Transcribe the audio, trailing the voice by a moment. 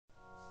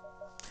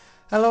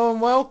Hello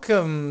and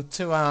welcome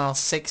to our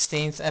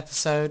 16th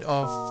episode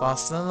of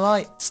Faster Than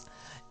Light.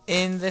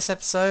 In this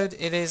episode,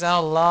 it is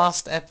our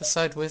last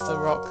episode with the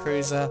Rock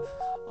Cruiser.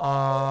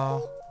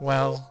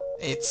 Well,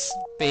 it's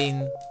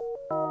been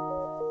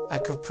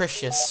a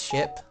capricious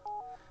ship.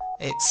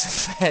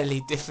 It's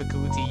fairly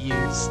difficult to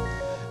use.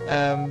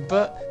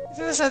 But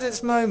it has had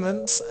its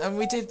moments, and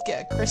we did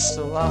get a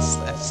crystal last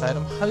episode.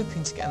 I'm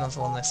hoping to get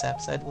another one this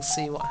episode. We'll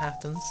see what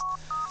happens.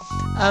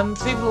 For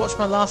people who watched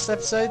my last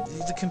episode,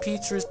 the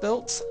computer is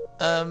built,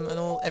 and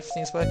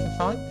everything's working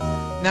fine.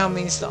 Now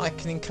means that I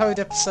can encode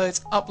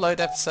episodes, upload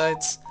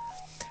episodes,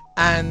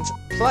 and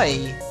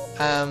play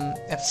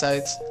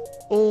episodes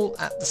all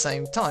at the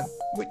same time,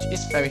 which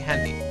is very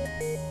handy.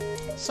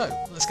 So,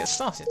 let's get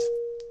started.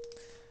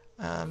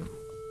 I'm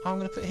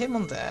going to put him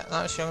on there, and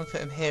actually I'm going to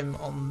put him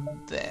on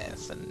there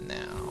for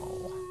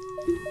now.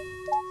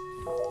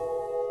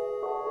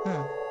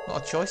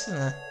 What a choice, isn't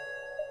there?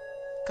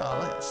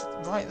 God, look, it's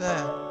right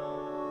there.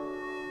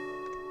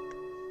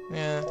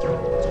 Yeah, let's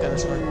go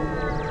this way.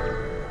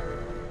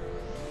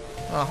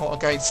 Oh, what a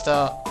great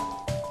start.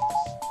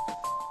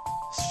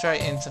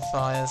 Straight into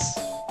fires.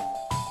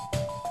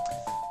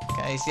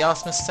 Okay, use the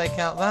Artemis to take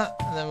out that,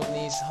 and then we're going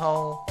to use the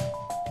whole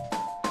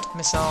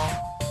missile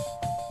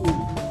to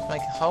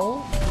make a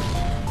hole.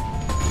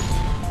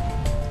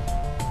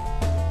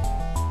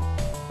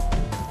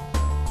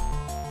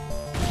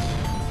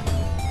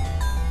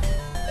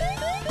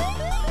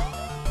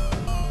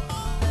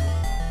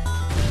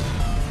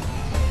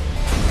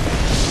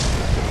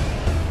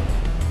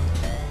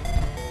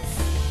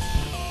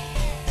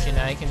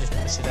 You can just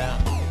piss it out.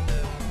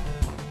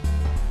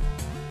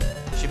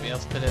 Should be able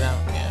to put it out,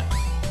 yeah.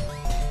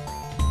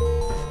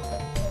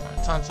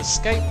 Right, time to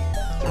escape.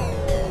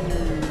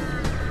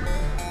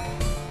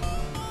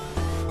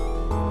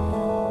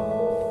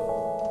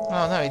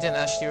 Oh no, he didn't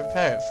actually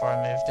repair it before I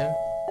moved him.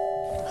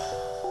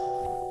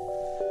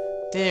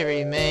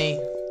 Dearie me.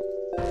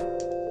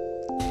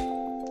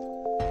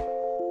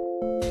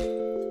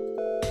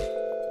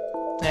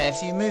 Yeah,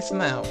 if you move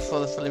them out before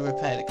they're fully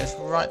repaired, it goes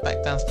right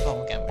back down to the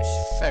bottom again, which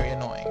is very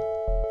annoying.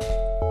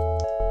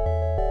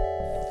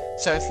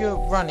 So if you're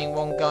running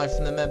one guy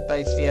from the med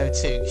bay to the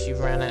O2 because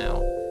you've ran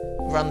out,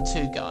 run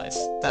two guys.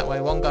 That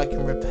way one guy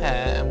can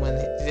repair, and when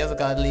the other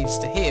guy leaves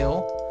to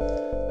heal,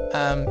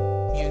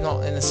 you're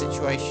not in a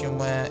situation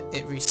where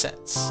it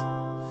resets.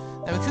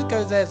 Now we could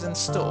go there then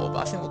store,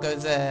 but I think we'll go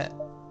there,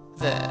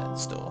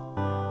 store.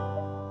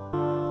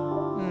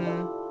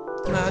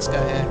 No, let's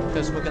go here,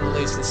 because we're going to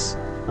lose this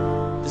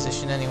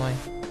position anyway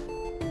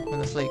when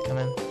the fleet come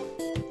in.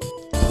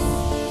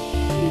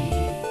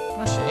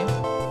 Actually,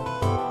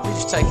 if we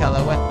just take out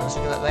their weapons,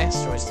 we can let the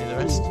asteroids do the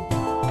rest.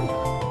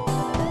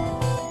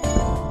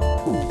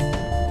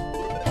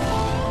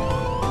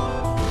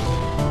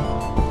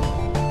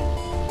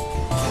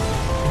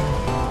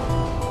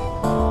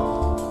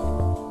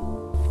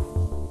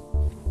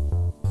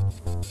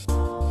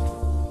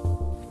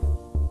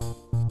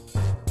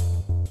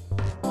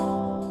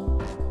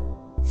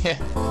 Yeah,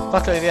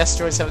 luckily the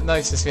asteroids haven't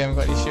noticed we haven't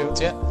got any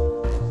shields yet.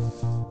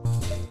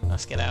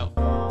 Let's get out.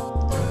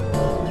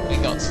 We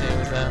got to do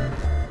with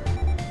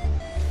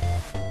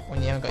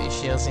when you haven't got your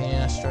shields in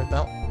your asteroid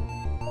belt.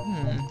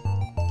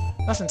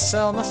 Nothing to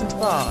sell, nothing to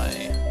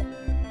buy.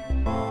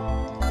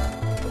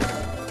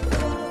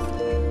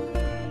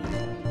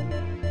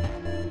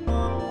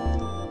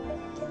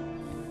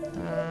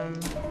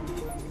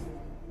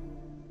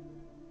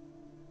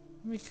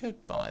 We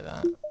could buy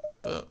that,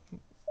 but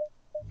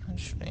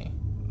actually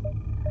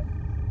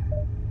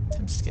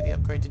tempted to get the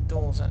upgraded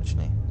doors,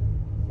 actually.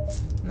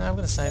 No, I'm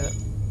going to save it.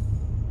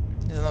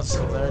 There's another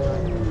sword there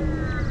anyway.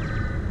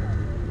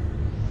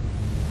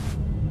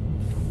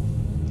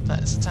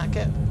 Let's attack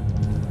it.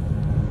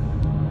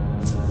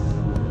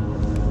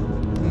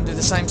 We're going to do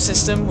the same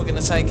system. We're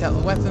going to take out the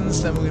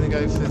weapons, then we're going to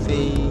go for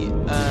the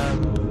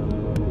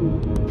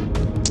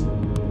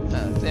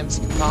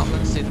empty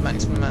compartments, do the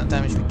maximum amount of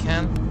damage we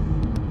can.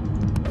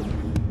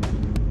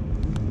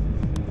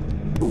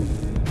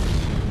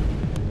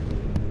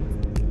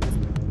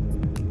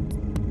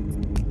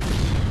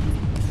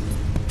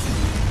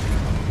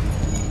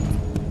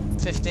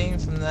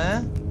 From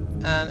there,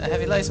 and a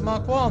heavy laser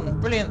Mark 1.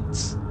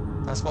 Brilliant.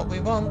 That's what we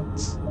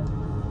want.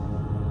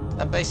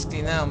 That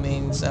basically now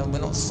means we're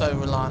not so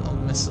reliant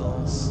on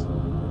missiles.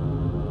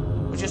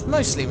 We're just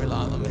mostly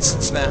reliant on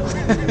missiles now.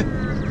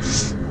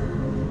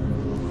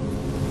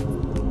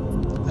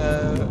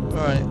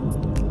 Right.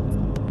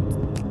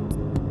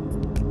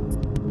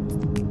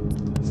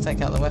 Let's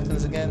take out the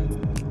weapons again.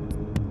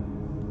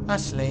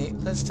 Actually,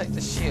 let's take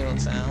the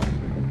shields out.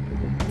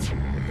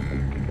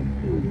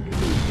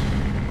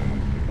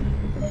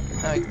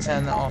 Now we can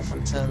turn that off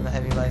and turn the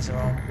heavy laser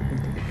on.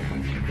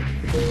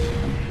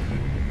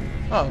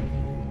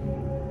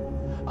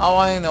 Oh,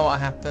 I know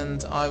what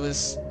happened. I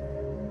was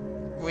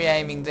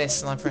re-aiming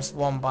this and I pressed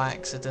 1 by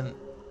accident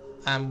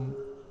and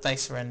they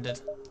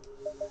surrendered.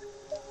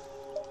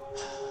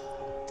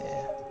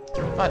 Dear.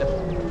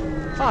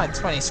 If I had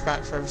 20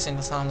 scrap for every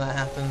single time that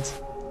happened.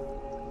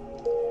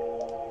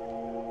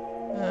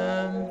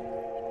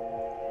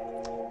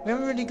 We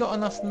haven't really got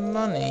enough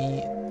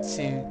money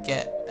to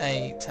get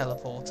a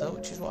teleporter,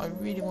 which is what I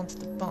really wanted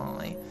to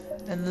buy,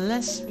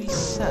 unless we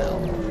sell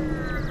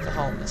the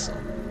hull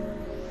missile.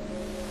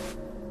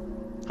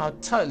 I'll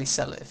totally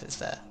sell it if it's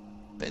there,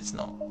 but it's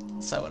not,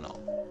 so we're not.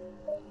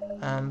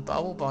 But I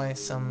will buy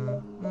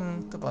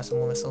some, could buy some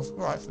more missiles.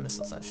 We're alright for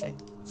missiles actually,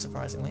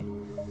 surprisingly.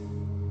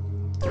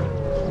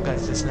 We'll go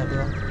to this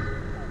nebula.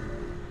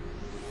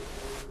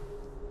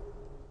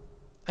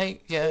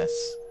 Hey, yes,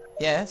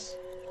 yes.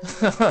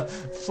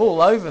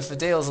 Fall over for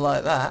deals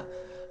like that.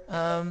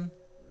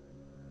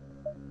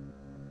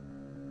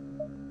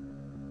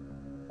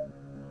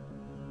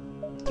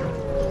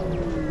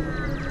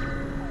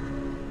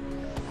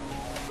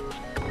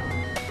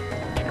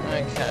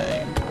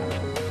 Okay.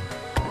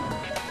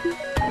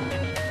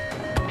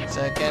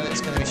 So again,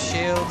 it's going to be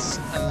shields,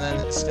 and then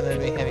it's going to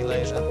be heavy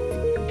laser.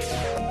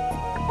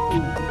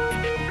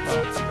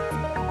 Well,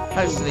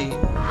 hopefully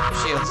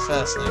shields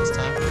first next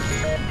time.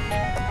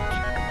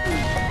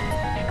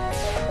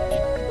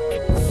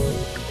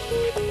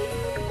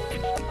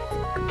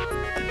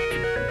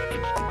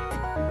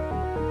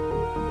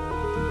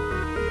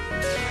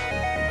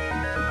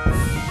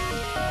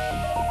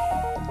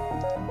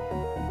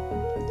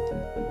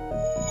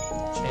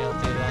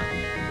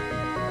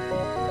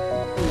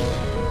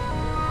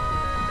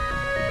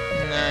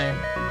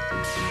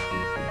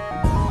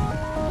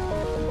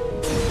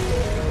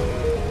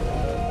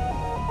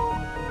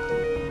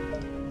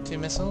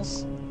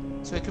 Missiles,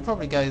 so we could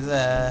probably go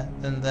there,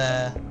 then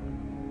there.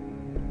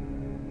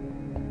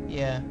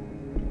 Yeah,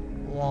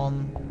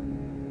 one.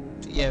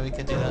 Yeah, we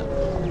could do that.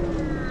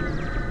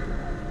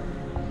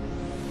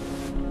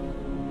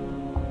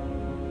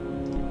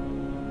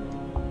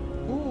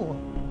 Ooh,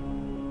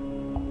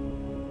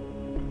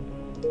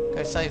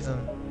 go save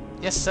them.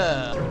 Yes,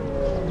 sir.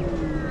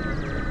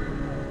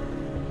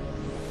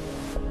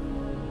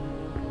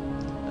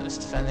 Let's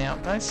defend the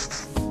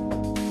outpost.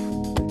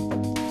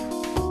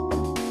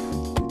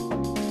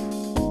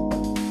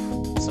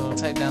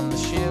 Take down the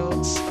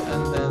shields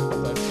and then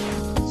both the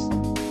weapons.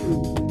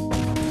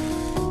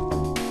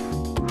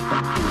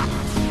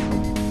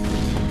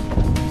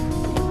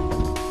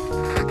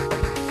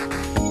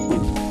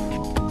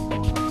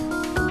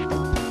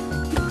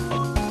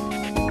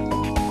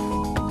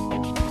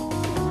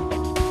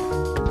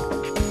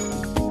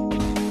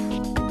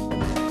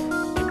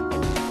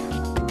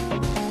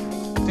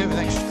 Do it with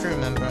an extra crew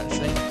member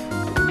actually.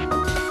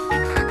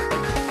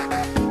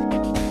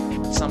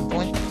 At some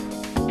point.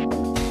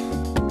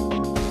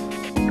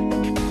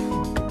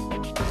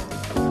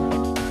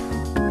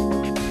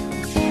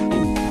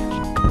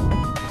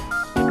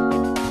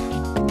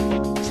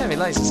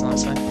 Lasers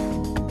nicely.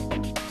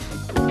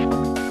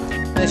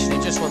 Literally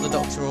just what the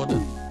doctor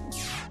ordered.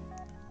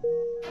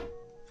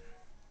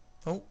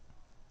 Oh,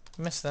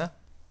 missed there.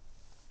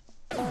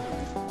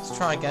 Let's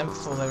try again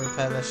before they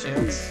repair their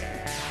shields.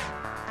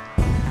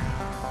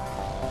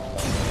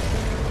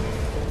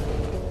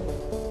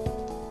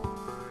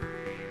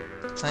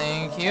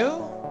 Thank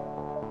you.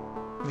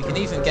 We can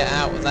even get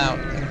out without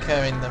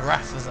incurring the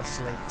wrath of the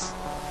fleet.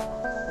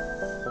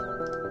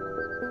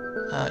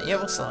 Yeah,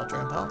 we'll sell our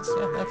drone parts.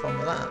 Yeah, no problem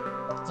with that.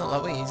 It's not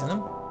like we're using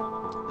them.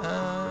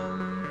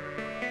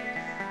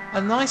 A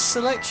nice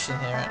selection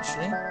here,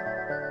 actually.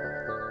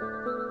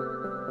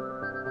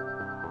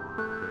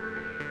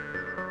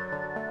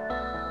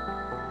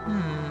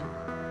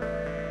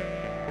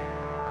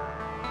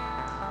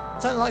 I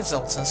don't like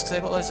Zoltans because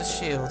they've got loads of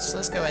shields, so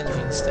let's go engine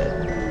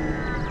instead.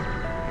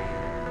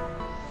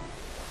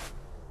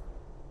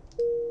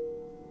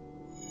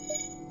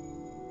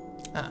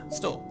 Ah,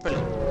 store.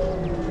 Brilliant.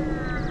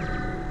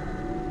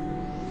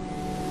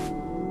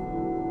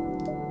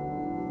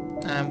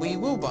 And we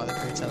will buy the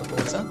crew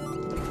teleporter.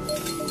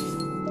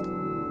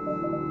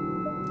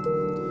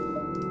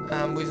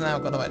 And we've now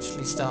got to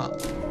actually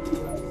start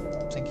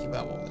thinking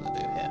about what we're going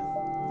to do here.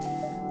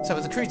 So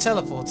with the crew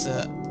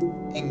teleporter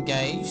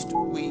engaged,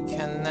 we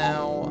can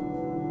now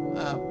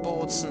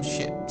board some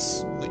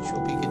ships, which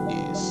will be good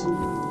news.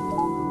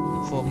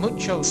 For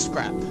mucho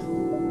scrap.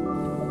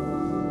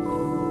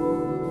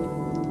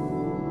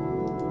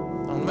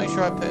 I'll make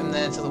sure I put him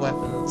there to the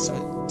weapons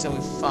until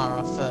we fire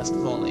our first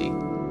volley.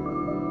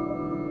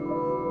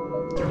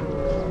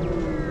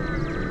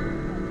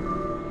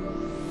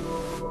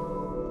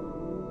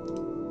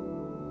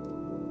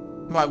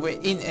 Right, we're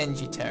in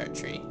NG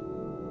territory.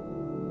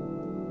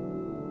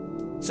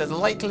 So the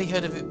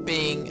likelihood of it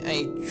being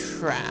a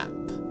trap.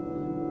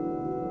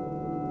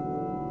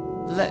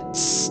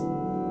 Let's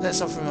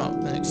offer him up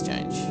in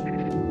exchange.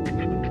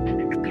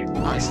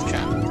 Oh, it's a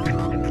trap.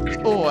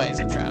 It's always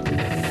a trap.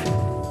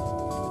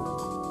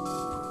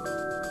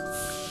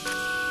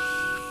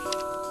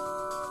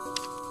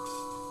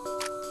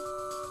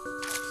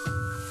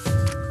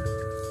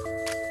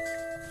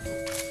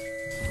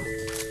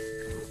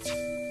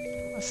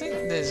 I think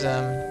there's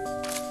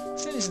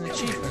an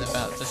achievement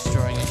about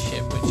destroying a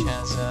ship which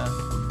has a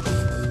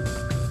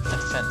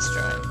defense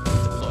drone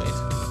deployed.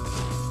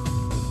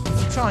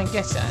 We'll try and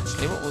get it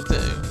actually. What we'll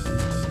do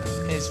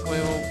is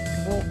we'll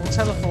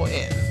teleport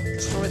in,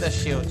 destroy their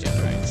shield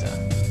generator,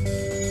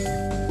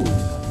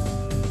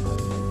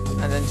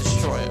 and then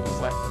destroy it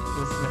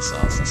with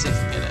missiles and see if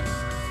we get it.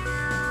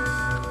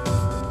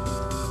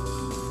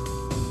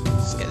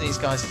 Just get these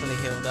guys fully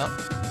healed up.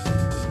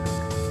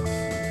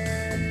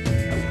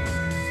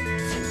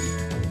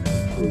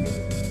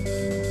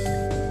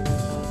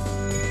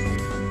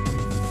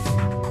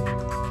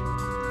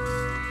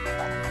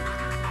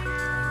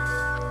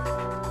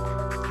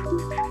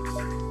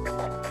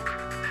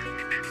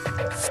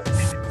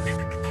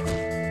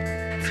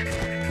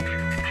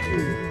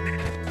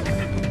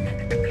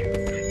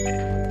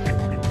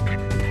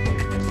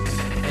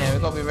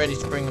 Got to be ready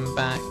to bring them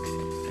back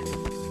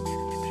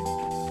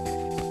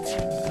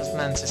because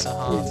mantis are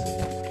hard.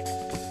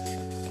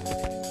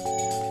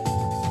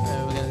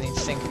 We're going to need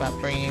to think about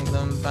bringing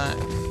them back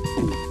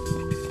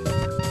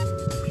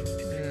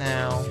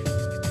now.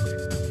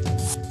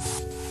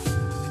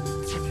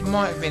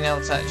 Might have been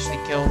able to actually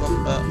kill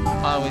them, but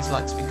I always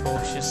like to be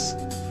cautious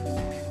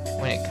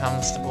when it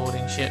comes to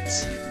boarding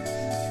ships.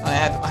 I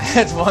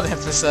had one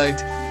episode,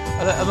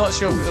 I'm not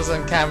sure if it was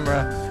on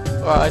camera,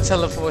 where I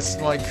teleported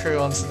my crew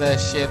onto their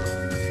ship,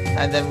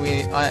 and then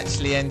I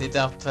actually ended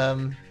up,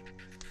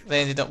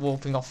 they ended up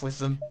warping off with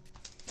them.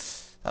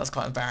 That was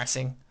quite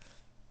embarrassing.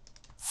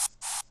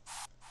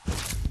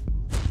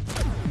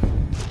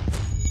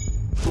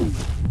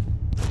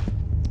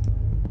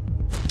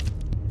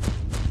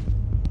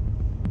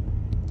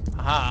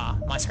 Aha,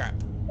 my scrap.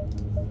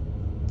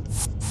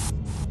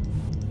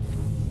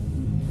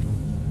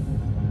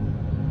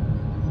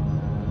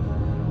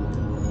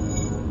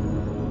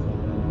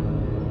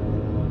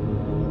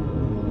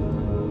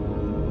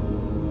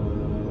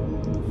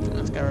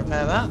 Go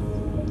repair that.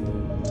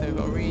 So we've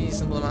got a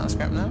reasonable amount of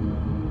scrap now.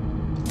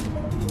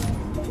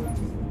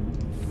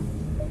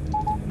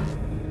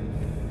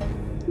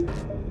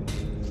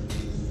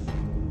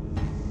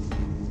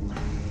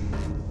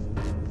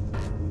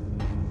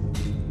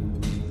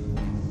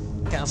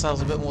 Get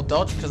ourselves a bit more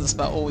dodge because that's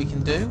about all we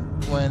can do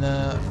when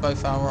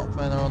both our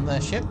rockmen are on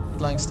their ship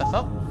blowing stuff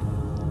up.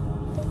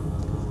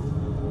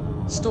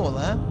 Store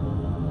there.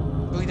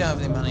 But we don't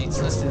have any money,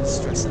 so let's do the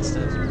stress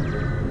instead.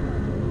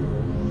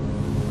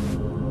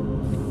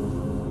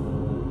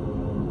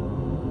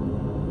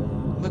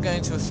 We're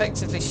going to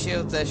effectively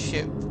shield their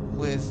ship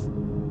with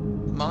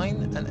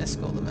mine and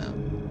escort them out.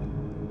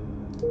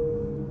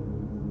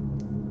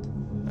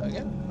 There we go,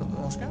 a little bit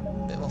more scrap,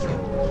 a bit more fuel.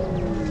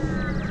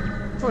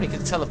 Probably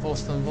could teleport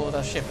them aboard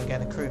our ship and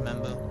get a crew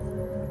member.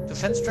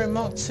 Defense drone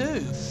Mark II,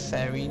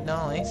 very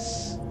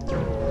nice.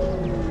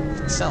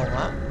 Can sell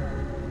that.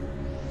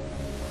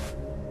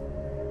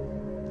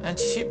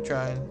 Anti-ship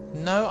drone.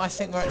 No, I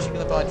think we're actually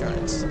going to buy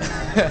drones.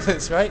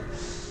 That's right.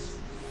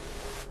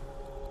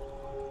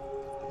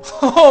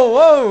 Oh,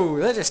 whoa!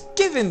 They're just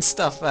giving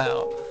stuff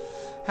out.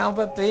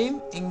 Halberd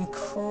beam,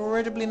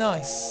 incredibly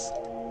nice.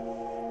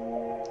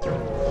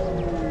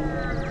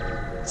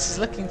 This is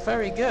looking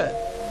very good.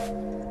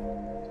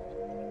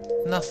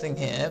 Nothing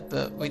here,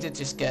 but we did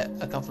just get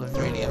a couple of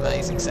really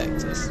amazing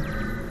sectors.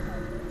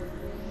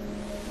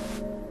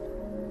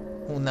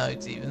 All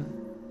nodes even.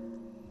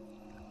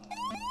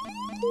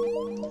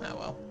 Oh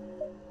well.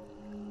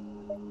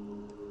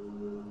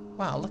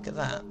 Wow, look at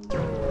that.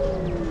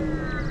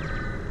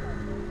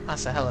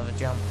 That's a hell of a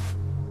jump.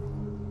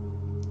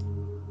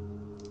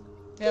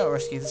 Yeah, I'll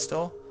rescue the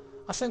store.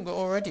 I think we're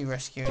already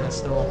rescuing the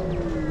store.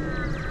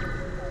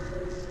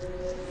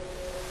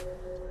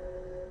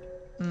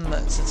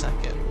 Let's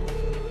attack it.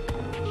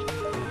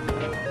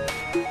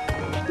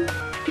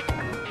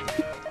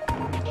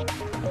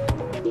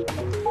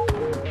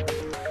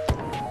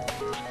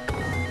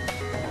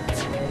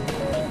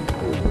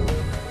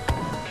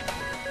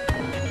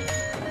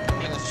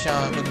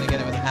 We're going to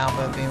get it with a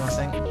halberd beam, I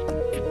think.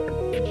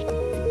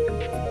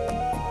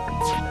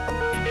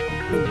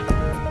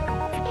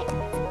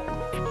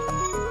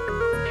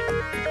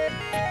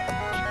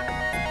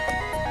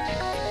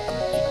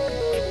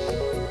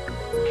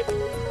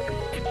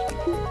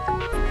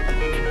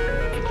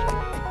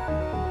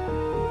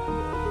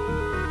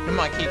 We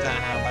might keep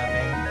that halberd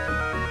beam.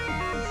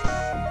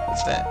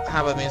 If that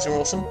halberd beams are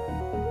awesome.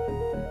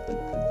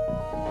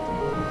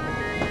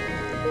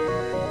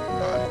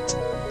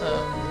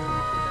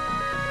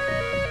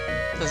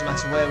 Doesn't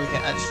matter where we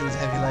hit actually with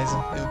heavy laser,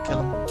 it will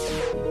kill them.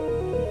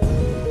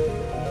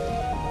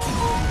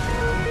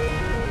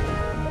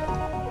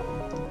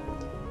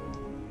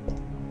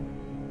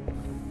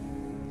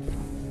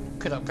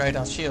 Could upgrade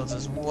our shields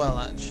as well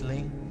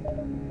actually.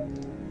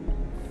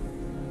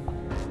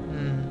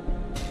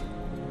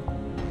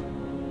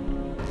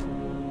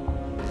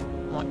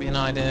 Might be an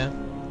idea.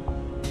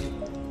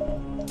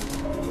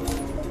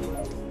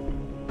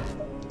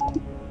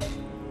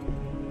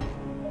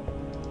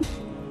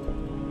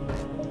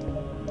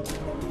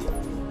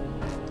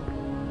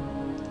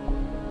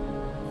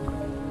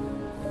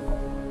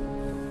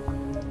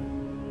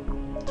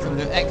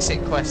 We'll do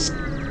exit quest,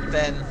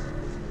 then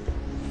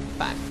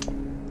back.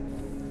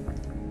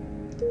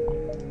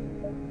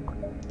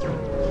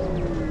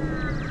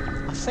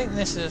 I think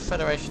this is a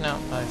Federation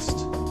outpost.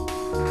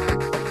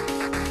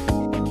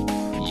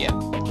 Yeah.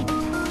 Okay.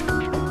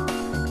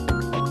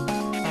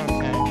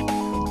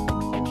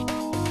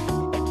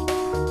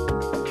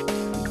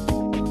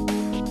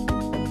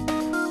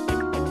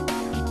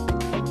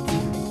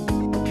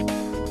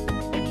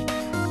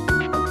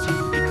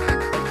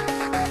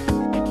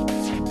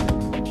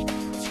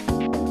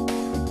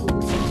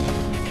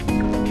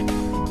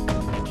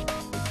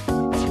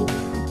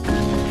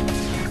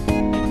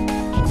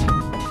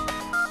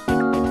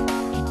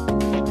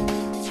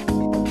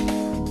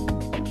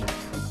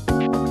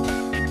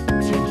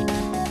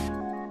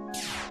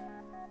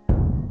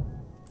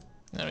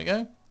 There we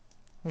go.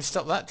 We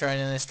stopped that drone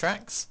in its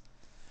tracks.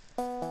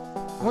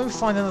 When we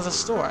find another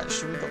store,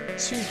 actually, we've got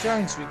 2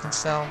 drones we can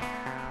sell,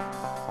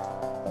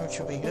 which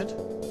will be good.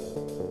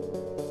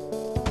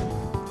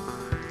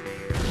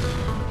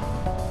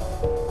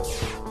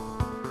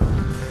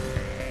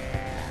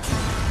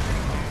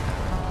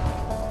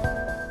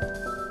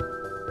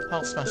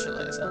 Hull smasher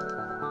laser.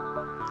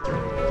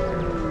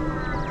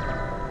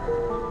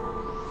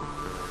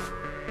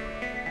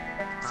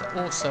 So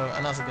also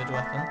another good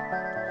weapon.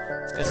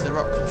 Let's go to the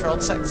rock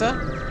controlled sector.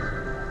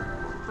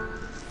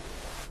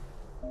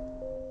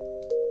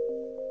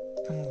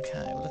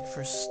 Okay, we're looking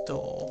for a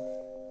store.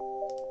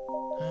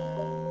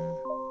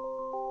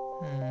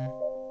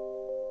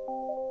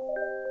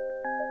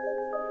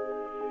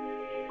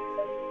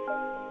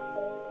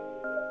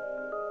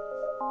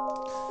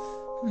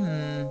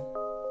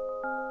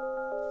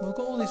 We've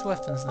got all these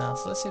weapons now,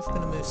 so let's see if we're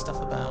going to move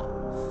stuff about.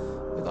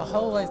 We've got a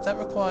whole laser, that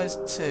requires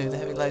 2, the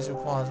heavy laser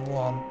requires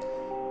 1.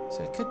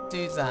 So we could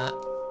do that,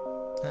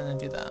 and then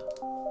do that.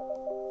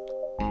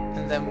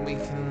 And then we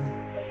can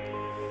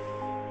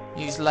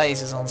use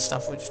lasers on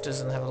stuff which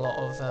doesn't have a lot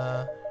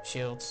of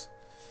shields.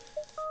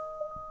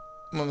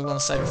 When we want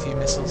to save a few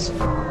missiles.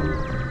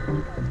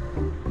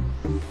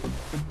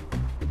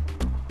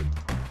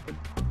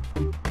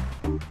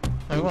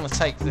 And we want to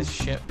take this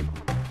ship.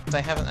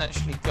 They haven't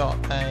actually got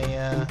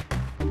a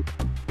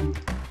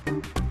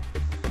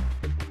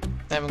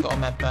they haven't got a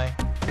med bay,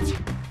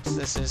 so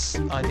this is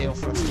ideal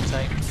for us to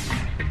take.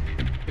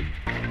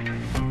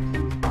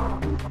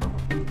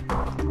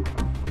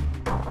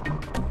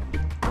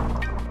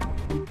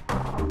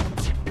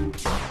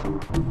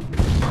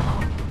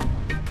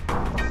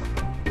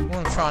 We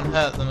want to try and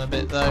hurt them a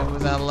bit though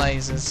with our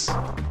lasers.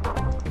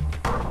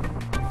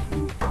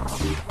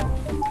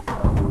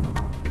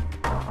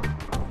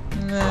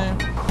 No.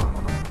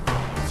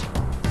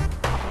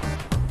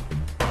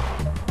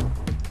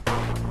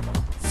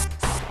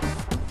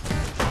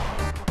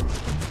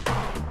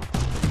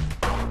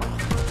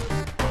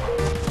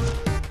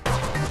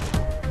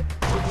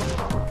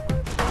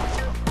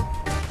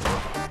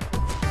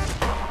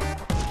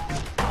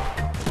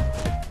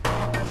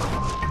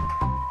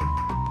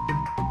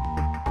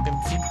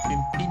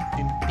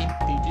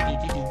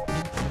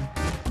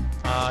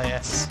 Ah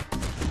yes.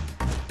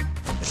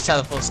 This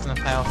teleport's going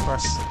to pay off for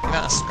us. The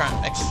amount of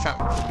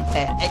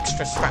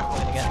extra scrap we're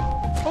going to get.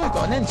 Oh, we've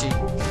got an NG.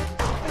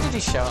 When did he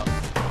show up?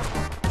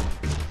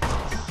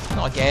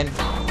 Not again.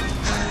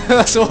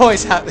 That's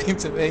always happening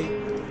to me.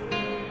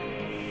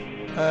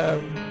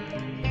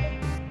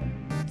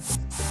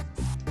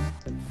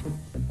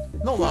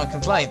 Not that I'm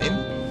complaining.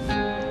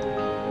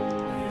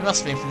 It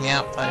must have been from the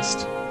outpost.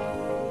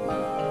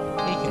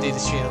 He can do the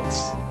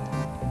shields.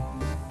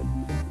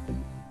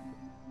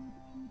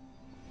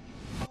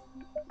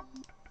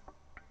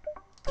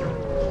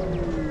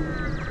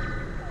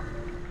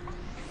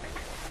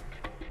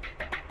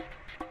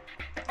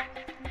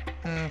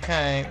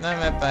 Okay, no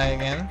med bay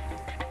again.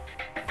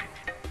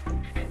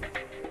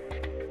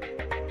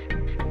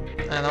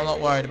 And I'm not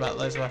worried about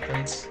those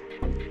weapons.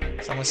 So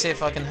I'm going to see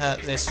if I can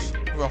hurt this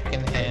rock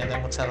in here,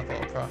 then we'll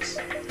teleport across.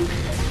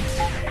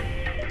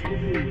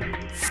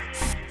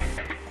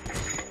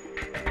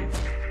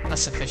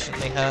 That's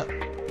sufficiently hurt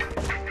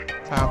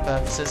for our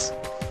purposes.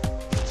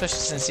 Especially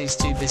since he's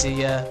too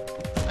busy at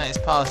his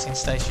piloting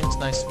station to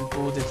notice we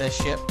boarded their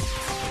ship.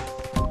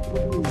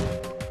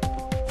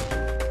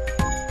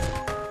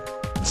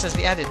 It says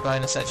the added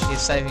bonus actually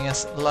is saving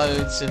us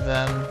loads of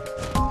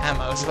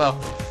ammo as well.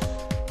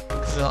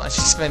 Because we're not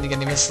actually spending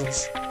any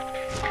missiles. I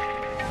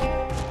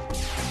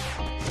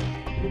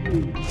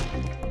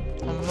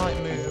might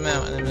move him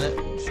out in a minute.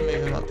 Should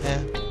move him up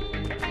here.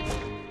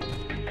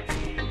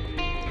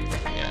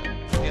 Yeah,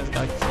 the other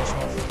guy can finish him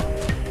off.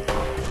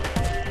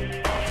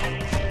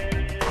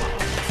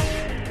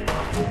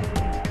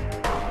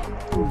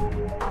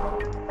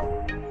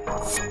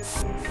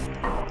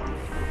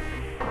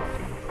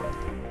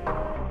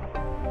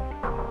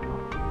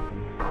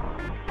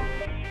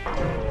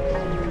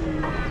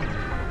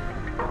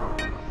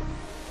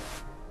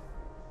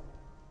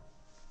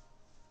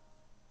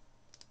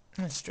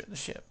 Let's strip the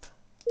ship.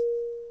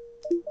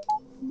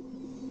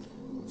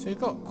 So we've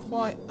got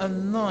quite a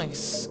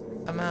nice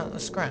amount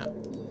of scrap.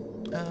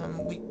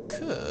 We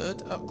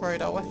could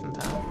upgrade our weapon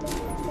power.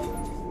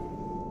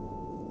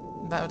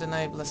 That would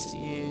enable us to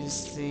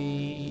use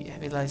the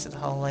heavy laser, the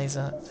hull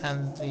laser,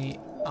 and the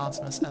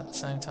Artemis at the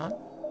same time.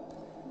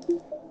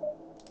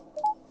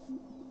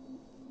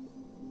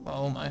 Well,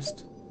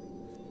 almost.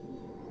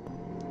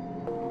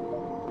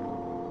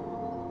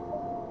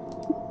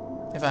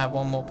 If I had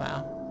 1 more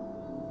power.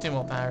 2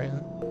 more power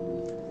even.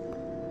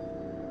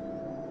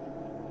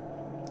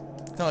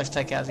 I can always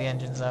take it out of the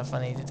engines though if I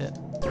needed it.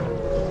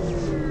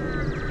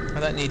 I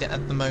don't need it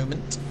at the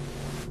moment.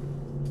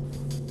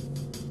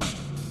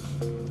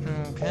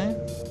 Okay.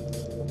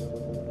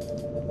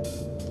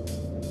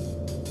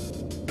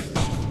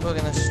 We're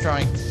going to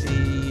strike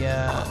the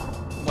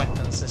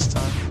weapons this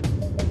time.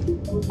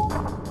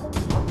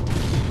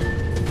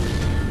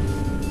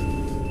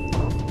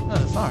 Oh,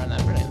 they're firing there,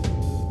 brilliant.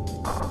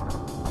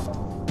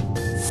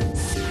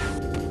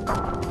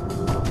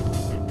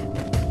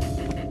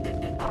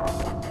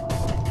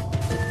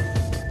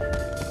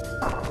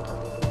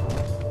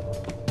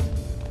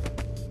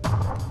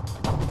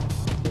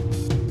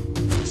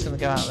 Just going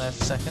to go out there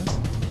for a second.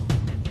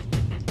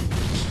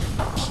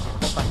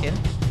 Pop back in.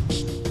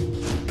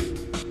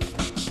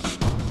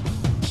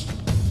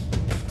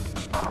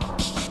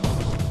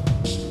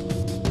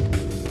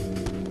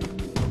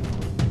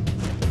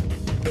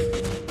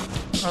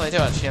 Oh, they do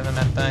actually have a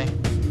med bay.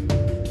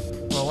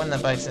 Well, when they're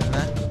both in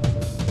there.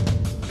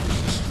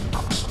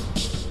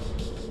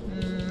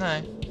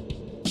 No.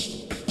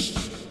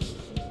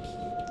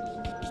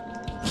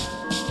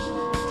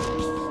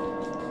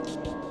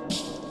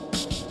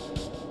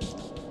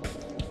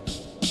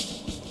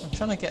 I'm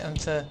trying to get them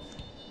to...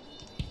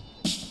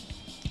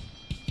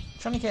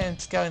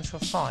 go into a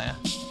fire.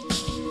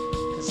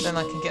 Because then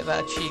I can get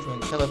that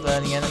achievement, kill a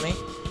burning enemy.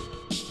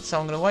 So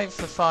I'm going to wait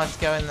for the fire to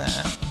go in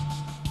there.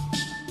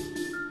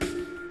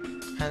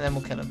 And then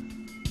we'll kill him.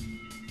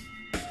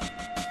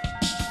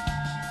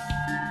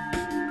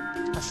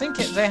 I think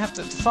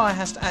the fire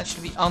has to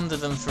actually be under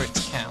them for it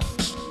to count,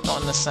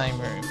 not in the same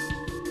room.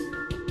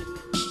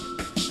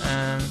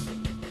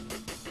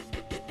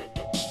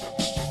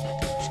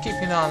 Just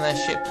keeping an eye on their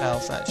ship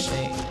health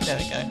actually. There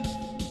we go.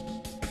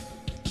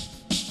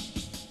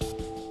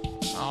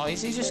 Oh,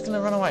 is he just going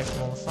to run away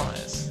from all the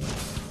fires?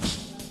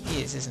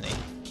 He is, isn't he?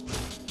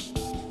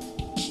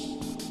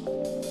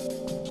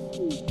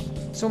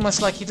 It's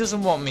almost like he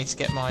doesn't want me to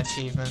get my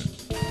achievement.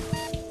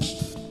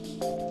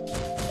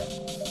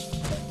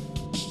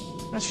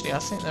 Actually, I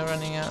think they're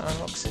running out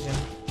of oxygen.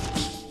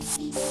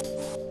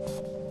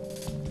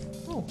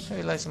 Oh,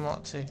 heavy laser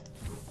Mark II.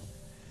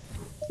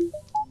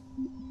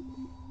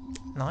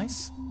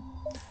 Nice.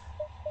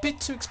 Bit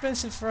too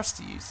expensive for us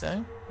to use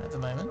though, at the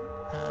moment.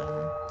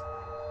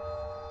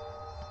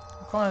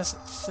 Requires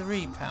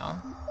 3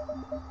 power.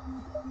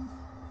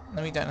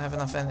 And we don't have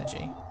enough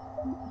energy.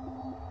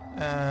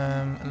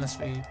 Unless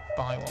we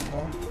buy 1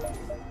 more.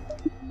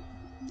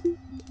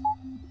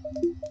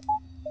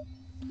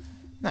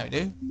 No, we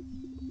do.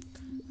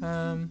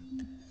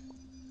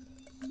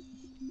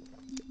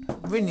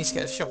 Really need to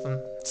get a shop and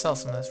sell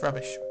some of this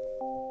rubbish.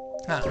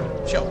 Ah,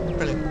 shop,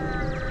 brilliant.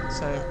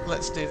 So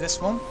let's do this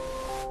one.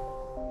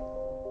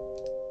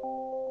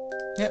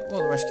 Yep,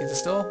 we'll rescue the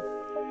store.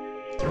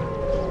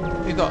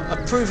 We've got a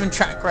proven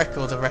track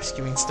record of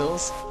rescuing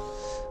stores.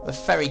 We're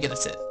very good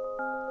at it.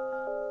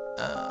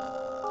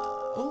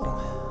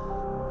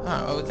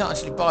 Alright, well we can't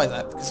actually buy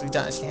that because we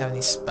don't actually have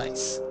any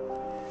space.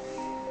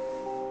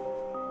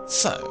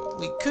 So,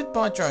 we could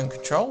buy drone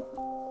control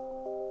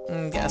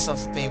and get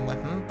ourselves a beam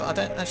weapon, but I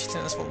don't actually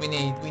think that's what we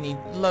need. We need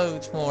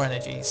loads more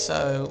energy,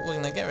 so we're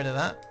going to get rid of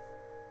that.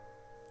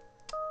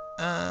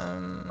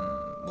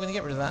 We're going to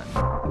get rid of that,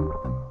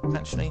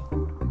 actually.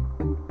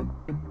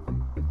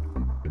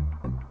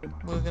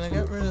 We're going to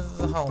get rid of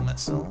the hull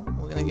missile.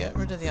 We're going to get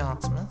rid of the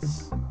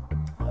Artemis.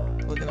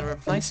 We're going to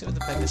replace it with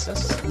the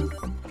Pegasus.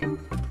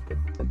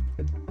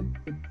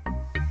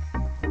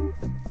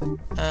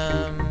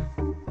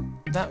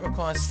 That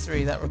requires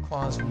 3, that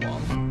requires 1.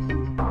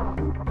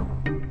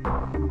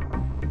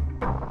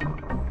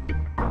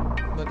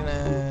 We're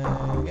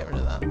gonna get rid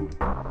of that.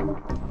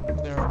 We're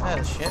gonna repair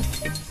the ship.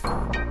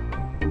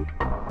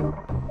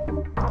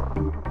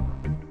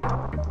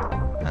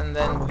 And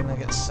then we're gonna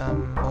get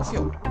some more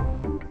fuel.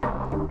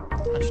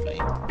 Actually,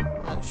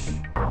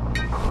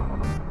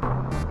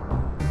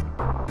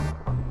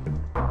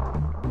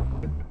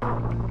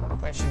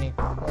 we actually need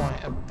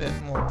quite a bit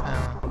more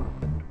power.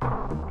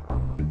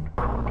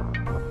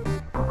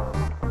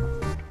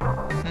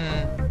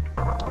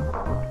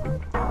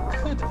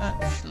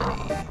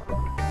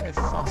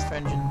 Faster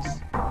engines.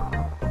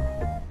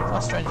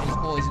 Faster engines is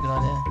always a good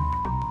idea.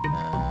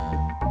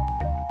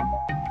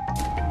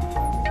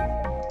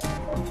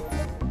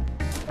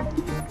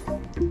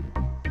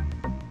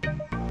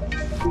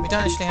 We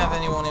don't actually have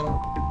anyone in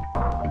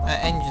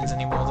engines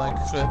anymore though,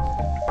 because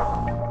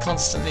we're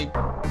constantly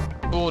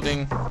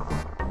boarding,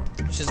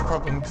 which is a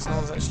problem because no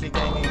one's actually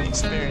gaining the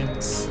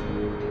experience.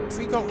 If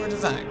we got rid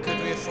of that, could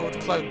we afford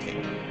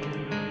cloaking?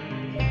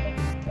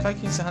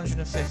 Cloaking's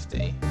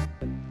 150.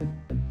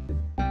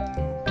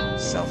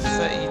 Self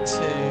 32,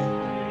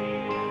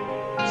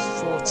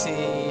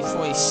 40,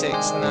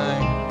 46, no.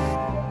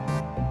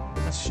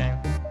 That's a shame.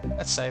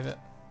 Let's save it.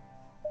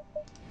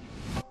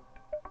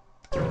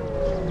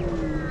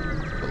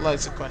 Got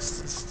loads of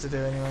quests to do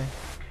anyway.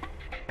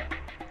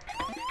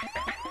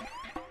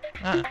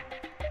 Ah.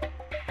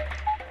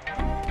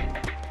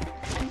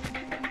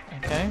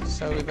 Okay,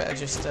 so we better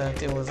just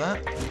deal with that.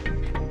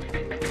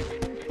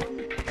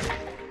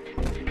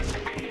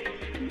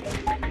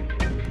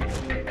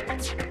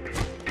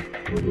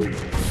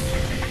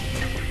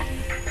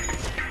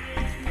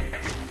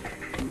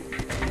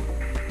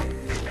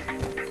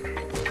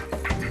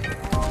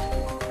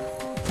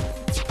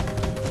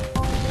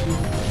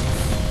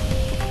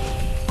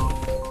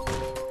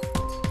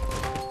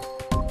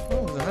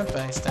 Oh, the red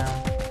base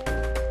down.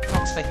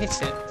 Once they hit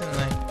it, didn't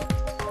they?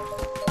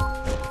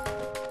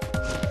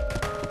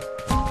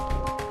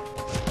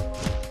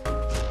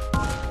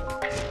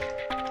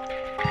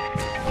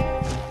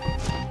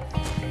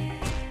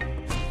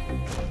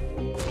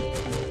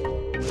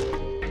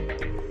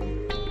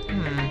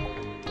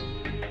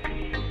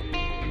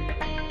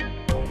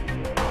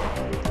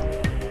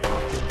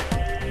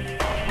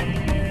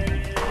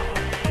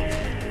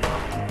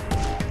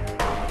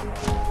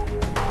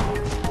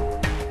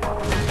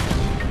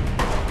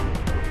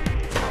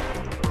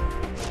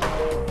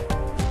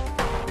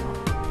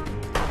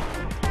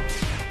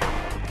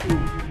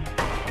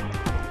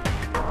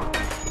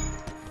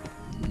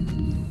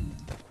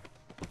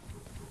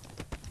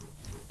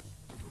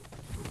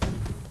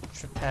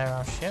 Repair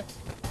our ship.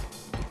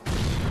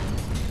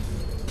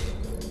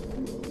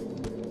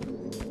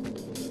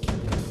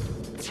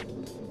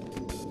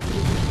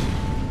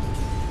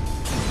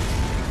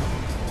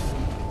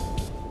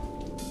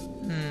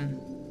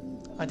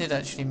 I did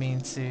actually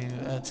mean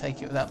to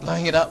take it without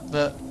blowing it up,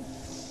 but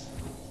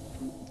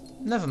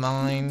never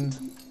mind.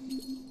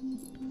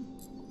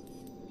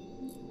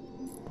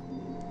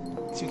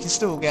 So you can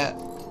still get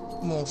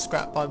more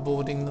scrap by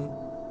boarding them.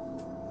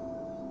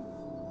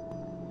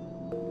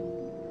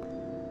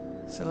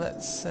 So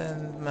let's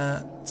send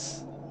Matt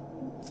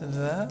to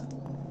there.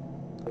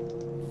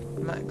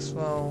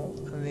 Maxwell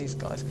and these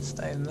guys can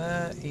stay in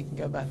there. He can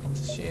go back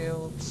onto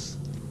shields.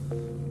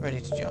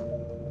 Ready to jump.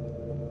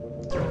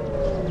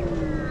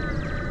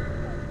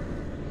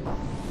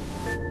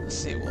 Let's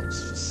see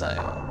what's for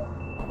sale.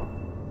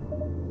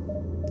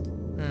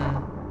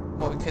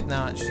 Well, we could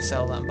now actually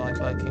sell that by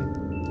cloaking.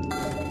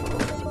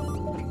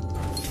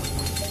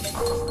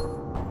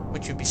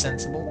 Which would be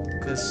sensible,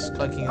 because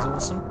cloaking is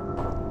awesome.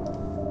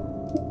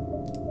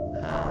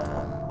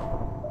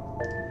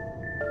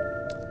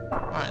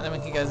 Alright, then we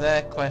can go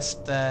there,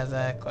 quest,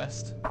 there,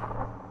 quest.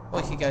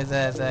 Or we could go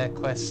there,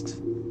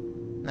 quest.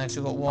 No,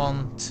 so we've got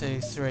 1, 2,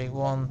 3,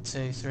 1,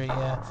 2, 3,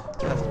 yeah.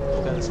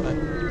 We'll go this way.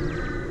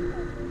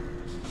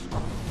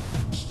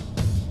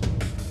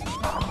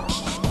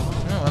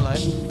 Oh, hello.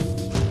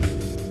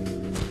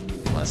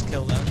 Let's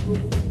kill them.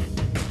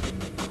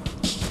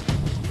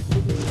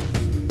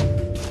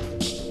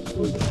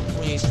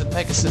 We'll use the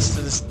Pegasus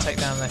to just take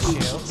down their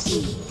shields.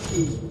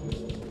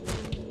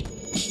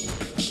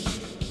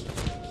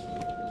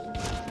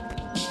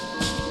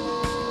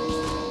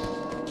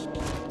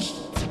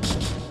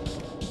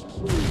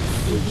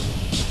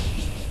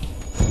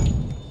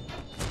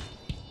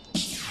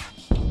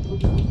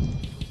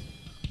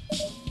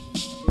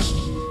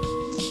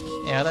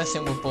 Yeah, I don't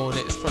think we'll board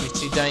it. It's probably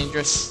too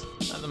dangerous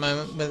at the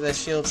moment with their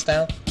shields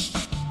down.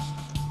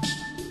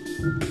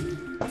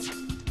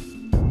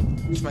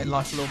 Just make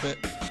life a little bit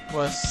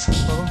worse for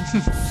them.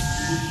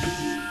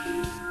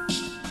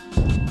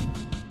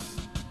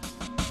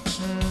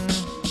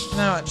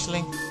 No,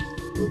 actually.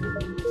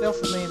 If they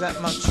offer me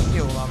that much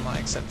fuel, I might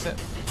accept it.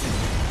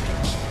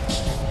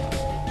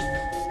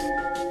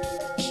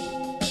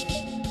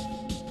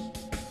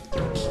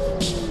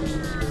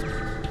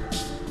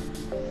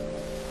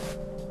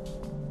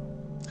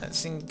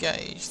 Let's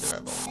engage the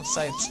rebel and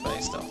save the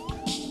space dock.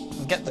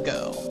 And get the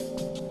girl.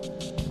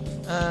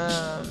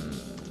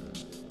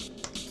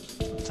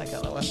 Take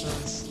out their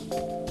weapons.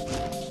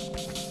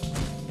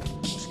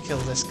 Just kill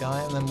this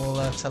guy and then we'll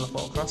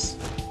teleport across.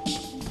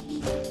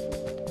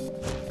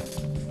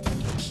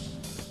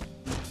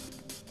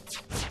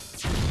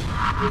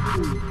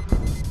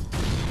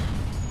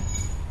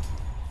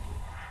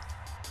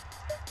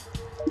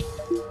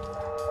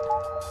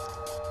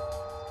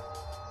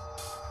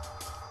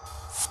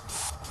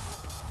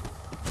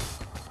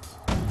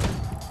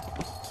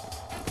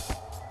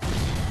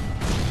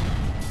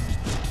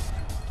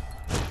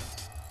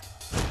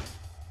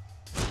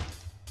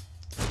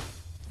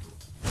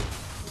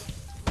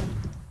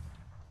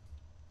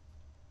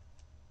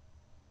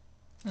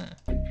 I'm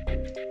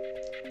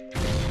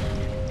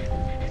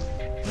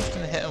just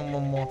going to hit him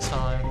one more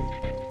time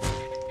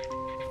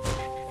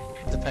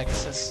with the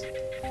Pegasus.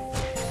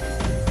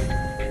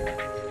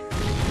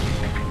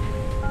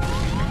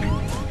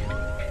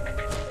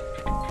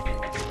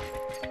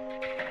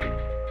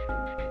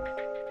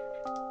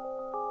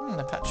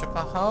 They patch up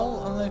our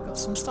hull and they've got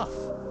some stuff.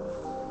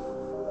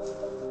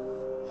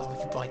 Oh, we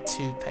could buy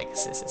 2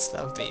 Pegasuses,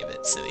 that would be a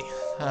bit silly.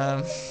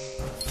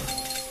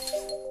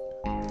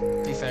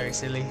 Be very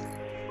silly.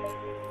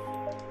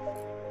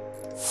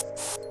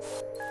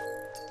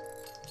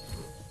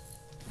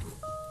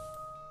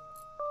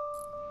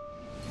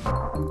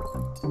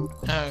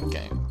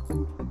 Okay.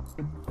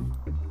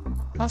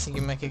 I think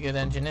you can make a good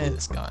engineer,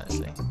 this guy,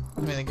 actually.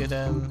 I mean, a good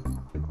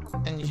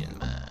engine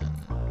man.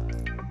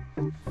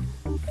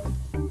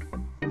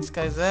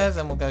 go there,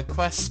 then we'll go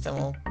quest, then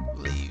we'll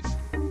leave.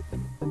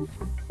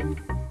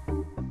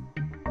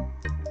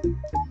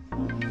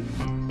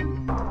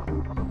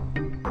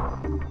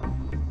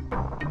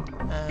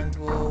 And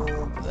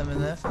we'll put them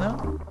in there for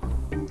now.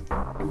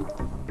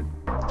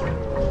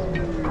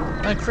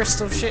 No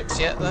crystal ships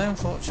yet though,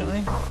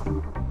 unfortunately.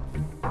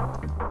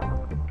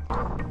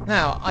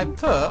 Now, I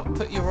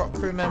put your rock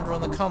crew member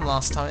on the comm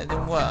last time, it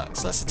didn't work,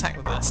 so let's attack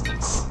the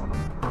bastards.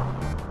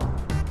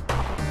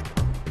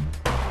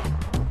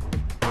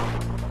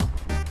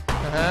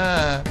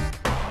 Aha!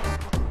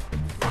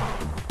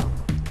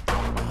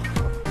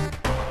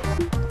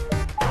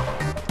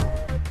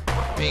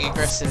 Being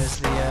aggressive is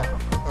the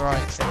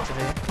right thing to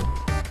do.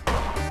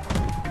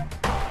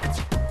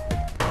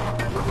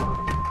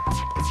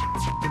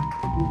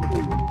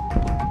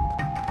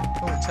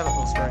 Oh, the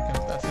teleport's broken,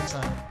 perfect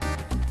time.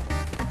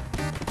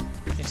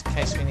 Just in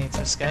case we need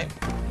to escape.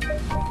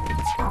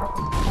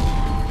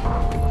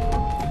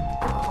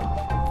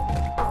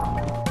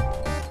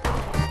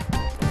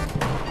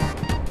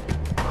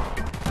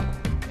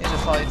 It's a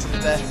fight to the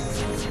death.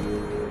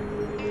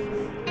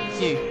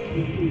 Phew.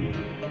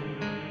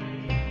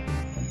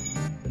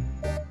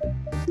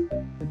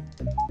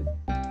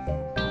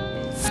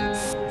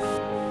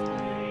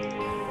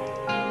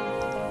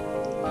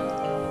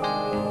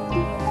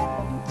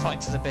 Fight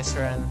to the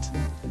bitter end.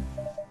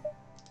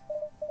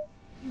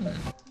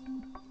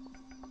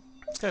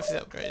 Let's go for the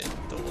upgraded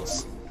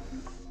doors.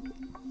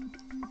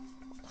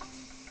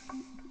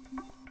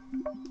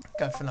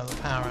 Go for another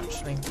power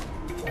actually,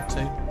 or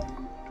two.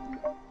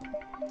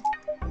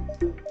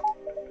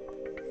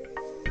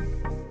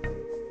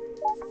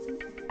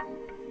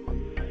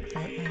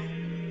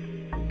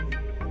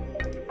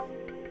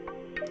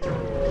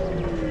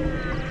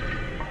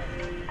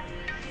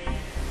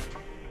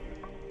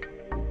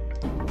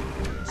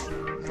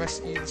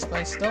 Rescue the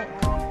space dock.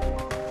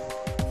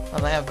 Oh,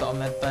 they have got a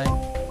med bay.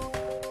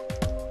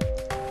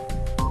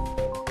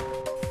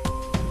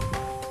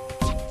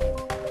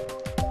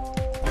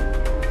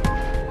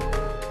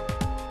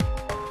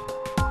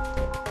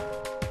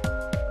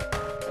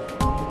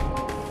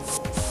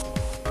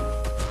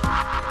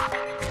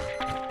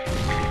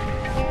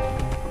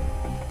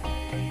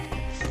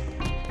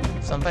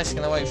 So I'm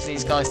basically going to wait for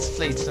these guys to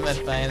flee to the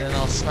med bay and then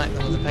I'll smack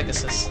them with the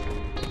Pegasus.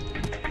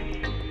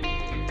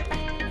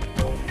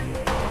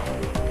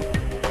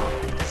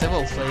 They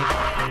will flee.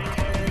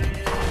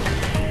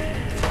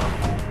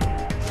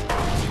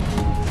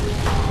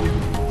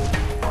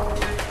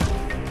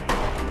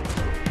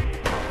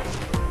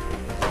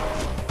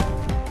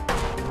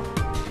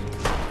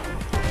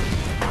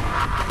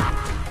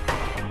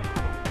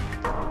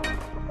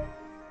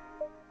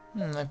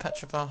 No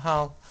petrified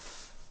hull.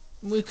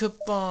 We could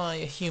buy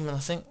a human, I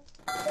think.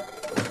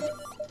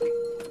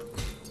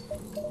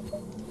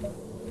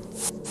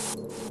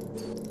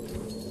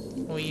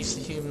 We use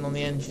the human on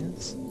the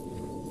engines.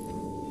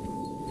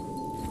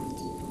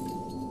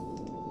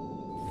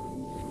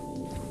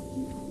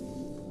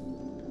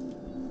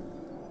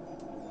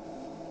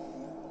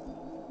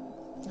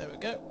 There we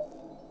go.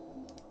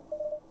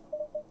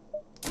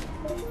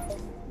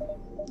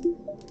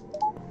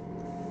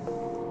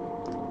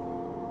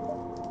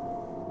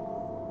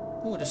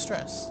 Ooh,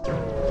 distress.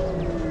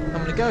 I'm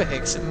gonna go here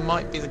because it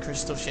might be the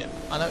crystal ship.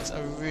 I know it's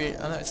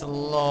a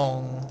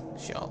long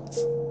shot.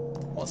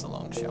 It was a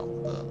long shot,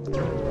 but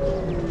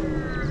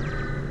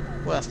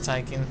worth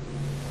taking.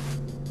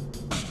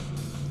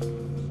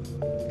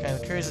 Okay,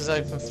 the cruiser's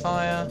open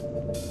fire.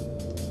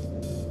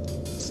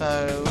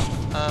 So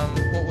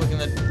what we're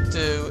going to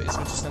do is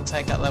we're just going to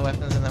take out their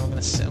weapons and then we're going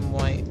to sit and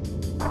wait.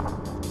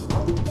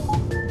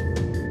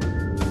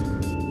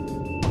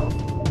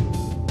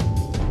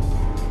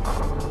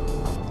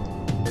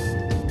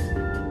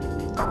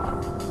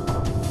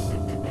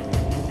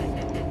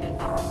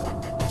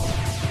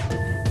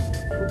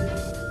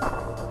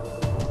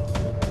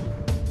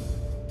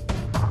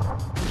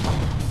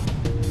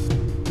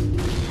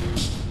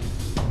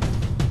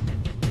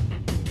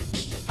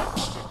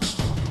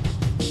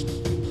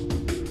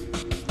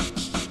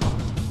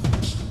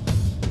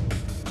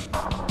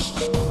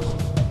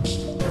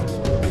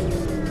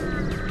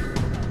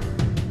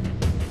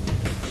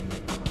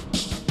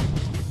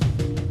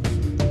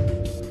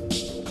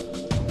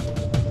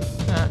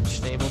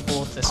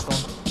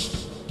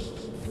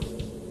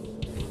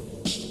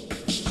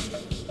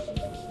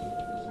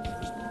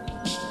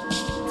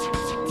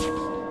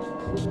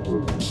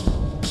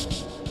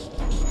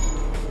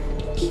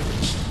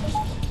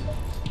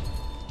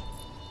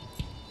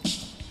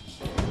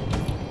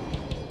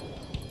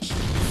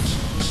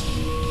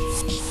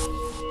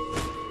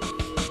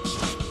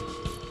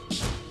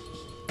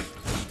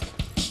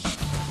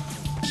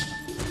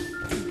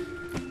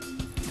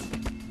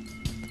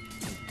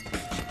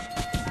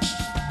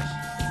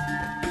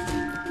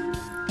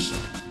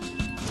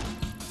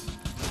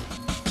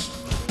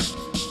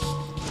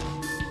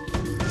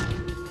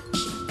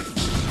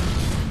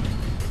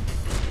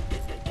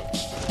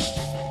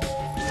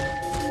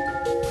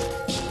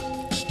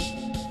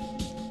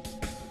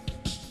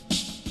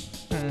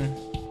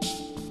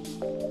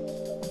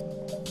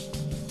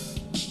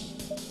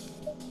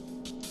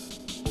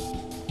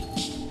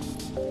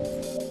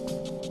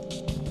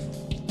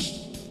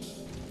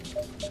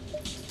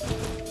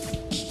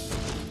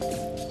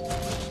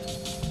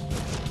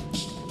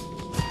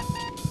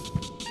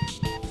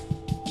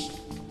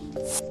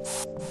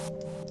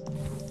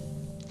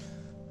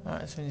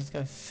 Alright, so we need to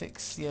go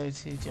fix the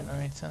O2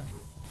 generator.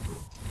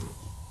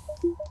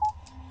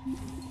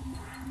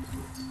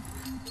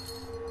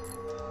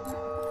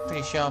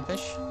 Pretty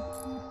sharpish.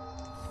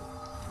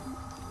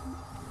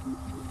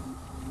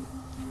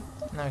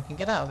 Now we can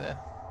get out of here.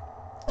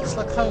 It's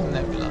like home,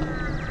 Nebula.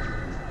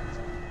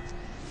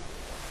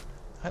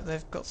 Hope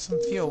they've got some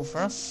fuel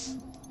for us.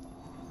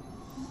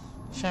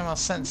 Shame our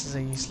sensors are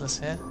useless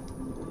here.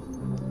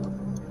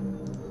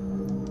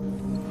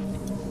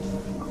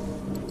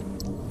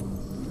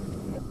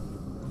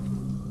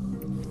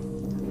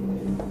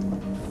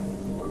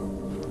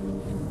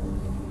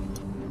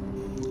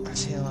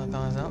 Let's heal our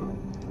guys up.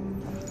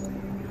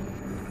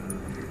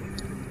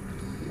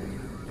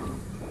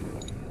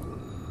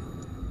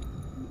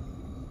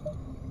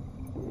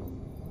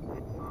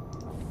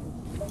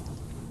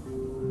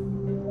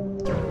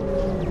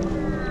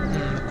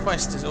 The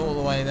quest is all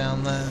the way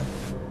down there.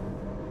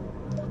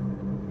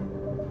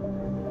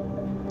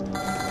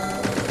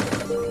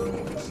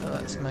 So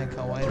let's make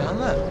our way down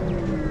there.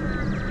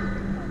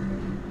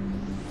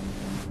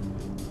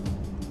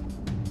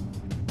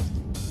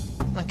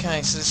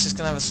 Okay, so this is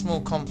going to have a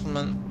small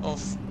complement of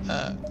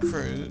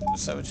crew,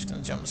 so we're just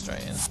going to jump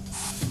straight in.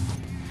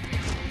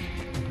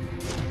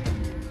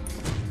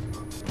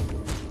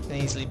 Can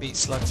easily beat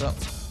slugs up.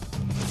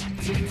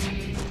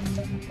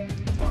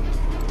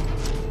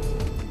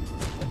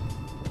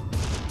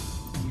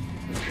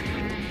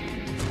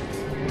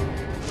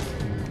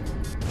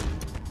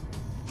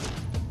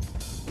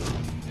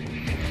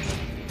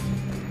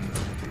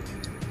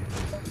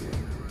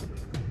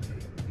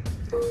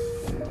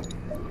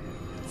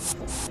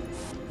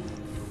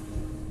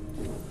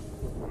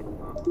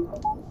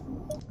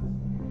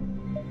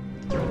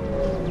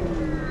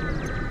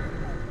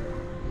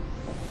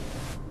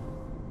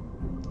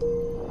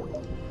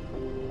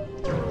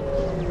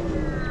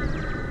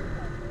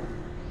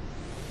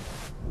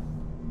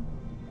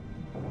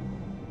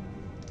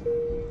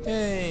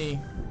 Hey,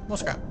 more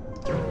scrap.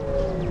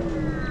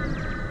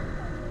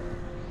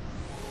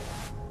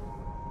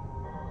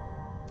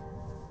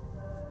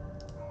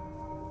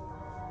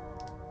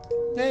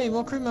 Hey,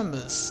 more crew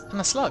members and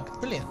a slug.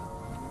 Brilliant.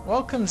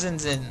 Welcome, Zin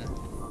Zin.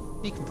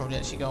 You can probably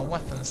actually go on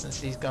weapons since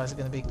these guys are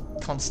going to be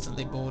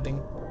constantly boarding.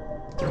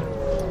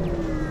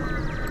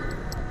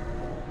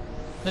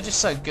 They're just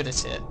so good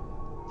at it.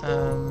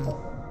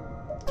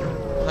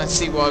 I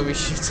see why we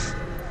should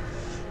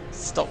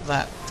stop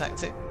that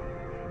tactic.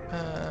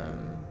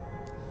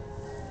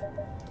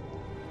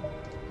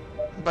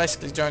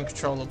 Basically drone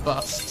control or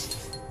bust.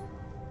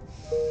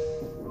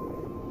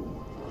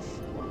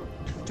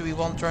 Do we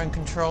want drone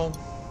control?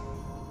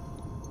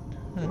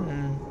 I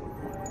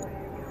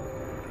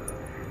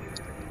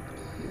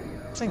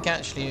think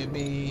actually it would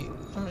be...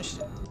 how much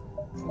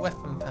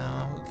weapon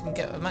power? We can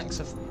get a max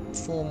of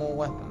 4 more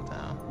weapon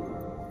power.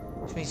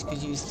 Which means you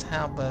could use the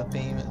halberd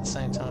beam at the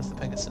same time as the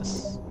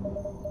Pegasus.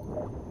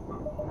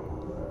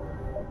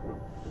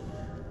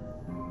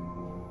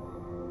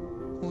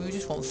 We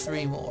just want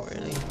 3 more,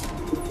 really.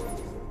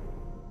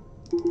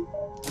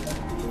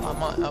 I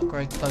might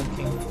upgrade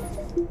cloaking.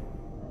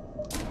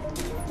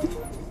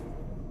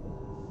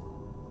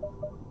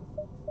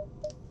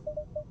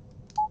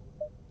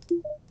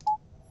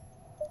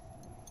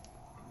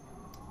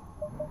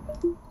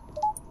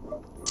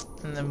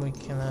 And then we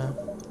can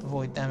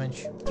avoid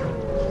damage.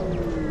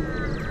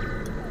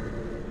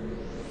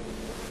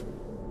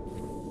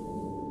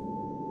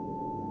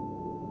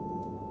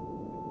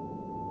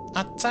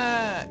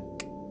 Attack!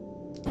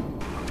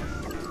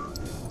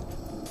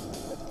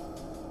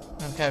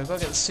 Okay, we've got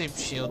to get the super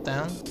shield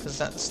down, because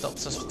that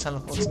stops us from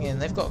teleporting in.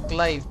 They've got a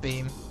glaive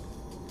beam,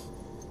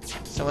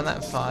 so when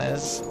that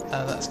fires,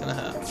 that's going to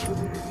hurt.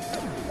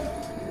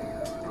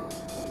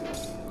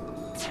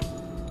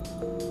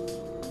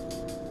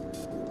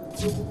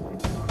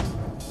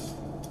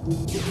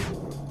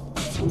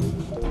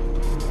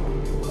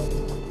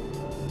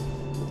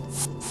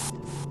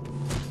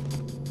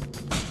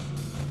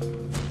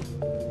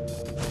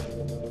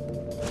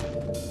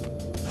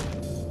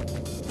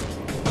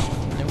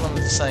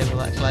 Disable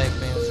that glaive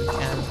beam if we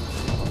can.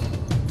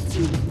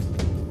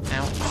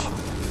 Ouch.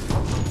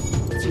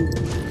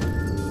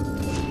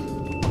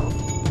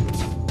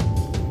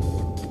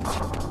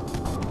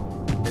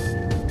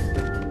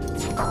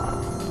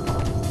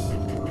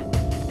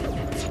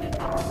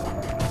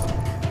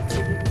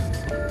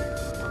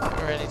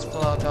 We're ready to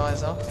pull our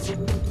guys off.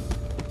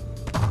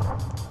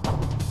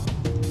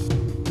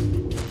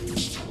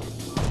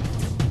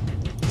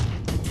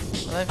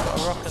 Well, they've got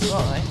a rock as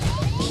well, eh?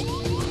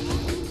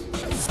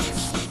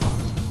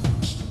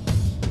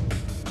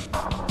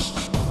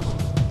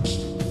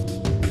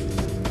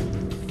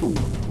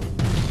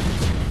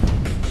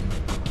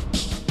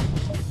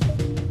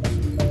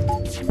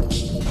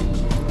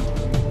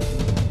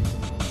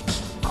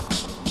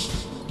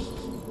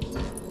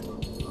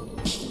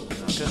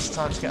 It's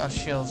time to get our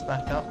shields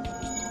back up.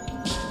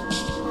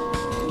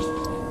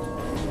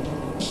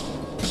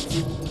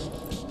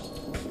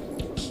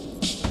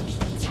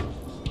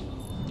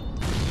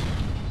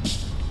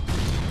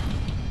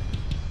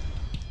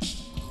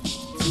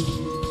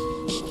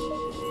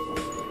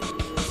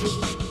 There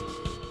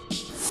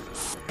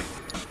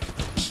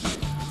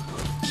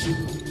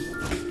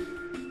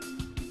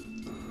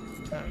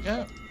we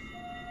go.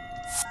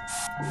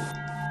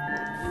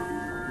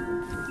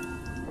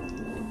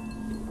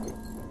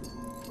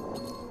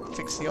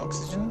 Fix the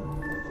oxygen.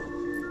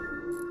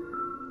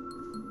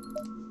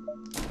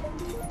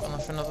 Got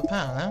enough for another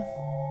power now.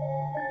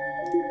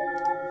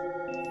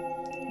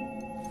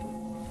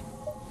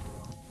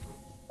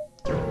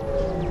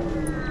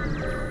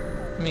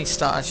 Let me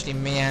start actually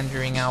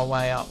meandering our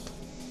way up.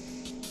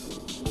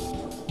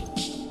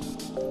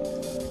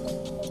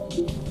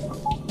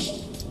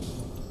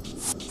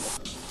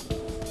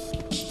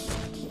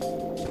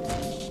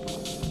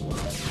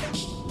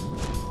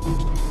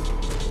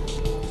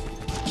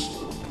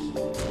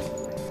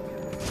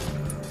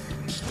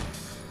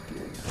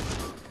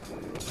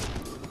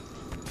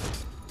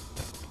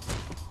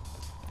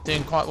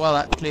 Doing quite well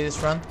actually this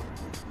run.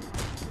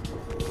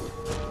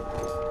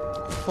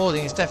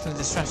 Boarding is definitely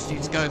the strategy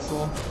to go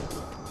for.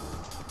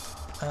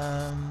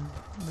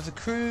 With the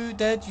crew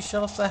dead, you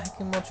shut off the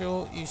hacking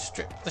module, you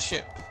strip the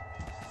ship.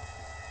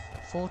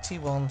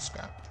 41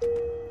 scrap.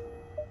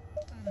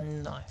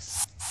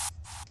 Nice.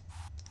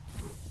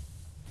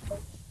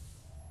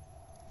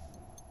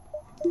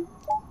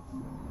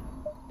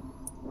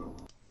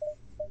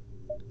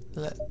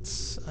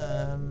 Let's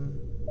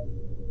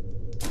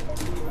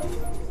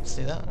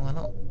do that, why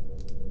not?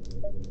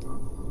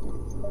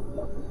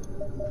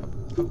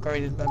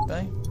 Upgraded med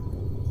bay.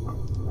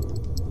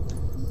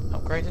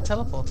 Upgraded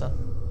teleporter.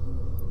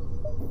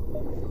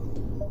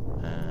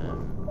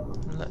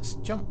 Let's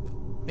jump.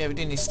 Yeah, we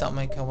do need to start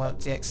making our way up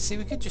to the exit. See,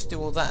 we could just do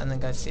all that and then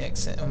go to the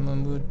exit, and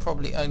then we would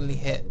probably only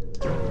hit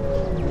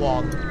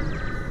one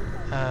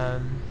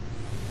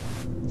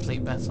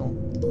fleet battle.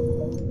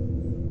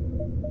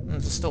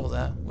 And to store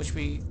there, but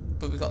we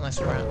got no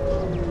scrap,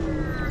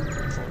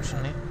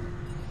 unfortunately.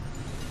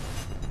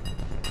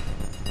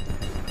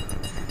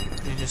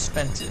 We just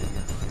spent it.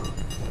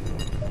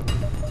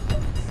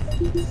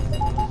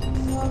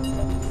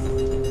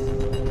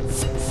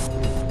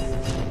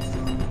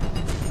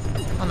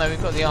 Oh no,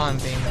 we've got the iron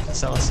beam we can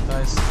sell, I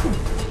suppose.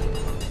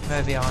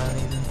 Heavy iron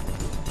even.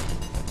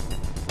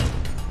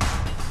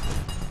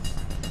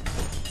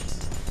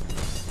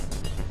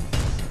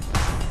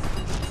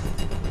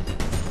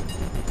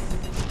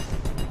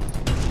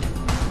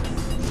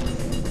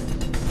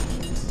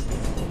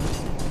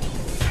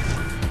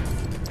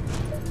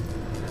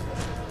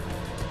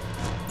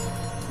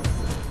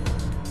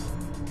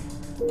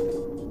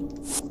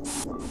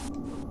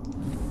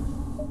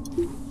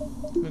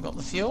 We've got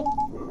the fuel,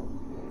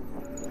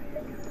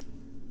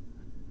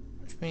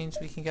 which means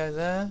we can go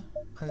there,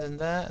 and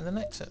then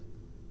exit.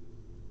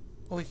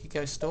 Or we could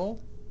go store,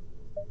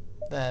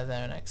 there,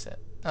 and exit.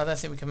 I don't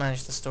think we can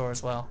manage the store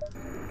as well.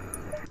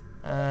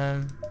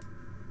 Yeah,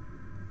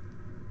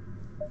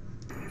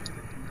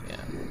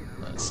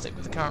 let's stick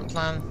with the current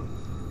plan.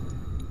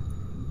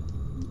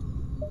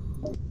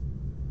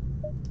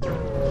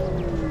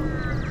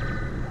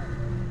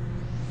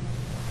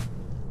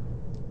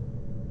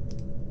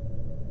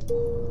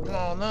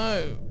 Oh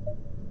no!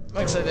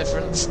 Makes no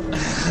difference. I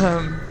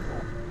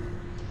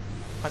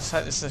just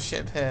hope this is a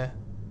ship here.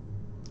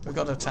 We've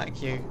got to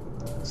attack you.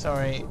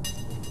 Sorry.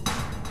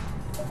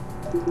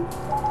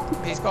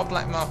 He's got a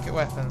black market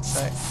weapon,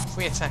 so if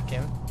we attack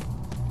him,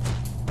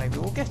 maybe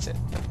we'll get it.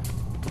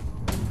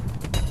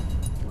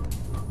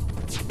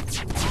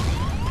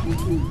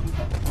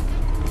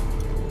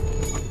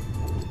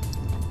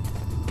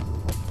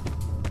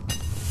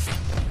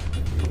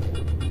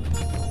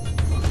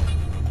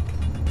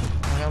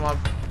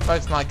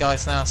 Both my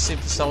guys now are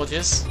super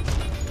soldiers.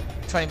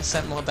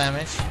 20% more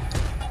damage.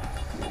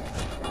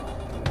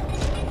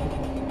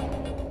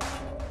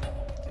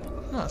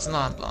 Oh, it's an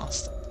iron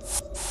blast.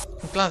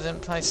 I'm glad I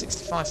didn't pay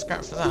 65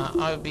 scrap for that.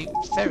 I would be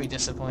very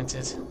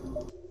disappointed.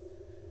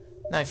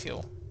 No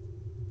fuel.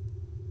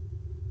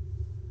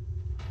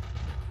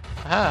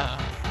 Ah.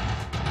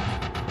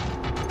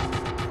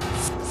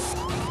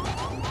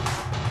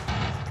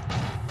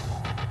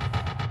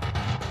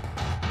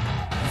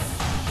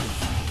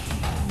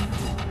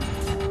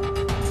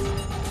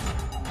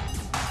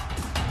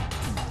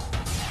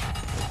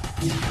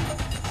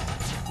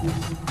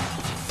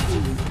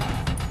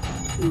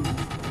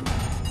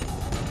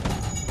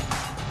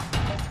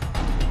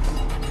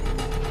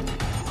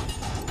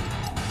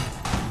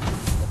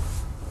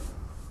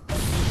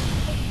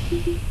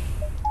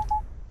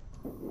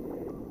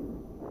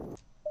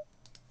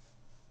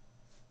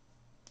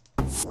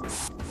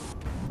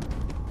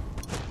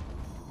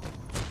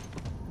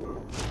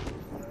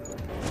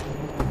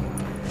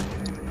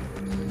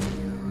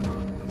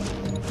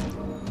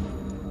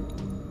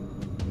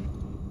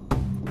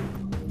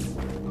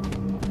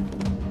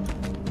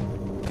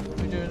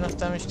 Enough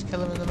damage to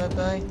kill him in the med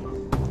bay?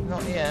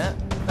 Not yet.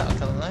 That'll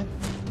kill him though.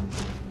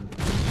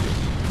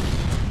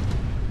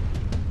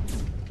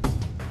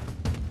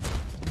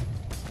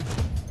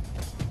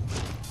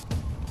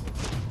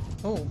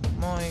 Oh,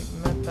 my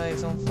med bay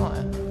is on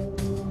fire.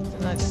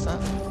 Didn't notice that.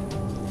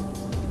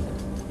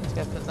 Need to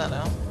go put that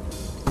out.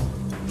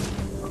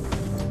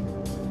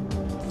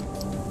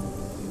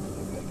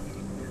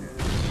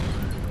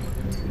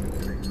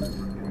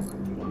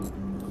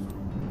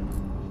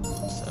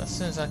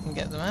 soon as I can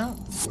get them out.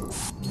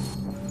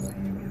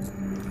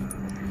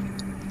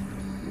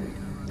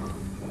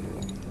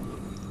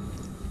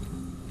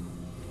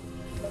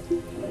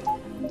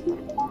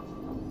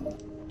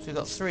 So we've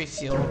got 3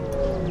 fuel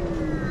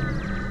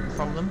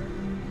from them.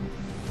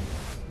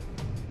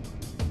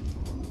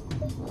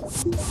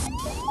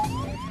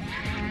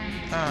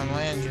 Ah,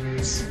 my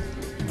engines.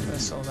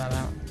 Let's sort that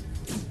out.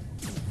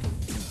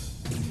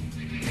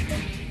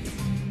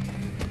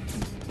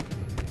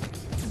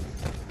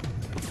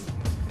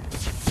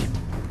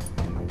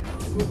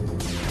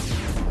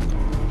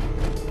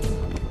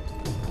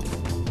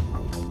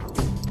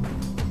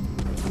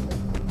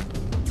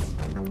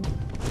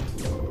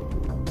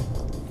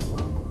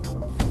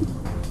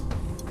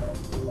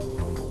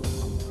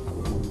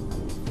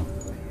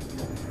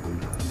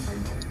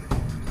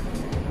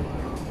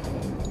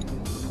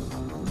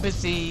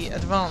 With the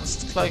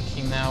advanced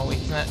cloaking now, we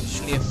can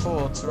actually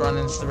afford to run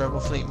into the rebel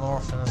fleet more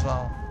often as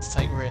well, to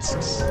take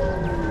risks.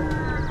 And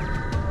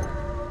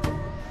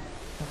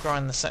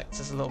grind the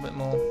sectors a little bit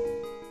more.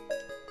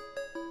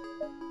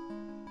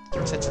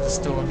 Let's head to the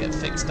store and get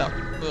fixed up.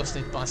 We also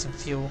need to buy some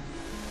fuel.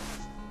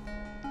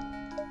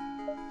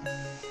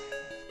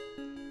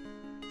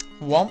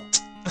 Want?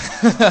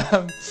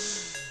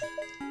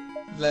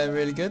 They're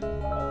really good.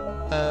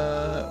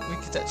 We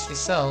could actually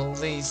sell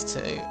these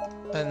two,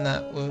 and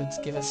that would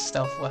give us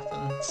stealth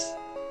weapons.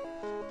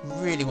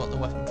 Really want the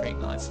weapon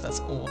pre-igniter, that's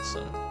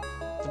awesome.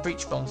 The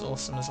breach bomb's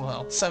awesome as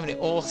well. So many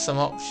awesome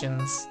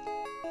options.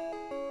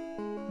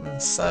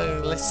 And so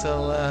little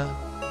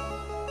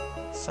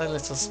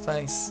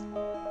space.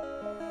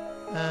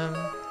 We're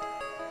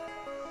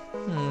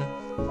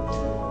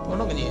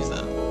not going to use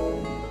that.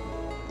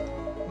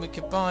 We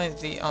could buy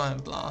the Iron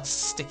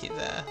Blast, stick it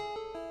there.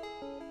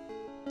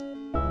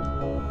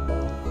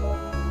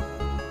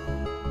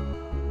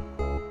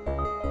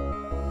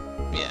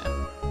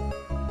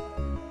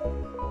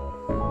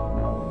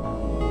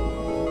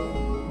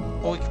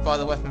 Or we could buy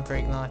the weapon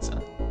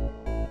pre-igniter.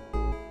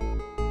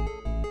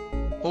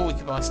 Or we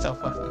could buy stealth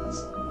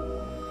weapons.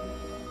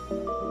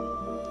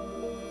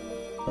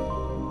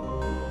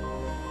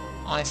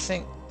 I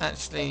think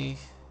actually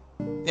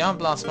the Iron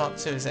Blast Mark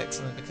II is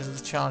excellent because of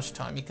the charge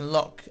time. You can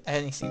lock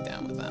anything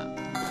down with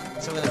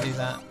that. So we're going to do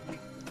that.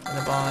 I'm going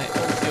to buy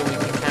all the fuel we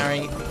can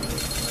carry.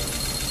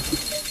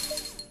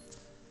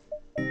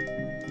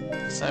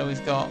 So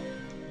we've got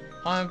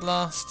Iron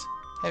Blast,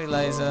 Heavy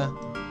Laser,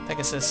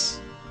 Pegasus,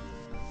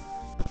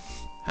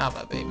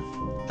 Halberd Beam.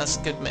 That's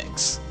a good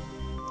mix.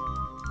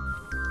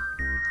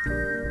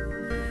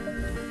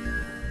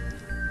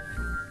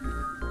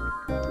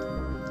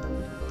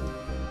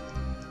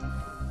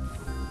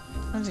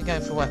 How's he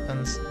going for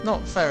weapons?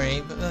 Not very,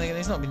 but then again,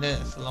 he's not been doing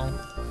it for long.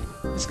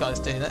 This guy's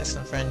doing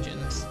excellent for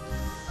engines.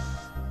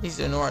 He's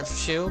doing alright for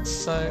shields,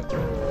 so...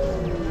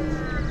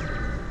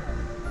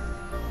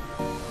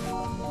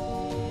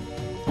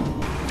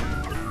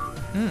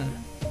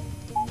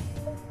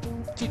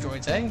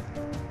 T-droids, eh?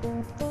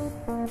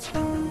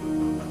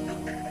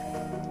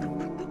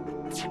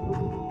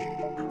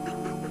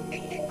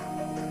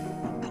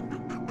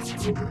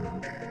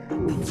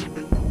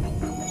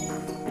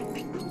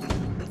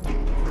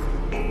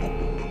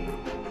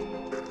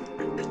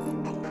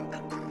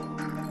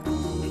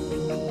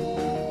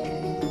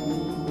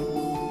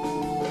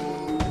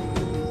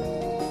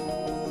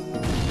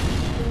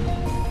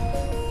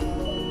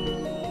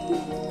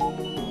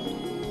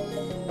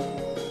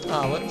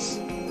 Ah, whoops.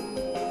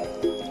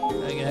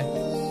 There you go.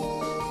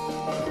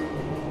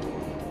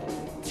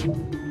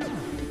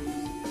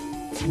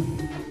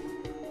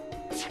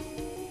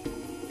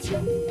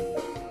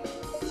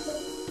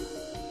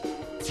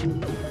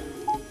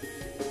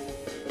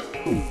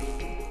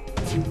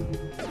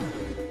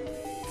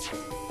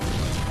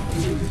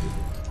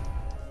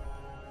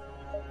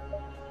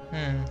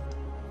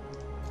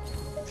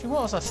 See,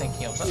 what was I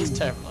thinking of? That was a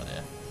terrible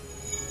idea.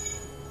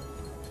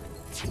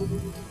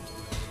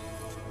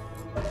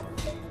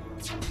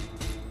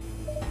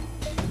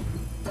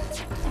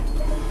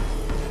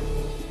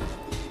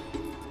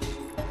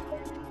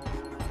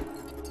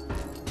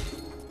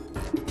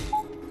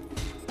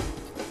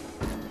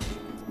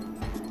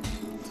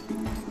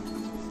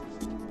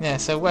 Yeah,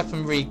 so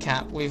weapon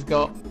recap. We've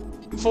got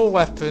 4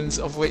 weapons,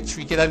 of which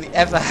we can only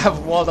ever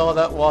have 1 on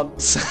at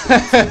once.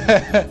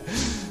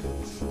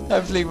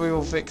 Hopefully we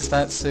will fix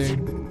that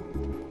soon.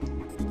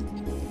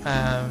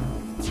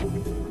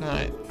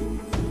 Right.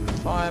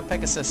 Fire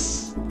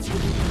Pegasus.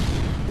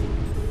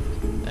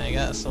 There you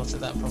go, that sorted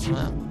that problem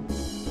out.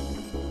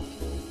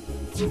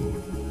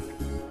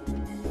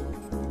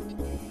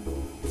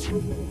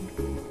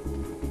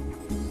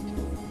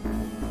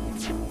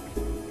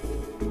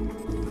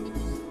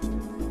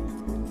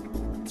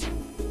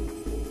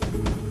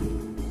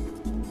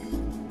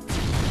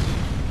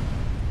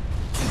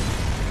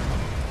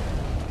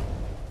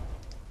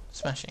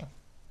 Smashing.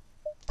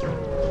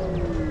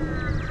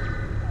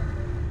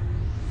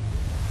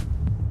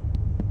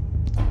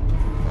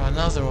 Right,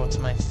 another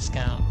automated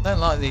scout. Don't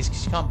like these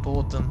because you can't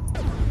board them.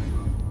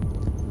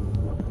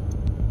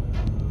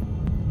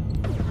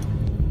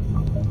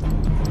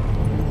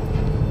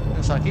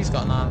 like he's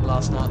got an Iron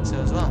Blast Mark 2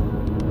 as well.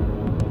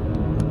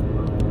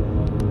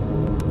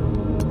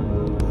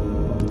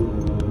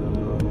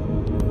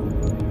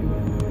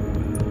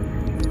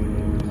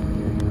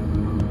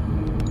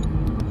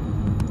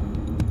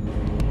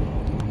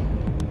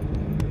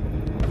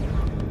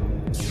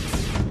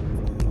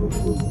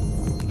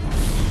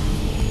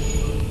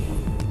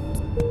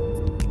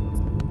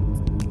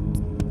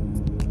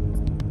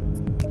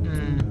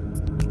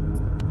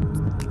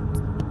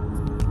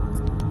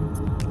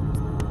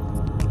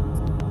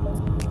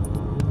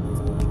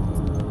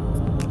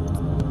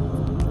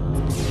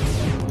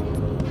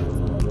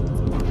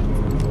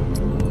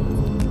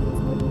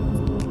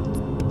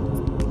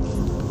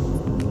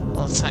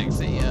 Attack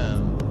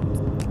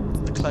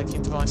the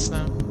cloaking device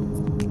now.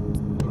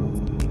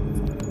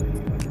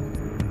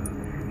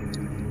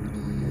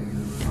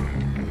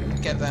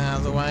 Get that out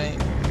of the way,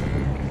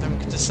 then we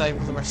can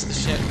disable the rest of the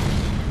ship.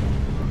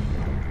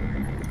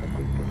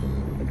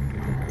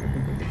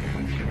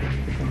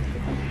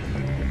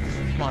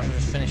 Might as well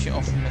just finish it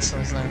off with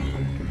missiles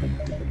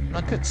then.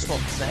 I could swap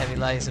to the heavy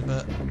laser,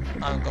 but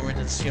I haven't got rid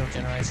of the shield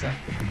generator.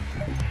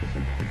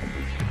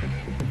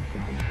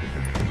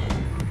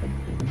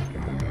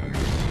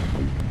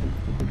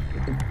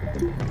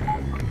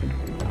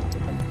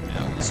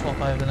 Swap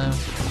over now.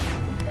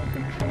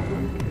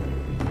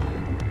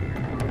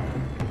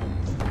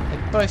 They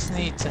both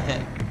need to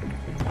hit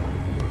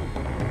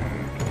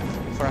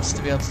for us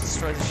to be able to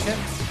destroy the ship.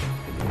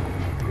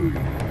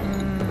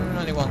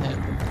 Only one hit.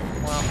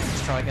 Well,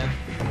 let's try again.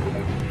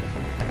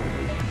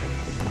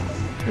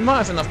 We might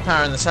have enough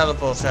power in the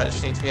teleporter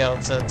actually to be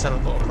able to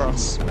teleport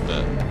across,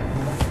 but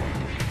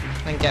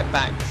and get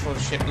back before the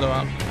ship blew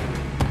up.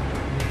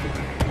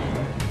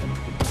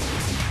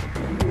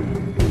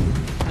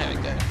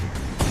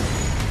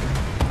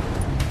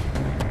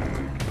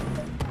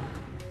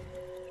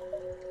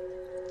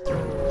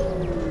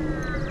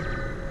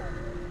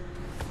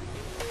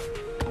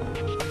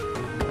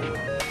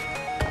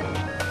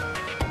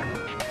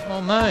 Oh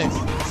no,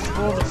 it's the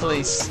border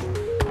police.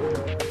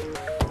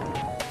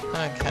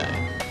 Okay.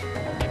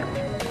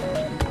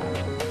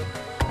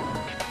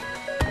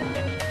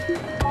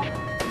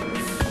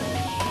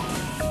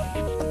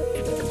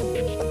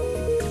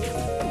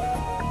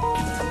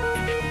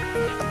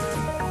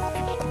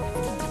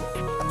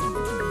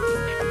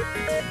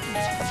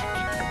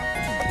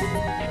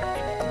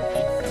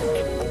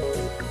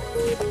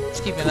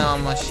 Just keep an eye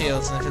on my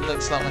shields, and if it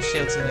looks like my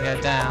shield's gonna go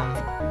down,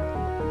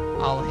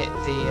 I'll hit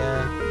the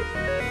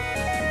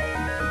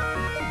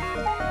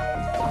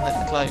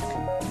cloak.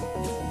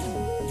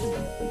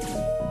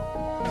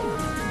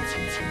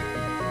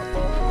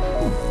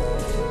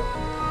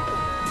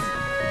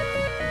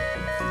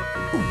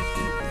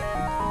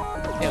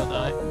 He'll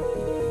die.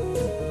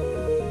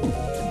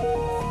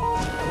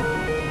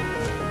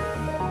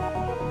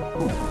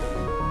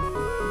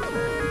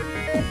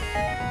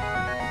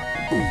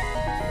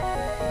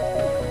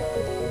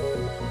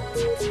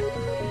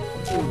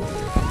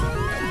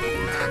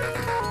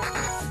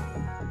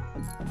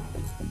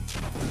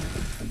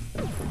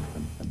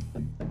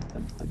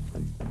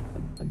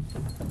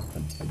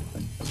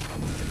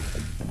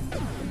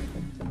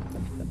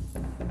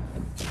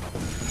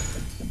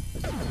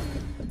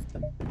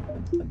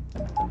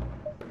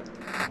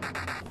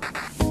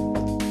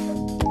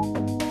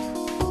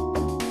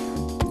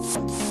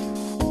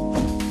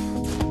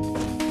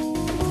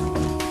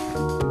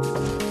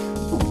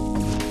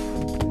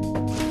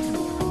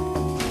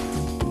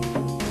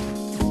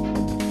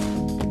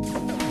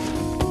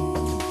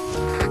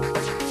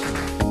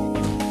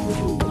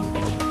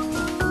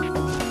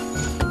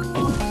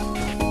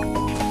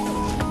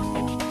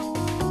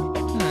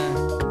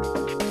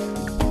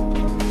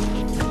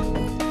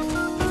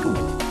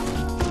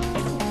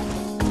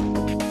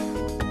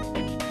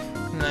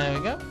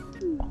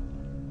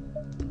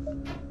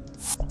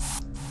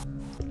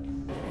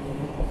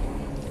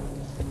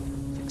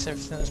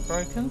 Everything that's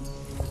broken.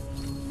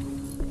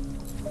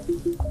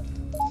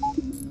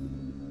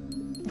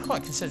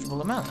 Quite a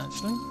considerable amount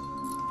actually.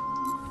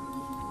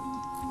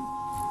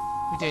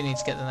 We do need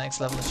to get the next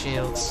level of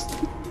shields.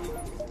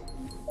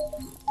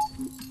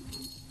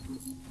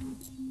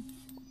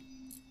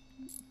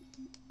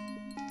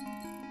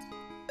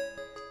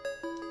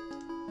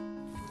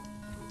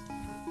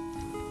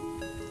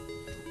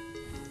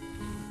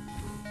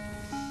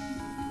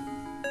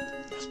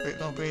 Just a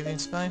bit more breathing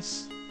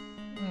space.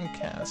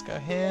 Okay, let's go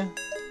here.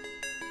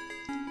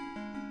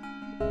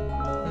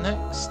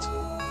 Next.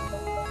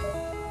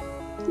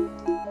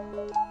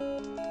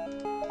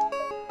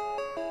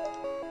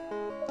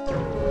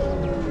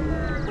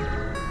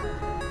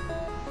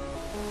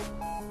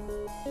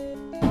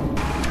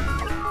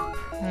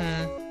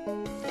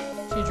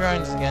 A few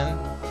drones again.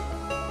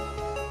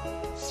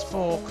 It's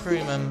 4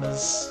 crew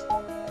members.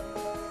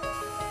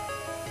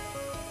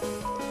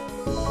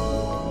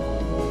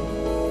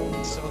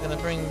 So we're going to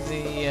bring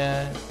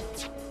the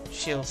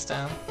shields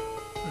down,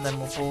 and then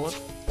we'll board.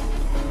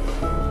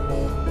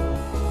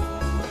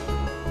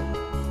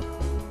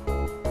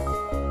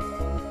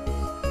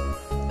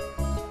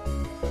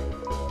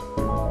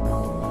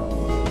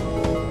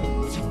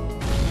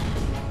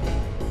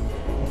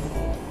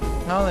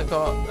 Oh, they've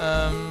got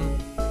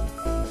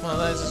one of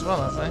those as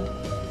well, have they?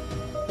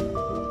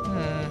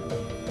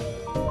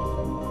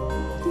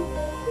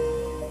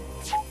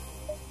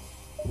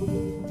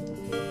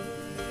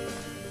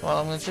 Well,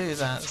 I'm going to do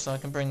that so I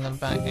can bring them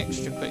back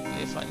extra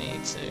quickly if I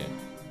need to.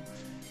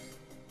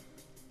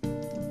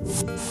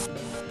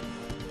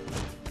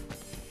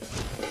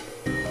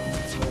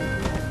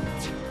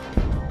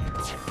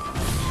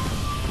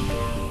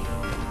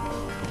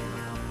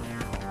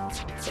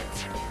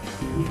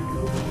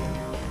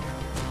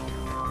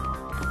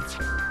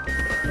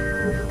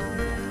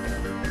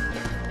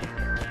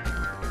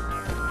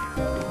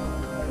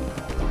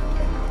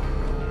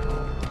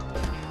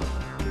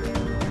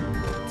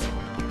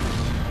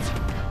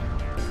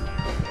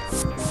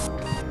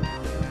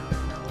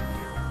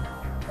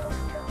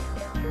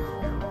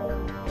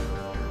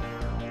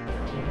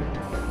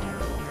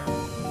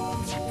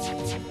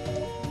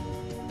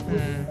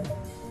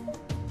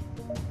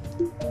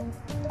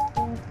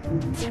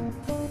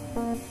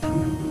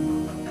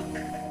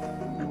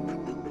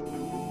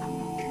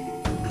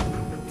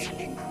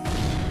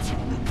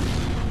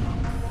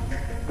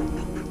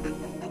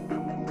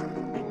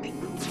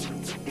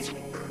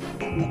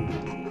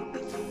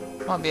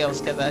 Might be able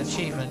to get that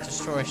achievement,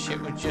 destroy a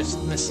ship with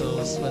just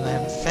missiles when they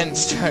have a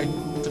defense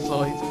drone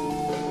deployed.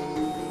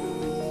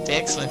 Be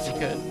excellent if you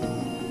could.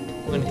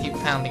 We're going to keep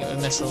pounding it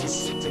with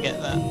missiles to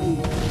get that.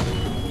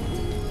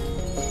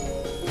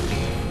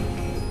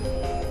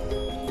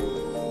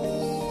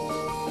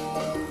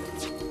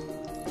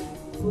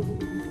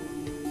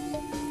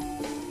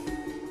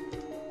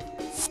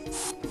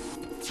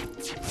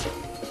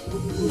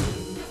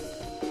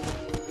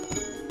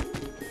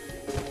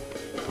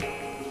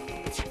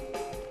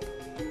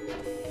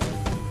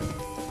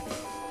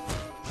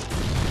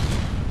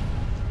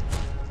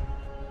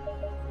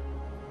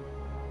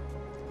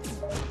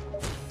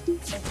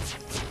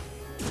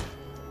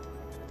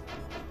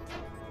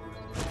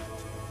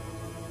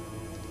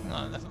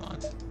 No, never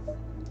mind.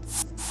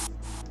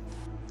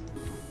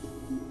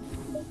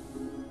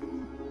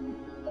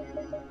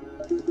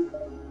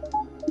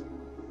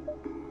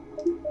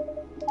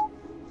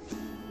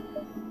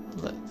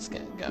 Let's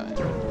get going.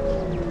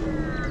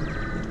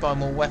 Buy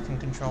more weapon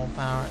control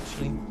power,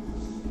 actually.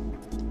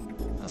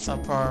 That's our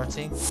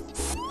priority.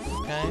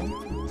 Okay,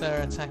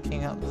 they're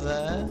attacking up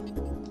there.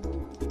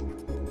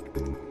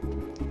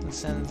 And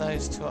send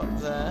those two up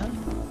there.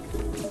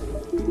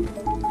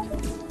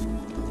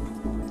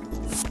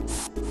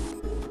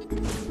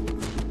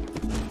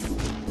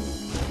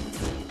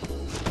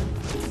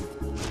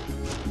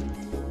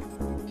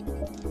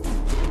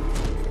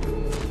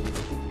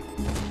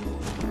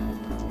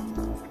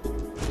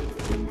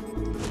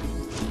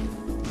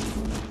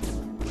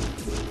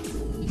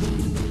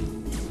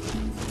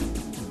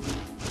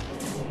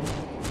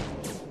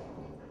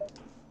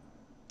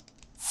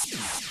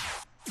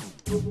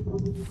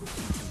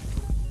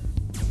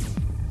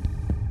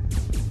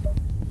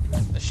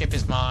 The ship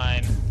is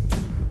mine.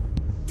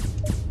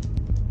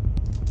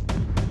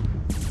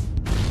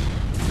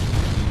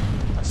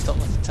 I stopped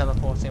with the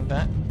teleporting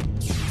back.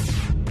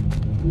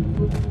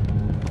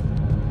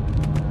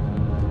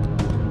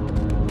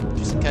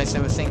 Just in case they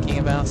were thinking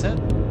about it.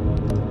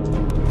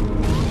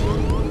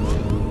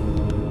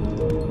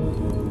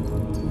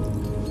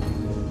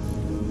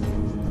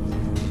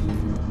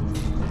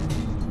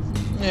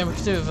 Yeah, we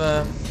could do with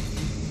a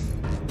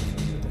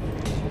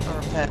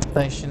repair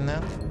station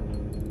now.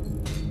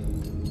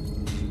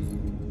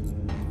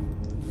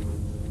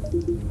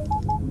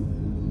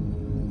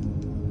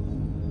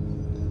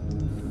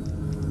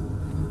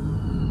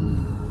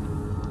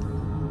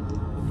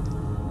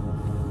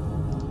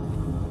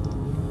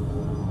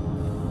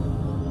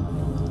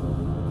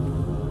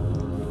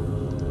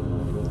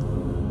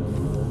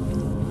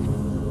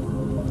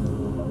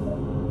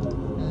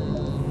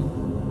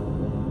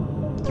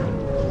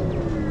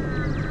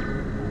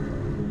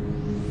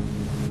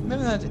 We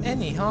haven't had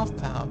any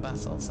half-power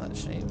battles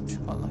actually, which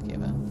I'm quite lucky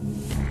about.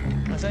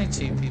 There's only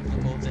 2 people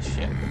aboard this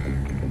ship.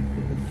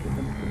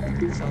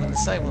 So I'm going to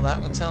disable that,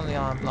 we'll turn on the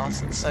Iron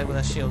Blast and disable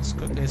their shields as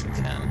quickly as we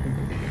can.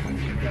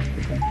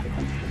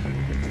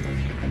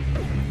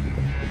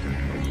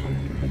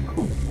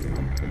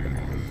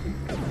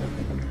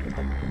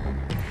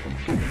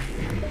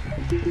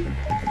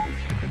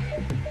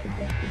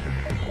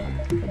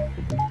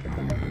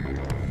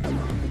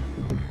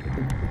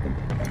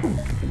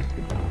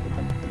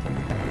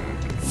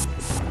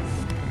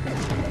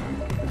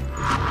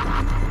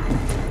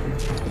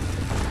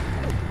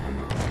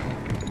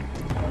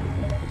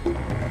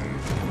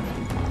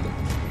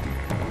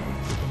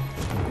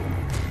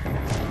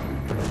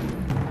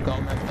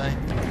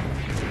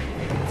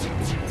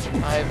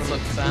 I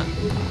overlooked that.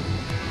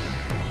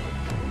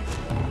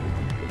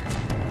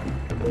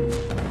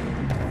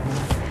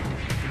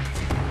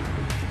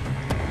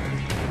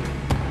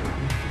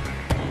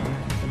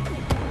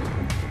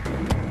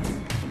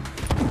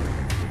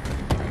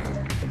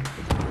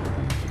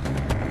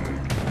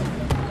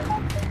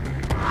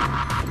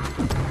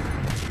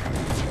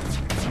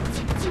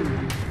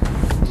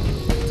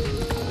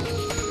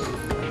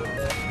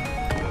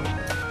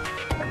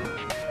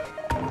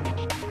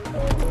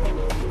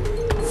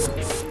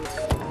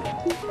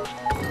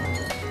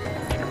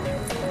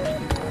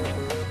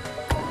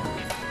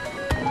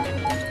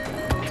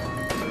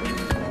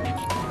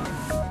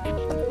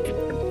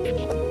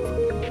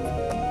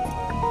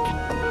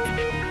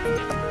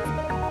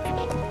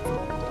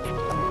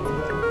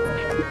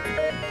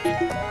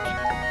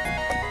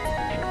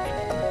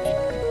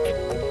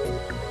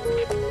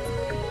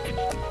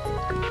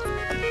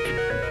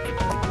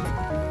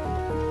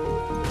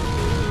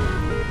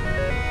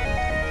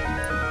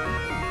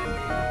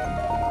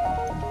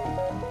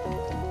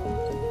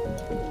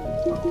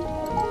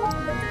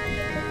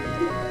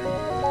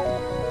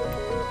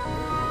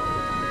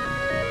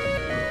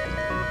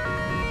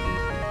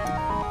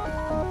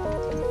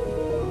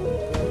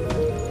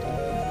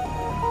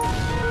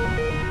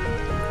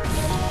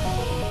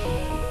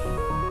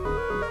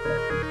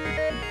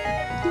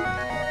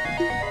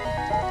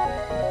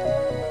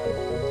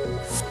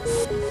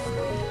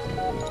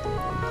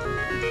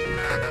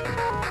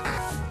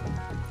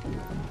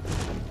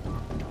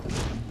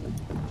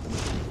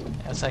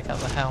 take out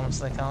the helm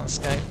so they can't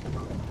escape.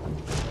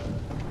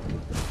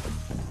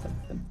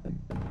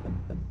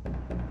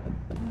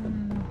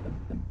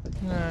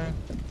 No.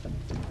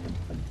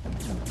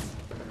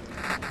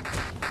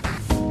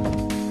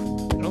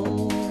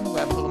 Oh,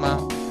 better pull them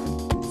out.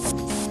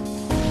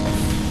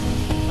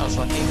 That was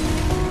lucky.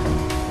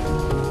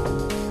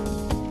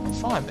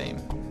 Fire beam.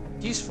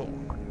 Useful.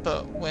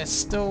 But we're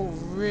still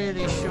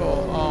really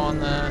short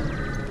on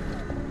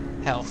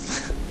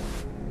health.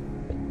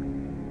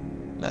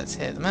 Let's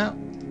hit them out.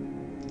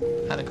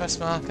 Add a quest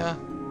marker.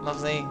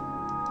 Lovely.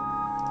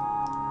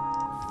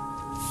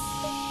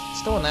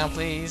 Store now,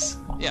 please.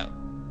 Yeah,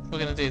 we're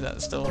going to do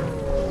that still.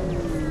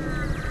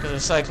 Because we're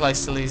so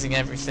close to losing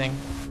everything.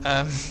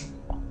 There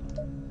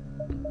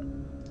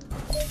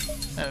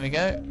we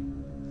go.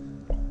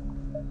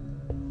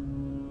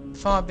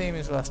 Fire beam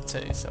is worth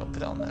 2, so I'll put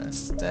it on there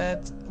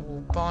instead.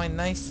 We'll buy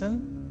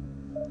Nathan.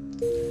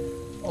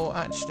 Or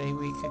actually,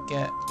 we could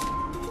get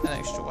an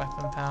extra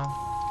weapon power.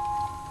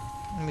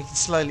 And we can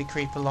slowly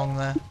creep along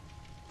there.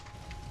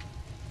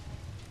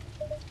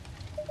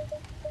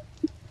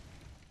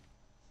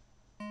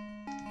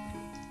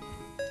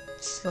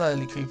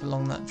 Slowly creep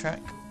along that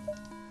track.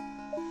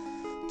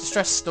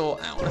 Distress store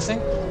out, I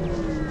think.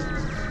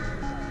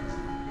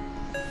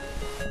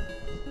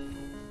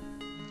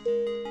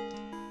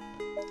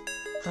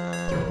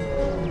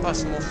 Buy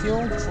some more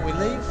fuel before we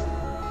leave.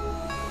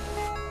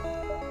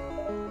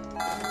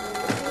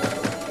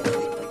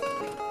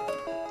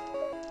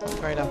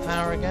 Upgrade our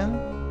power again.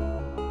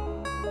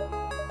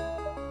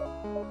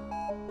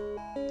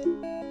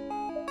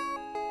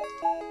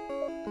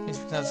 Means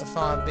we can have the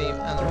fire beam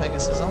and the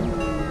Pegasus on.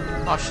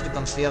 Oh, I should have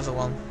gone to the other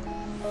one.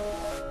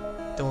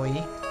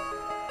 Doi.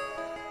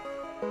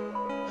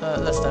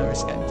 Let's never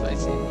escape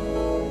plating.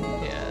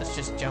 Yeah, let's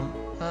just jump.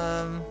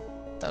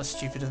 That was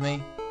stupid of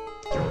me.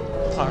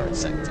 Pirate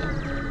sector.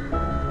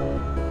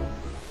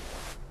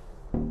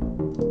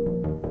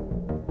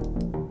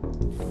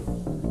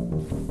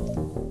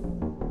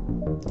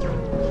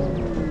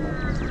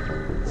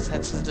 Let's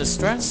head to the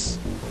distress.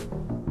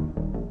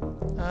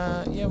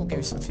 Yeah, we'll give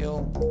you some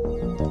fuel.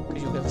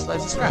 Because you'll give us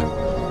loads of scrap.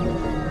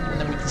 And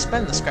then we can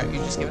spend the scrap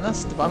you've just given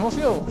us to buy more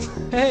fuel.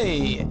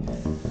 Hey!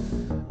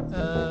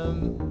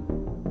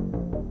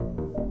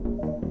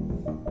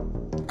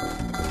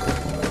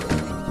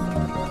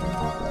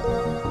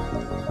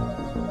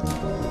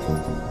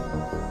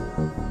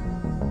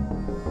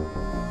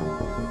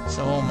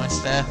 So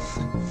almost there.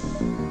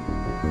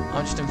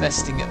 I'm just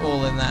investing it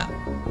all in that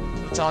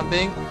for the time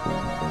being.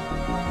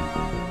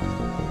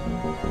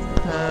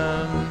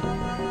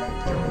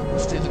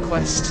 Let's do the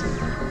quest.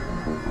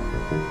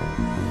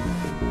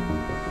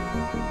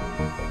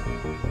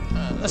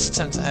 Let's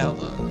attempt to hail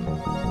them.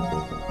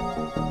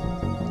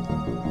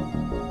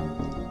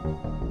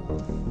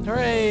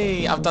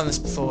 Hooray! I've done this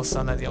before, so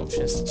I know the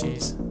options to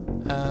choose.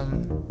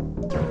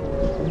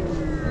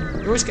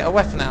 You always get a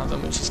weapon out of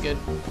them, which is good.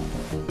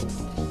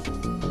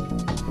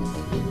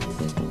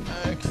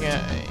 Okay.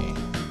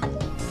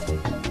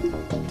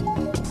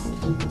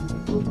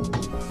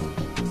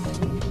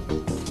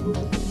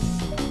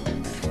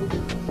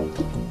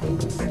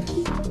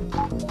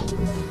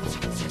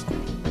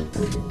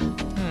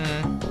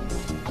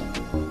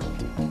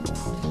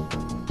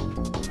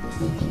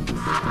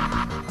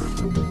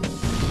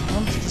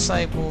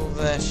 Disable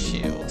their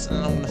shields, and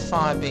then I'm going to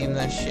fire beam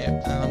their ship,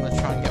 and then I'm going to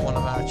try and get one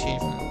of our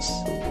achievements.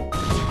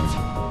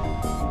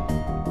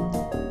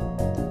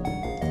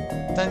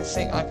 Don't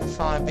think I can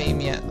fire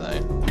beam yet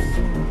though.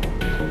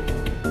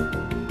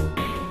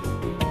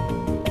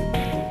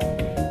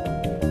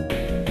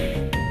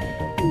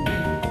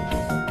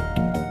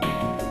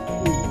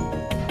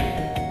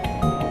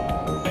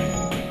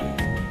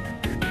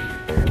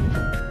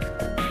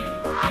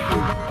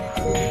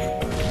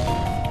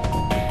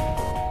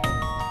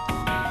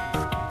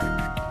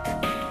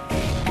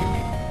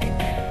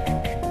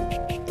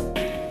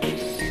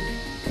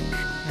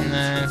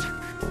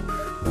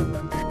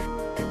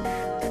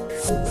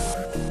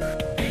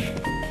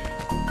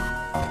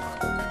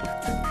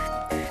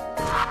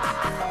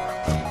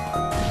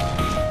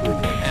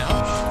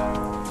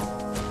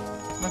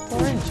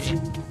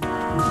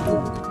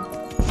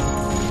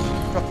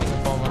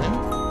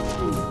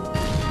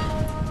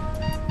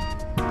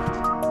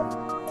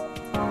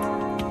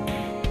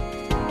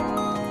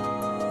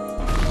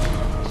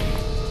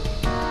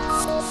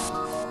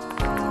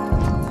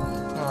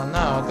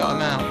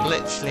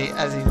 Literally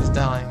as he was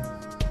dying.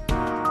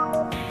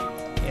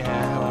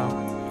 Yeah, well.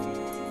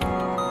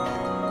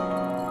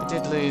 We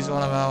did lose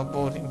one of our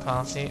boarding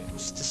party,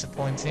 which is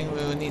disappointing.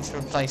 We will need to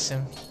replace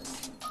him.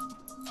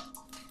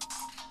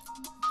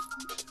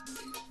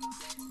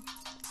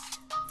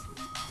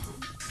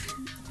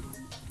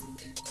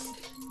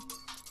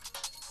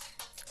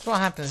 That's what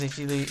happens if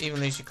you even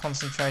lose your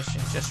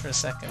concentration just for a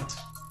second.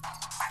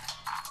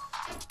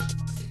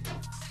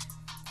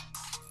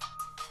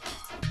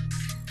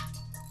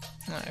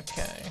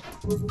 Okay.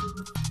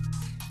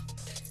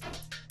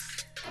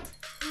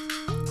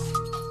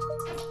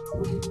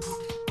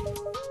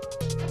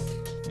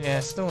 Yeah,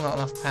 still not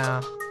enough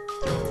power.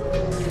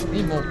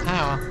 Need more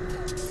power.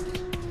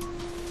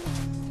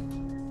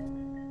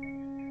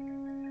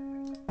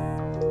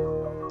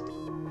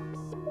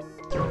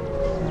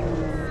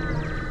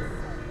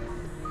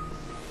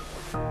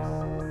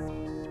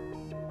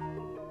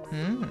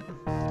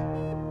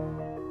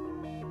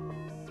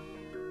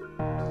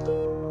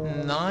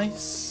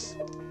 Nice.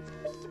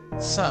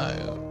 So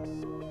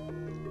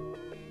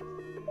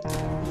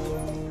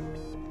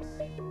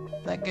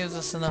that gives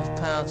us enough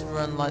power to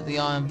run like the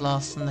Iron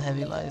Blast and the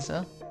Heavy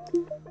Laser,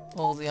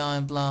 or the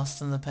Iron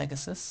Blast and the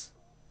Pegasus.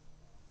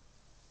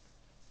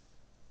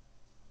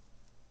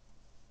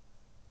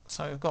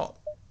 So we've got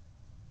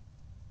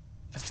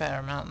a fair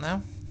amount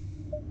now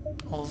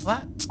of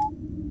that.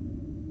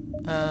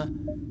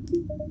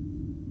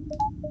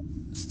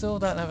 Still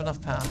don't have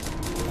enough power.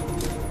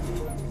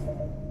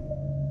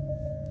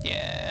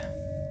 Yeah.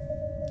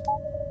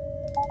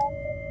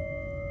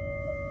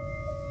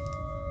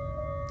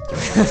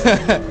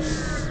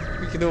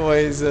 We can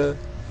always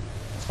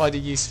find a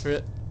use for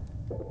it.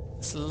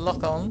 Let's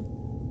lock on.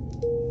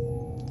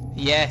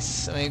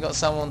 Yes, and we've got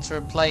someone to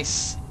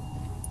replace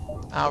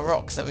our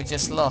rocks that we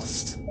just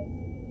lost,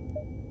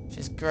 which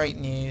is great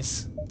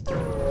news.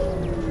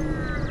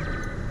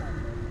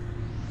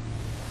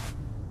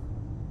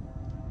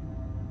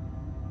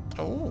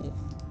 Oh.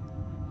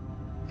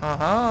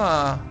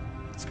 Aha!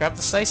 Let's grab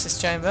the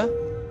stasis chamber.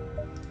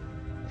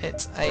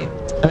 It's a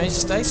damaged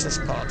stasis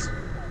pod.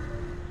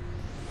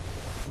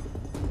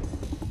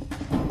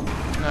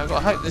 Now I've got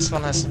to hope this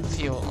one has some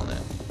fuel on it.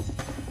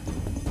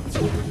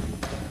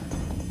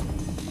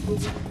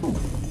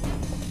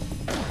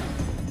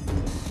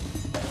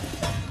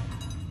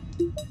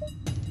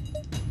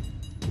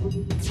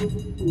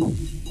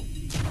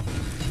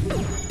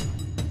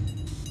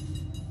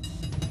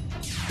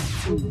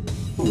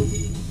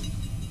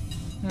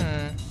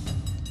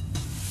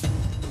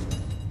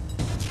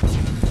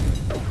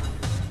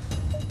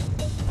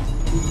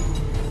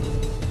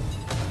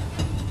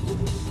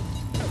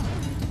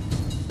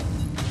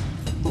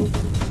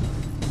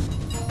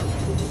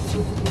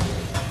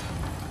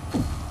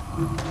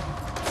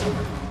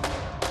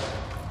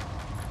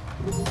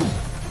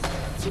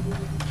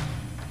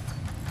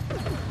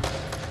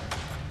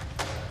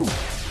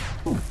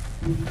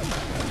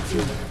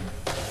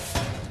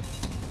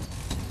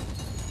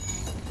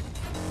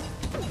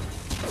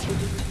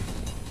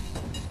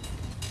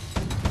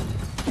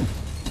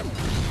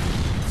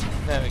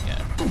 There we go.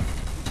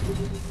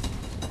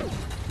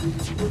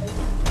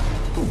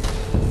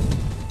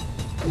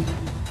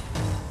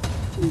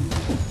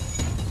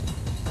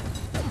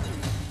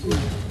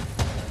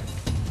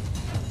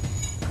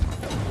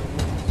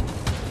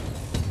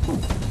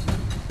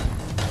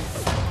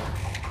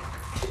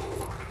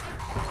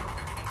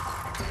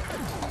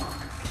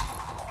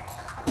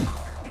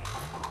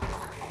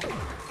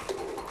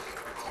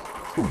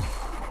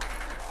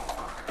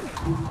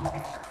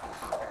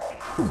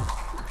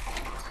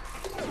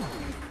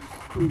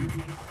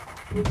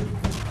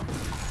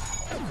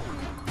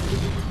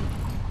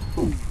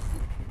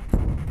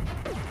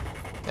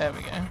 There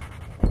we go.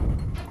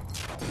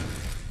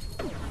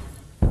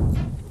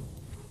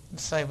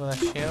 Disable our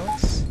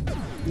shields.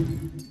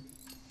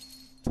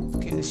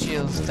 Get the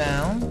shields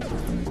down.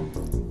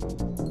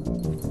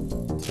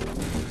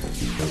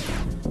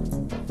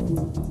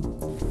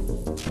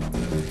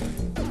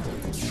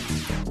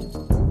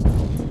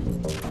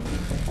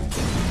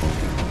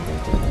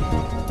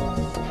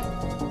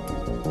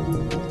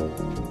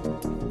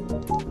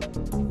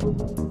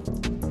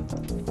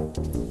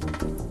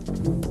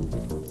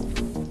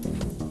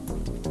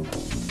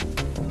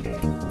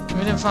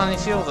 We didn't find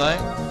any fuel though.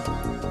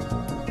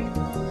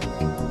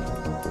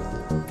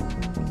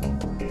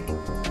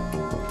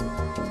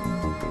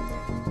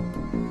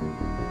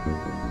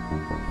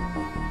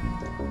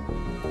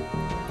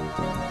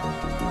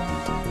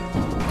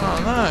 Oh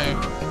no!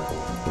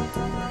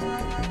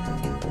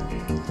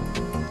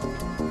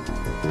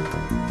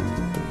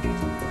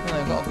 Well,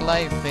 they've got a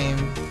glaive beam.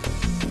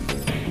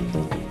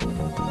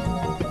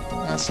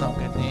 That's not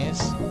good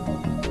news.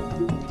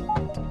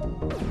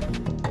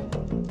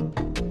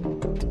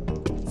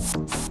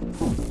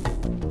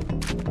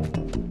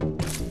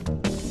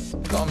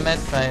 Got a med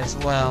bay as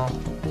well.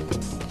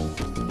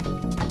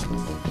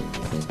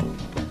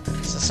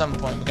 So at some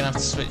point we're gonna have to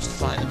switch to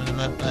fighting them in the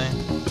med bay.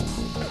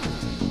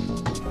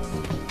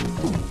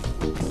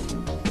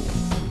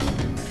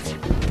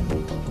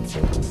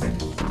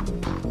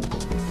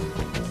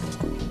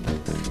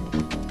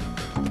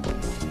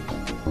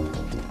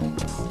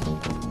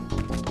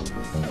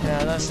 Yeah,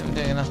 I don't think we're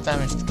doing enough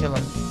damage to kill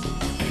him.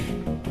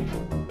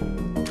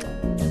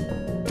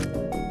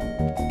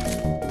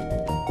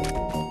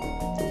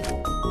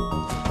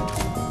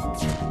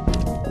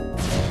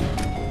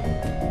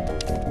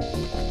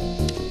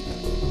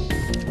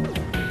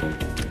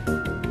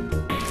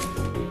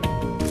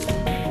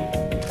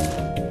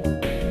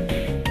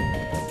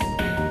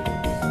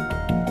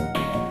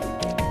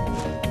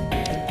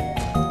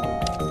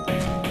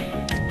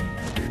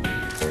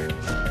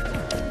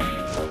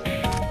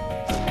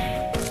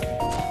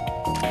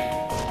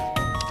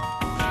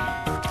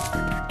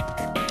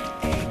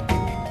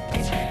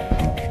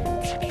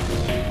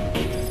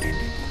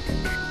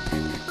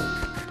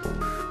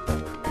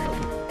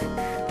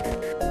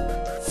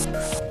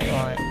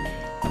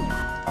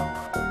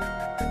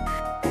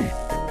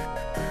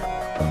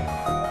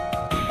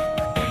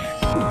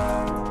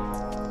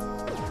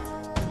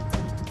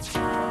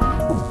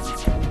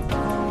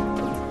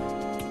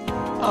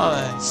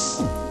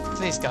 Oh,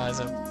 these guys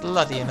are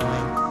bloody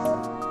annoying.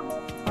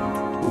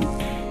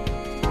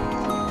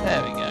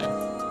 There we go.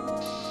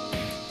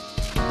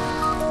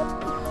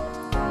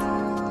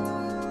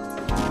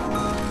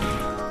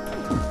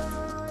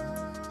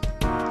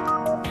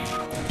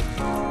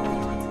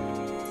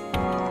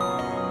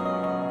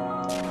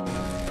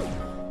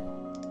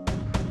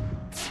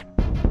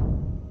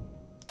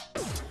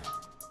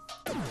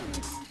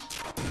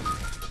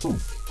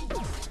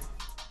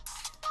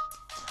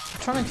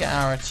 Trying to get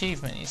our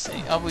achievement, you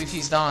see. Oh, we've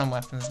used iron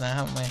weapons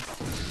now, haven't we?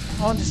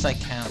 I wonder if they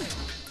count.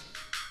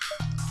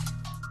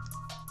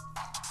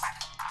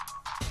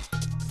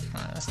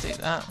 Right, let's do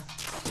that.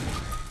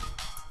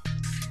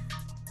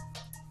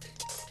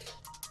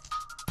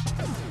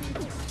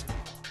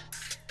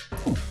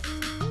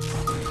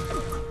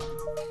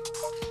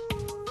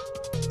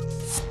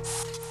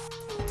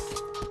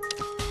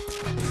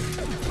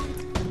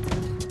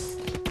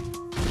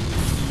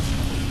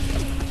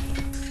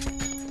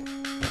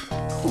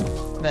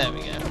 There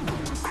we go.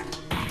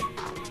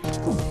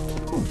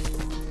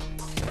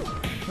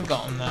 We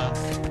got him now.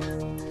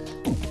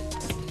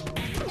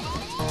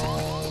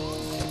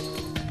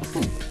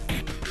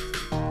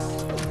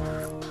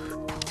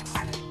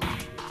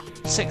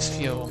 Six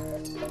fuel.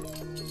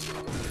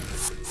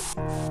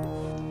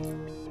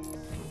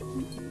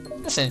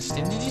 That's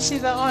interesting. Did you see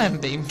that iron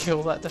beam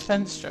kill that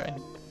defense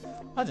train?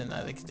 I didn't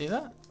know they could do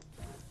that.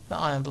 The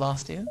iron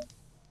blast even.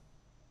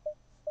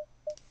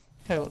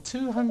 Okay, got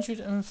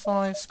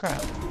 205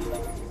 scrap.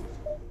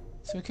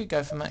 So we could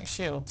go for max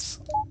shields.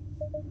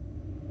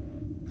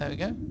 There we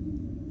go.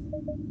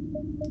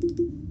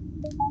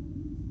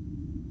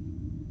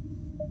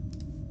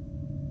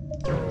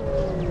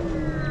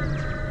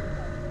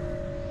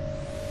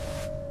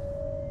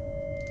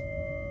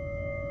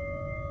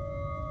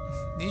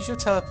 Use your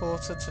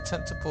teleporter to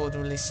attempt to board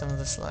and release some of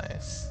the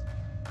slaves.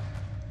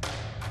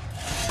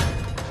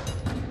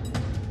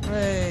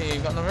 Hooray,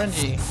 got an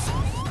RNG.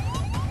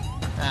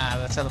 Ah,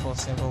 they're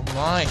teleporting aboard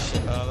my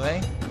ship, are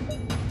they?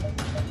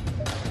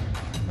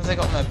 Have they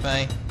got med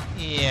bay?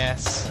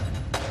 Yes.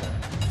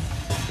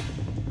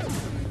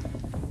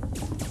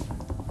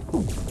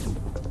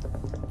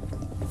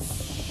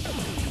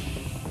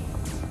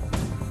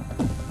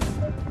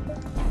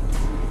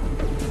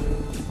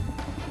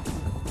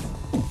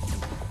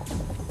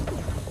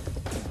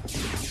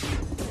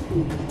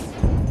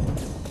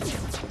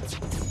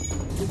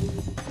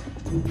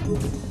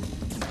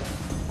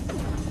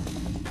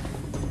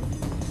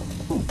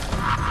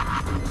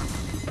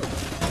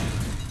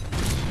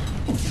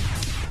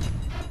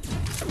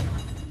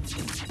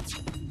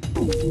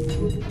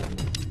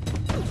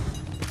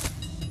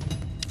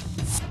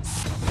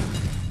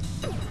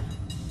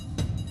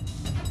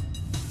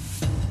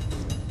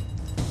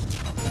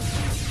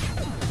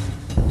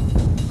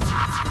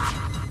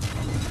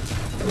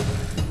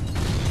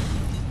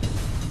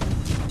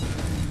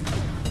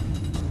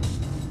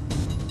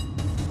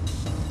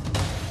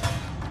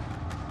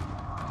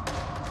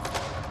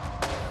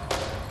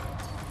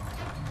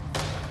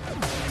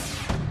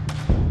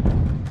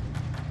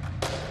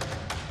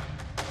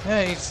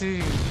 Yeah, you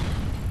two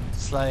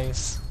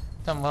slaves.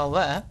 Done well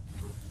there.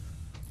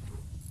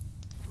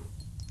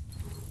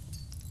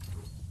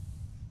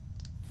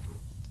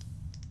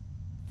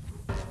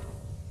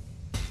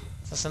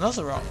 That's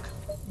another rock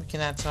we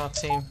can add to our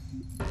team.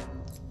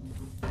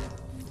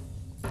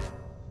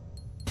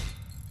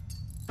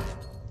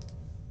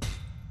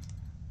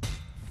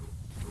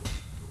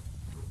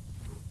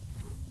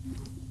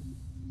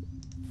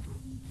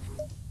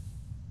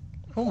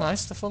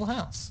 Almost a full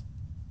house.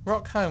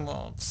 Rock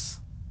homewards.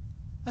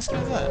 Let's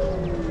go there.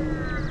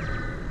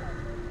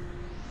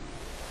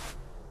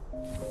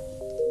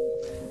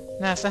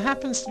 Now, if there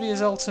happens to be a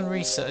Zoltan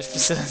research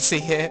facility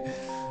here,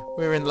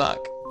 we're in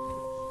luck.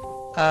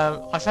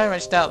 I very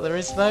much doubt there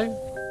is though.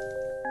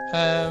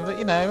 But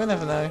you know, we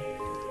never know.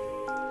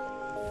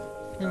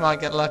 We might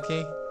get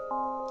lucky.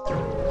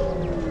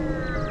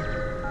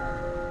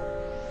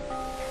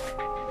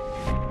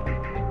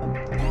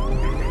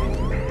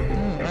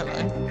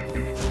 Hello.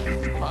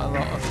 Quite a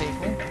lot of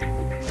people.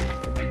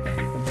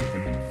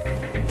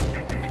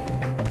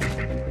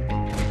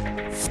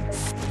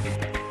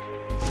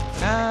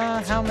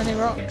 How many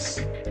rocks?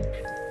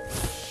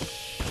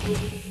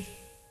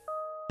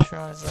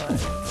 Try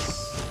those.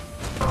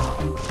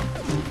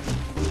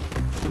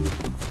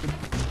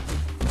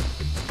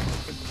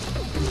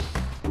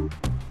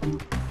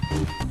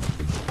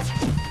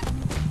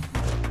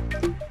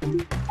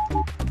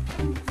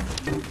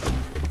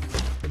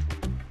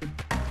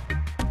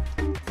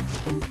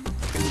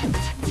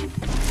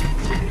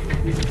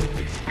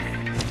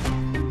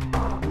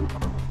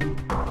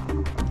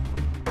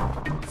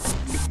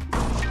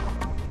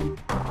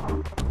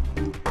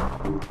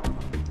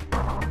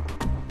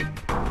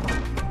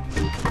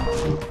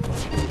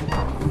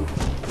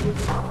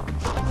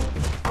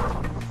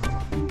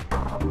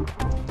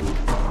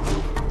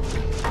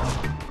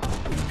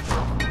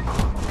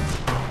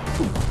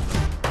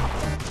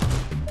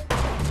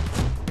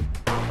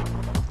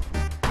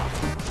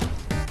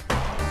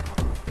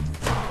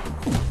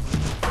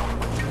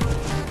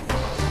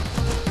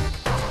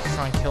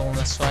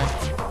 this way.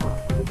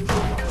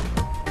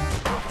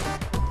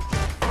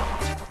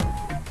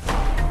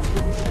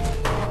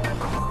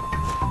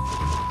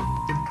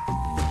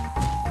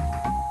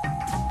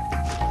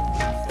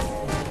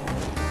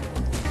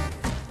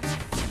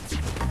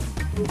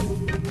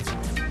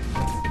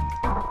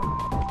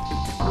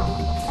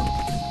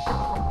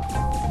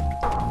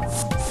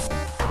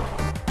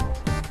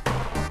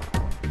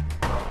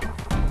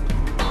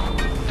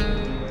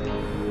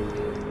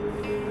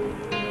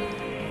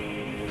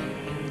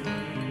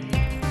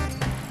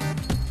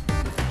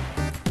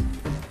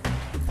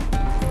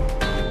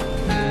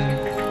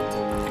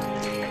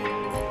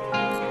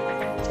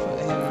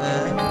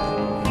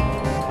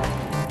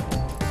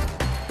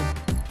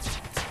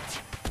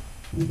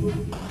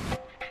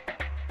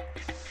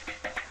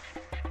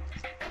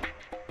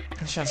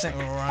 Actually, I think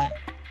we're alright.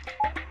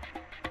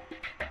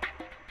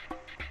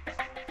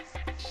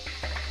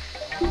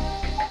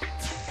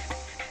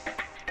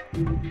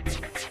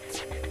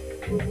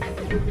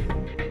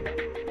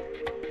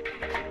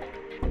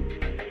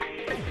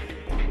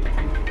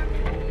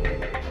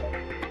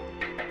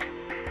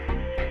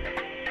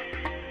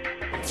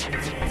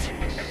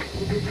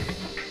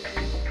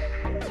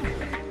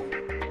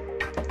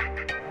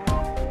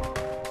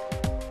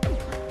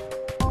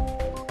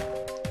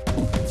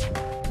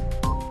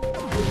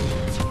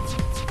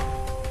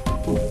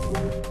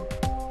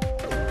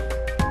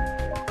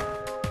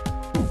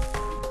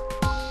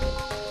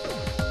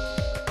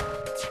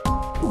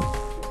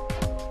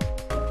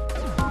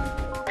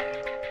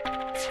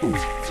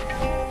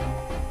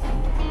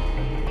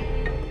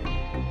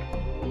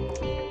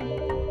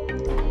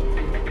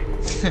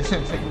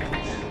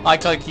 I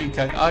cloak, you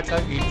cloak, I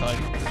cloak, you cloak.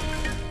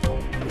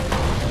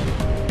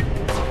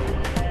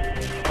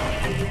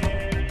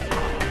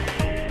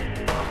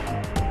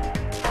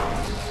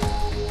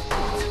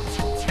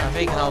 If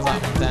he can hold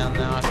that one down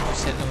now, I can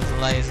just hit them with the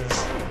lasers.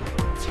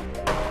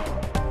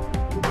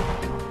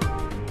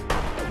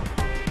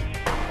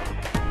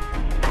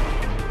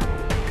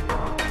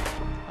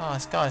 Oh,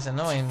 this guy's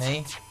annoying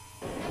me.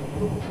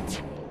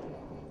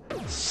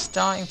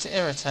 Starting to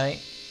irritate.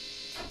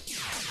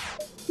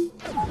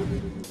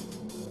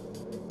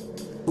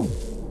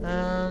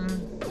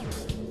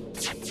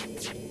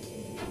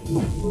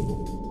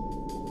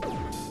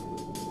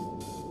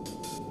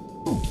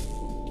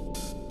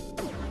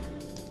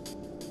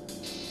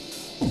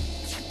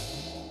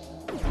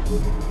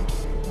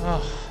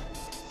 Oh.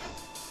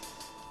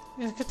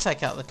 We could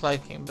take out the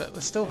cloaking, but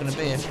we're still going to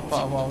be here for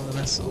quite a while with the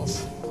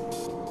missiles.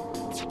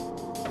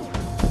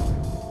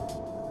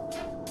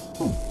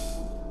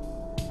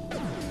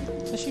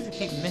 Especially if we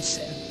keep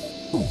missing.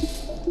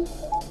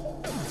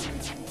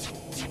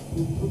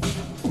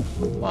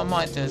 What I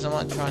might do is I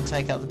might try and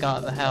take out the guy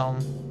at the helm.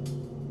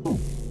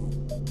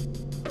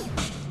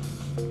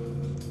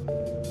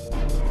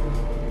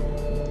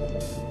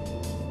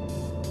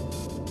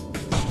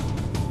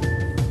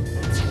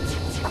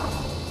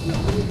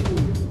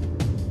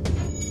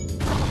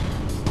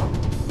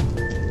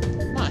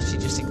 Might actually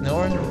just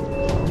ignore him.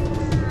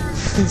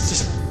 He's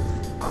just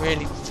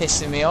really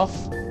pissing me off.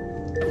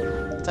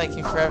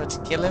 Taking forever to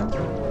kill him.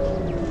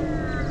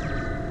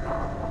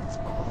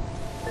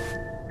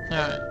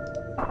 Alright.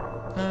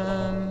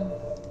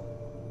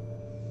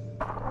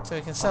 So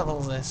we can sell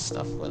all this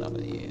stuff we're not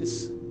going to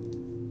use.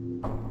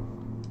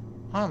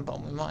 Iron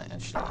bomb we might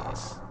actually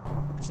use,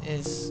 which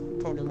is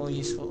probably more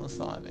useful than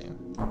fire beam.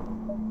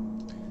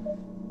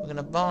 We're going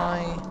to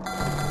buy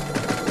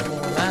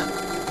more of that,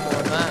 more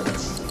of that.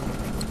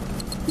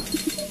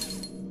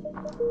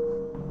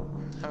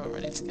 And we're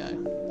ready to go.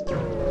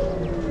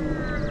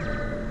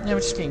 Yeah,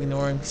 we're just going to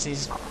ignore him because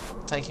he's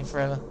taking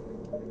forever.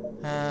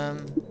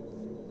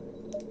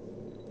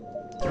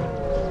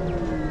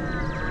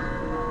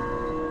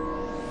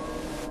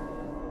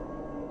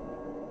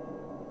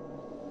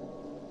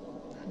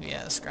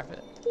 Yeah, scrap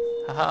it.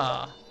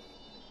 Haha.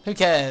 Who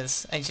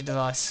cares? Ancient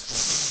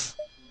device.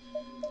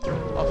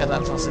 What could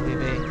that possibly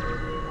be?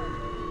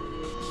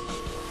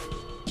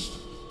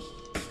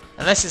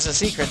 Unless it's a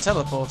secret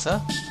teleporter.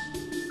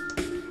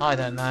 I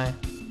don't know.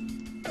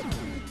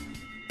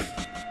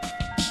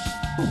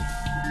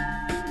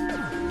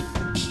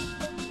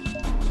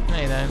 No,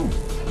 you don't.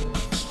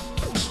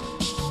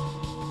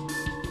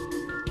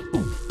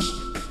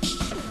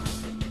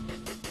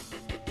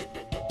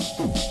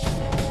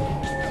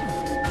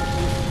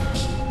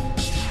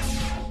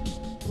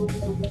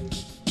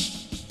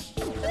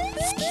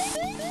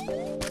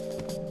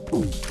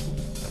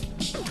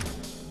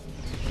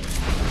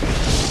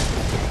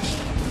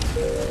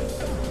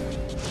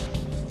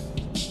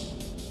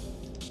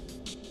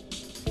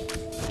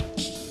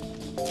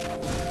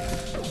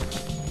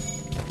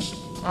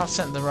 I've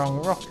sent the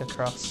wrong rock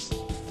across.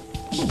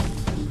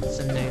 It's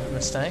a noob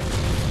mistake.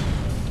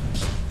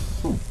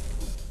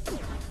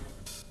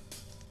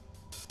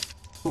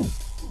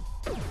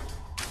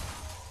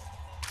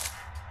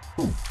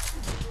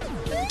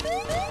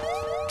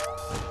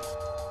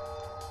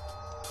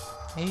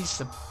 He's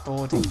the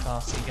boarding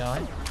party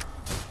guy.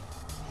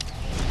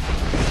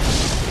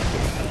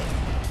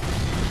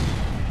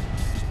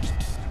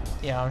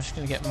 Yeah, I'm just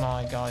going to get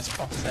my guys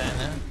off there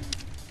now.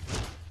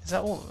 Is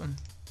that all of them?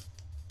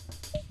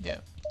 Yeah.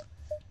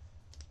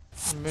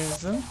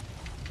 Remove them.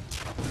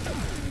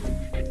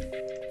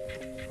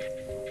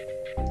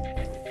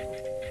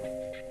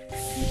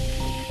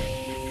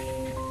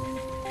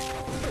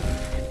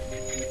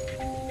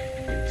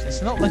 So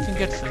it's not looking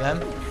good for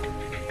them.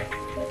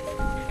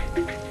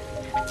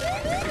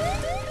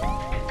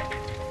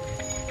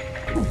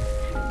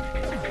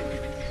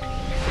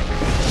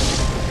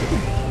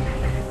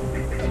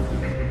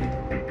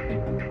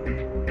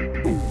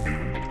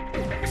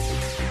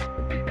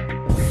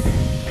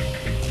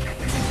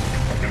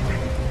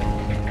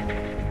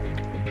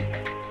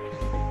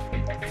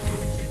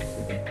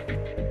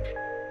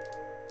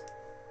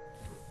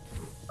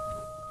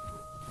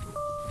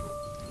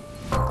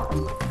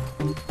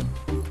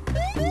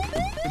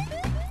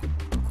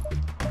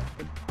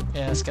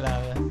 Yeah, let's get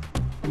out of here.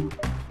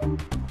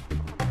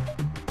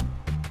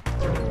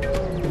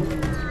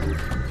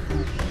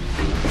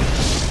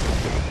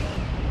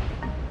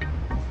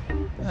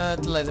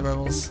 Delay the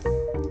rebels.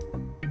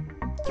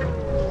 Get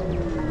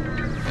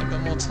a bit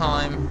more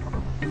time.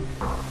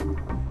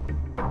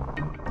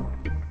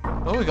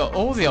 Oh, we got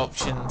all the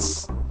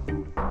options.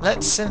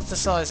 Let's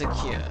synthesize a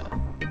cure.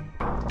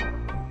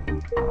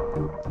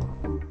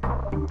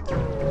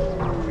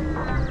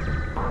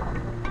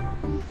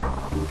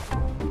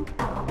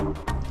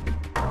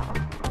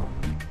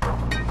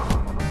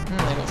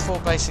 They got 4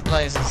 basic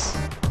lasers.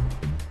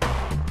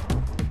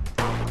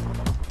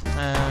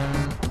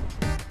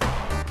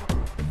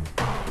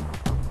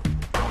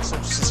 So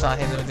just start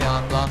hitting it with the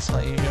iron blast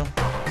like usual.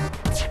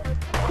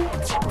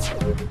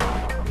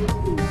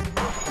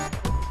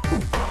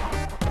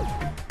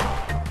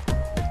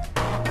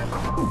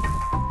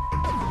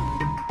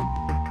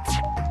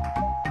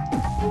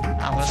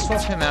 I'm going to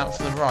swap him out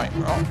for the right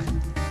rock.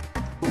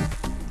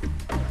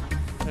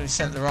 We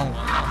sent the wrong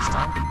one last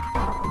time.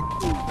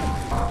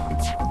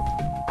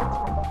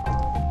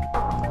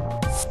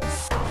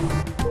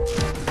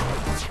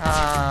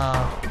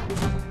 Ah,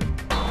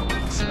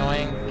 it's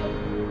annoying.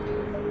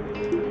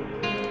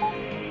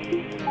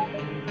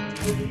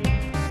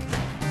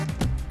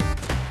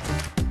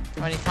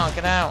 Oh, you can't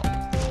get out.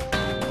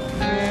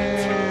 No.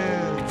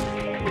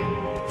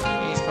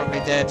 He's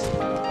probably dead.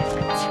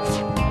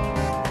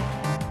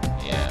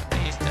 Yeah,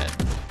 he's dead.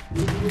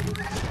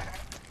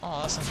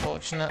 Oh, that's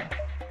unfortunate.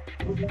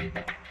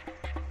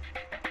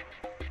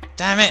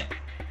 Damn it!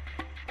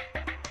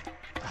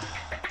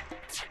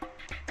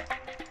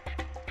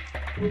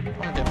 I'm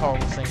gonna do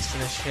horrible things to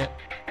this ship.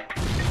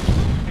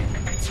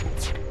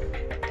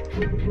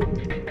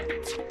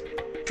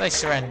 If they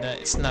surrender,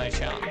 it's no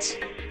chance.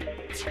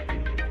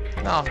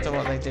 Not after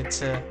what they did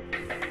to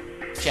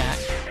Jack.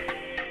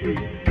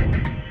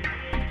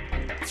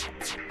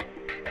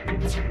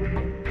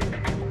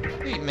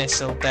 Beat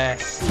missile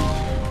death.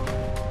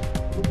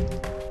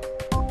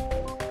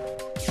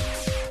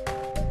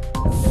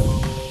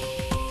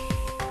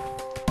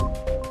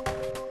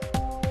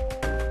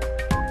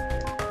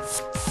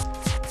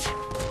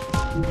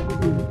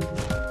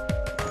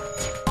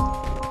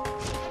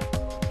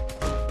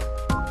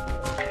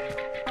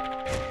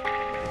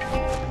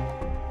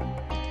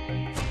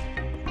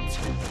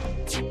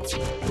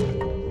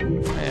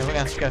 Yeah, we're gonna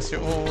have to go through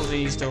all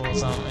these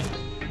doors, aren't we?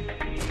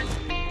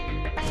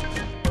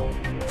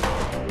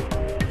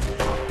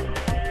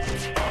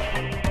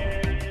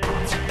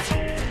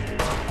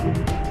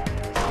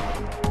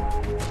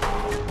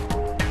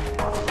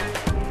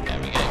 There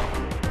we go.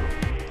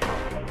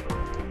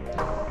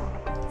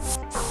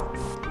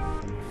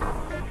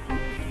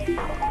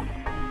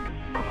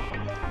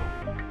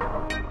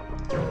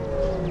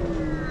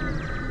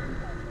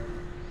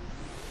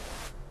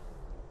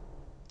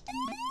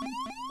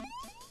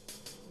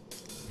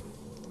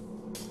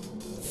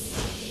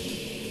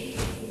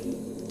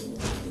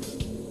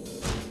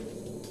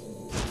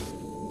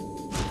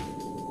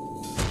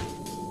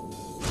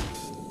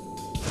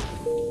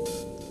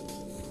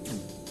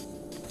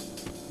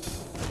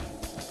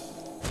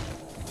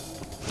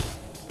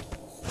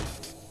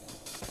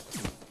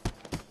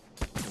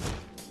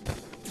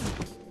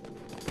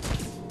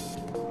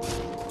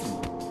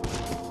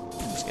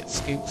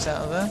 Scoops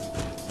out of there.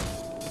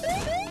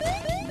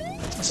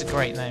 That's a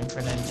great name for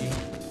an NG.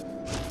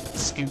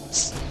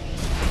 Scoops.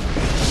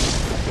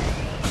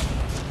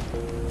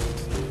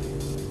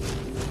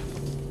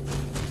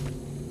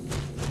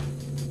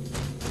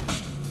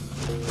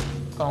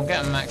 Go on,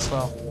 get him,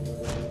 Maxwell.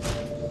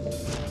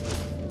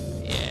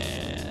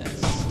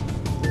 Yes.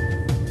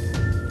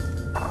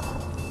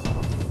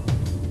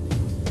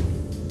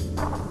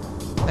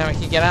 Now we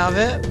can get out of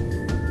it.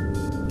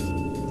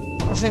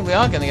 I think we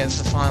are going to get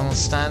to the final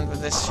stand with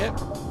this ship.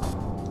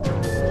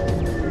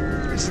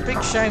 It's a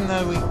big shame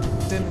though we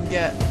didn't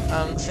get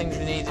things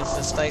we needed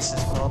for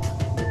stasis pod.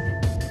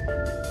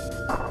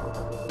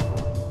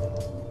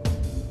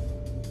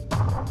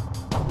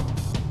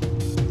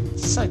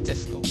 It's so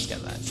difficult to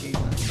get that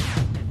achievement.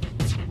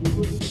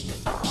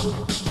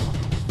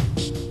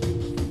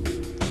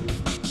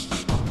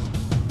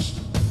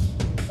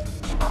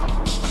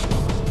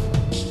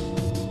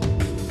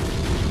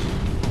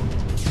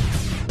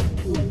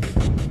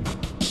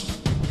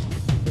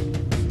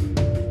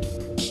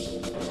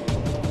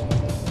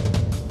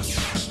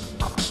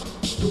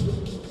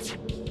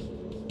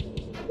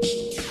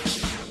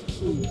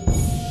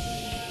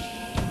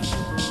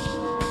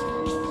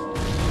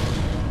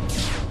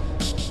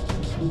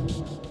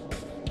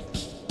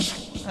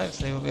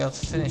 be able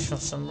to finish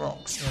off some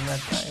rocks in the red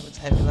bay with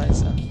the heavy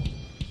laser.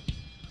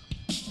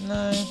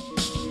 No.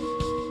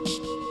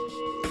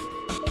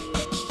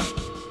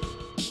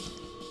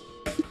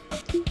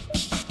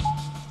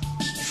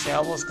 Actually, I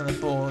was going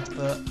to board,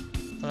 but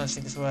I don't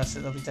think it's worth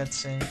it. They'll be dead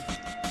soon.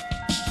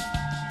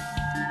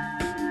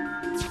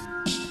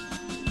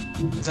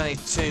 There's only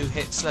 2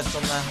 hits left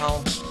on their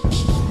hull.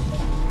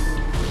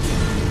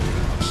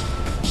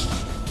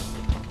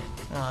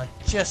 Oh, I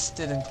just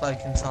didn't cloak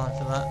in time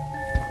for that.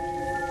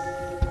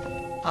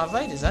 Our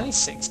Vader's only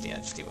 60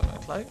 actually when I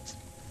cloaked.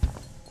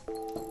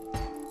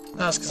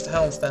 That's because the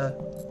helm's down.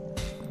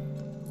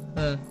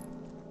 Well,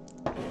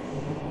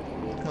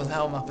 the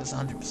helm up is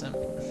 100%.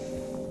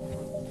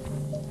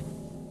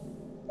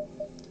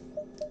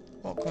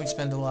 What can we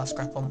spend all our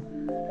scrap on?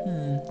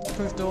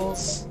 Improved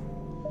doors.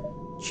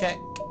 Check.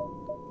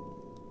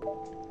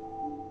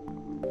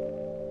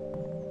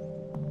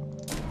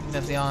 We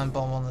have the iron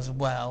bomb on as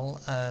well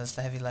as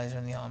the heavy laser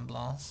and the iron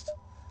blast.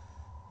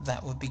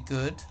 That would be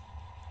good.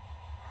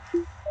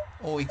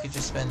 Or we could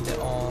just spend it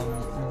on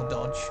more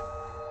dodge.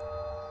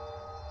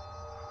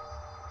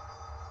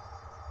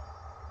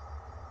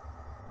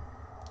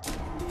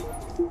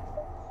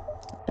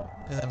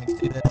 Because then we can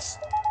do this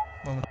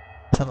when we're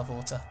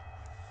teleporter.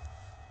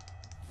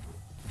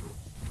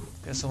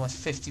 It's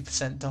almost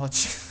 50%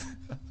 dodge.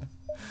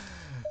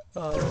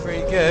 Oh, that's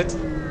pretty good.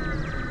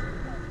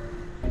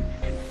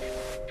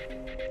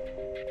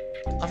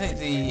 I think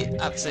the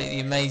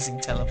absolutely amazing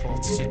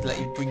teleporter should let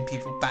you bring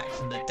people back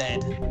from the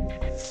dead.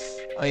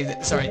 I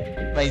mean, sorry,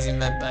 amazing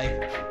medbay.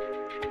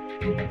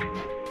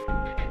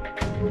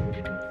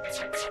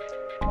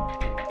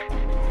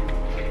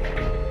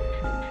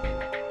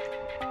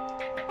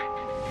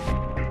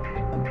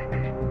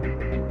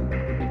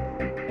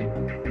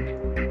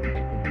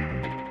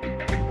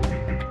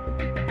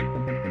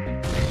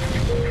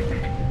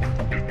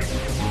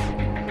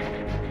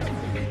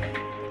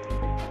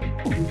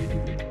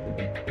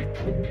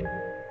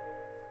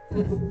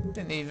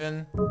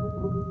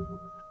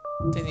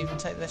 Didn't even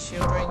take their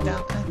shield rating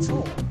down at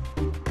all.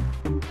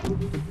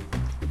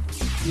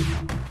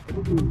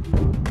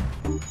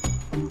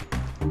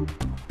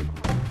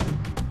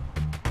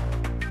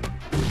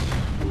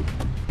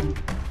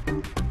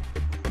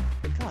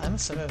 God, I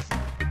must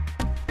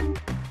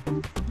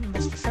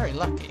be very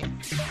lucky.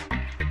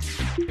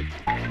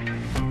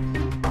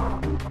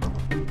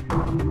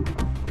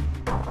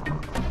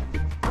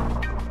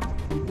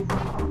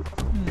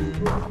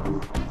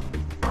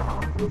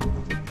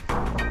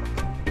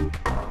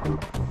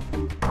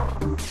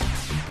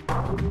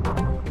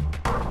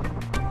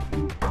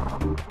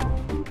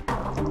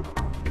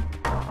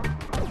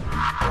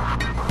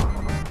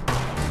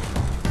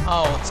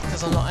 Oh, it's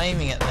because I'm not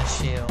aiming at their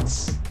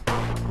shields.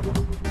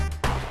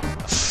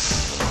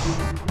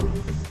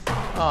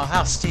 Oh,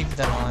 how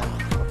stupid am I?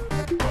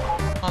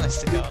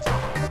 Honest to God.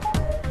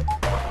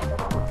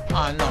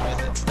 I'm not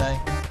with it today.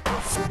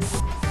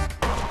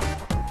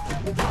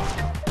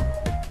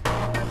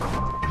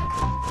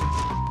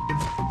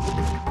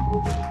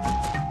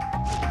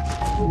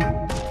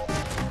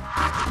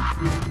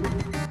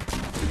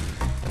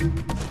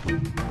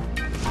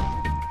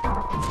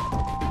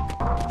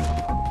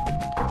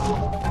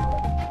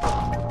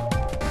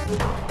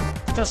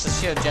 Because the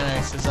shield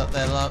generator's up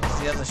there like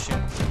the other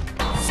ship.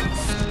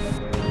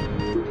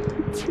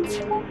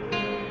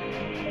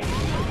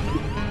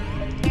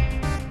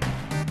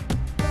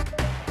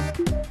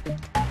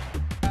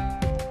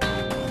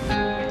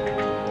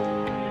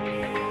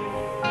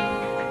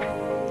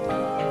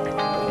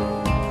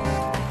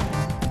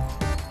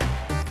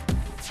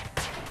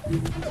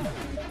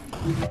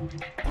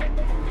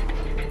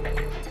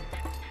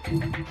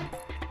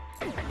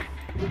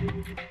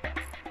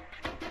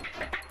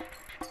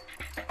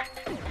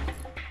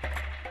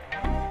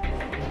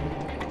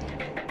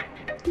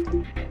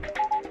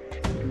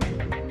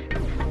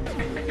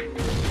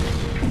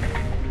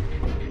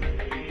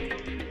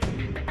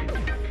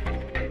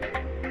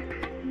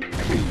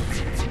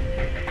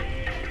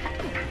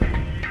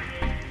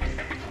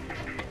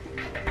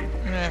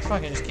 If I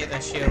can just get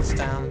their shields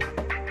down.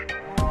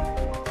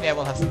 Yeah,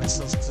 we'll have the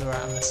missiles because we're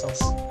out of missiles.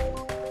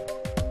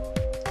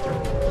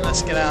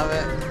 Let's get out of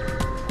it.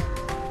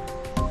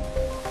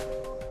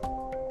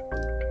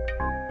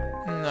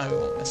 No, we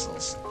want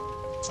missiles.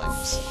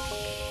 Thanks.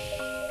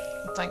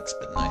 Thanks,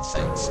 but no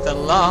thanks. The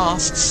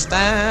last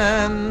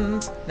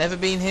stand! Never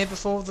been here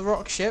before with the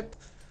rock ship.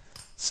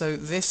 So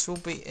this will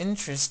be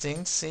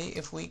interesting to see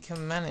if we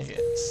can manage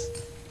it.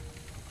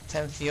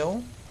 10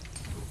 fuel.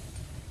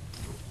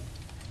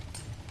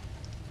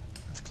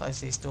 Close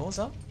these doors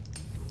up.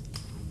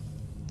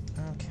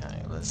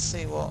 Okay, let's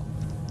see what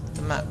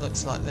the map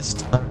looks like this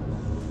time.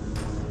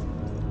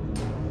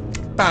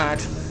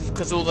 Bad,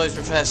 because all those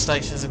repair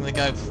stations are going to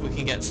go before we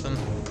can get to them.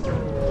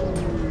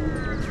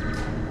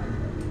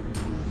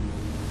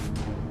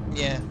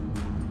 Yeah.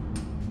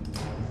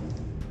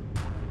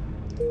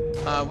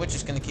 We're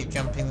just going to keep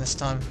jumping this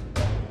time,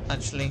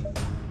 actually.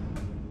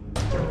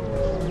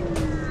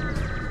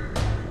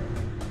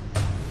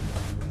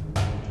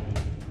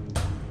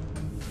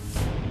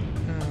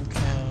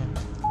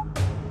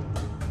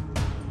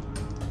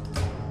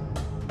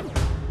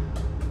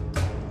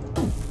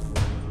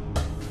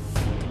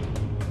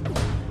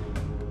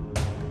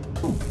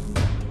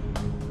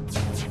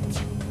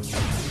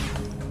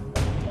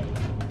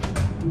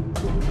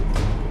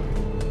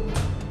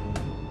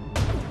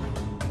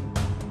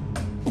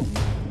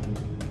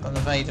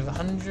 evade of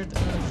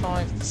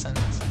 105%.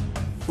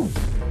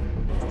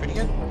 Pretty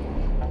good.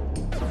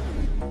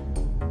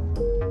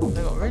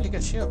 They've got really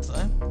good shields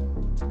though,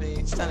 to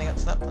be standing up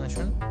to that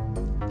punishment.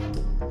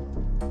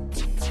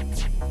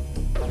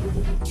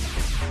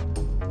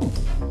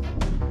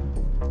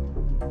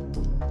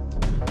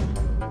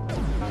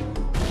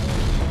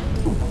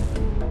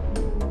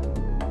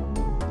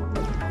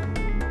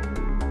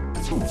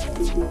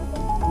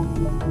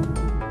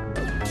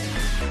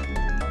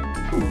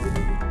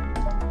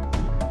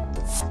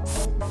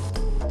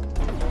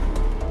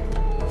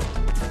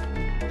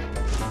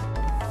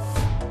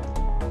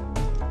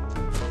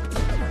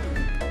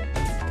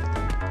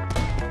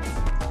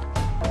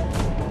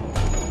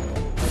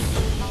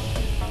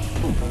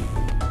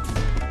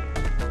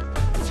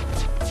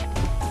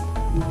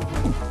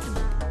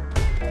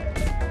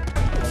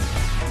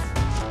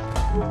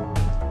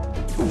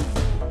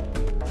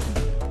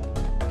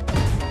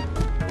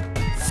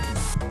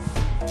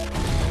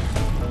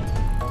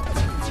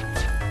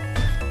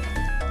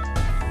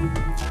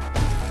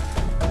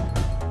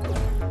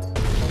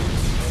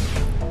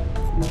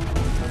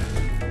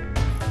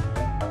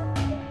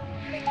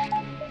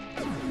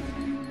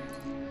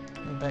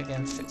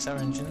 Again, fix our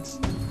engines.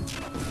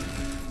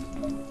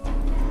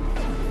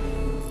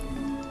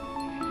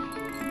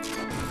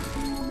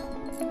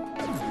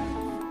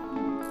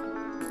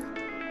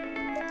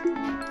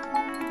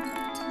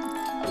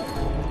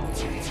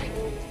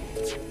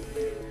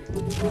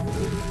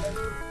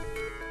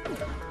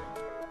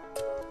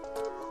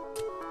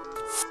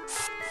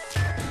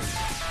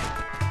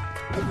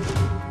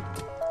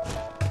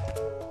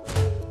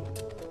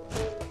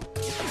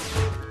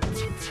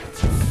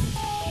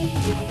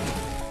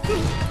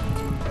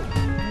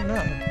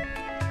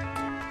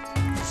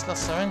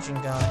 Lost our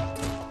engine guy.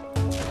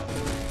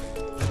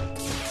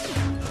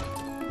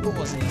 What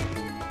was he?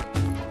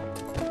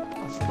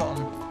 I've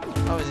forgotten.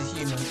 Oh, he's a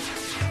human.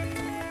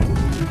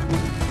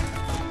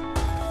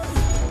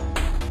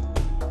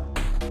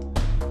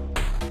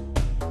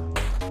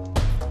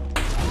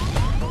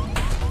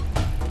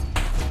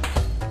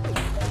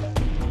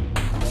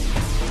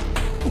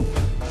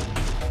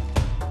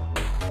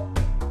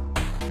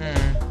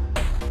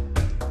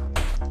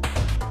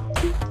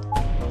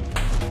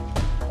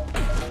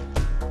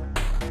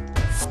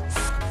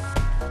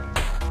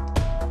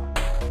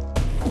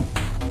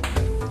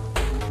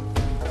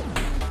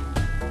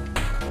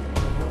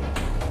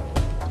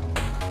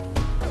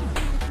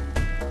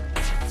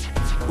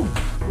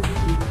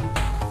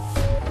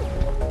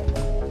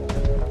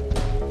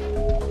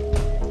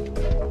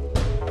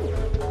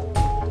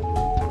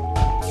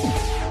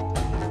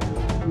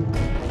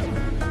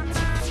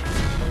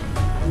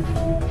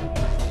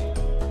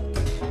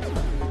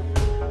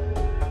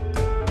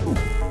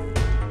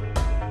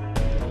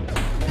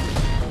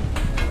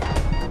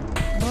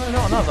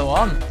 Another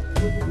one.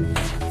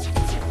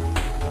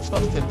 I've got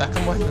to put back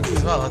on weapons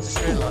as well, I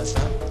just realised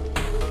that.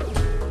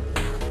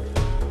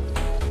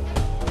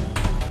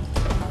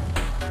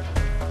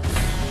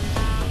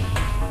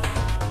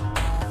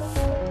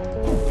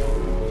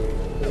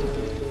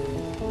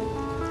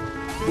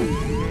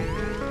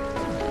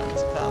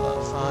 Let's put out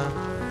that fire.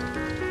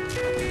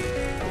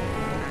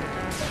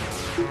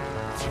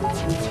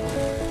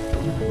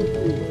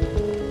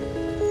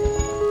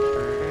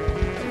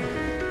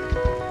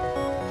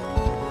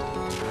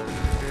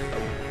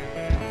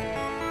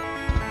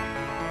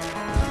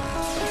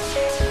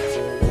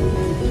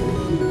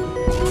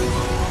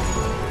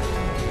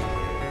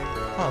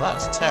 Oh, that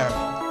was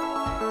terrible.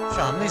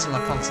 Sure, I'm losing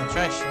my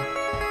concentration.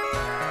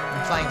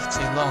 I'm playing for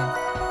too long.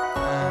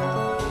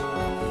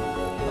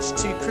 Lost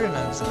 2 crew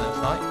members in that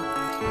fight.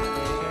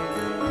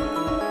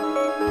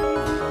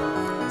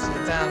 Let's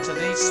get down to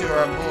these 2 are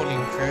our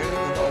boarding crew.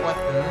 We've got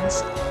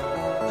weapons,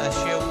 a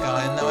shield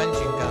guy and no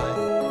engine guy.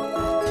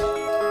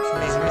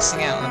 Which means we're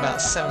missing out on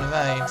about 7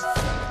 evades.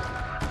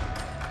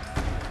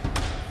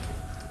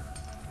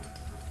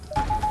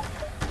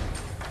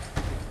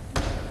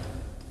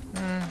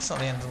 It's not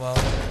the end of the world.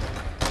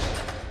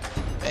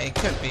 But it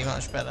could be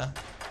much better.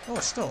 Oh,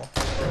 a store.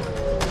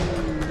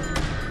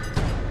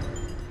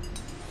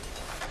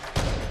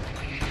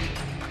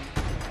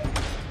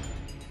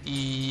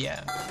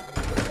 Yeah.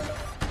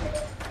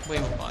 We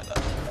will buy that.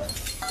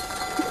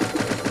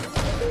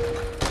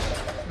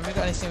 Have we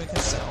got anything we can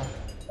sell?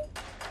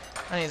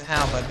 Only the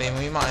halberd beam,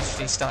 we might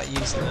actually start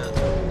using that.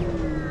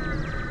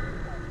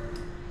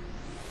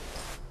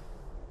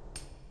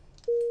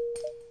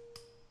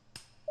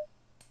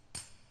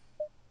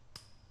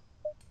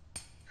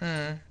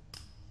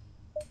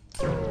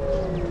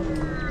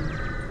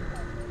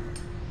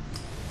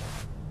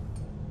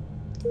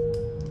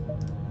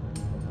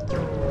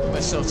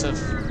 We're sort of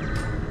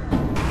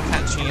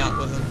catching up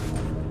with them.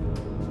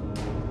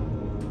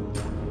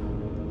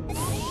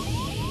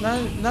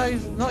 No,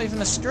 not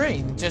even a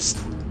screen, just,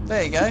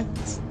 there you go.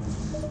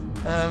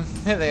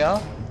 Here they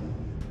are.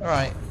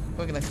 Alright,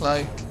 we're gonna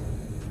cloak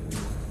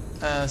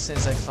as soon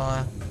as they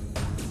fire.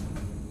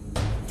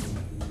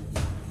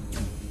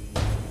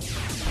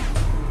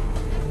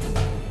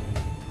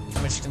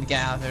 We're just gonna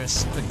get out of here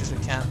as quick as we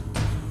can.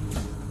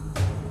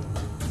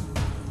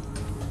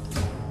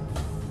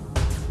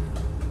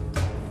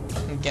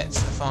 get to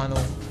the final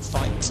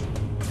fight.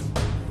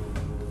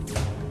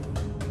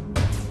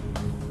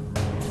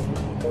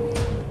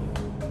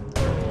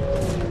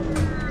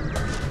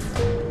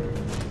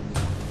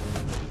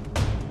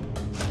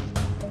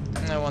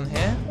 No one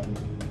here?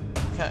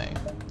 Okay.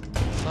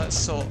 Let's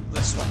sort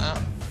this one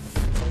out.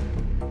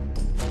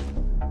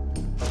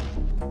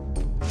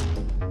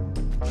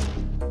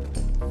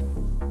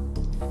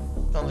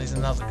 Don't lose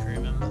another crew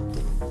member.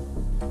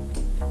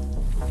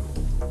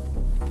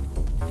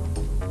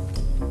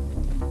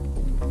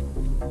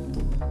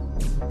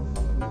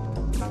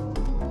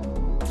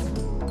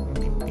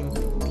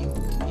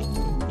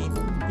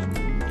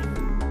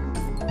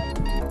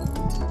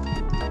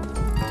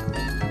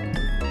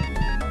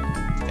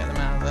 Get them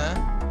out of there.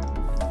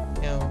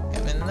 He'll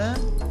get them in there.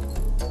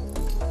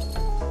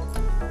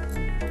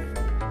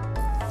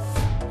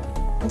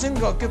 I think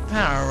we've got a good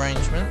power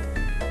arrangement.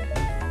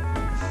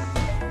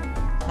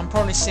 I'm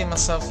probably seeing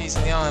myself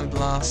using the Iron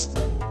Blast.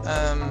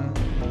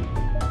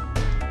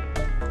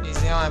 Use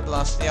the Iron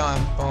Blast, the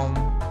Iron Bomb,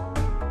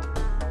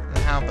 and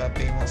the Halberd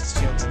Beam once the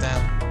shields are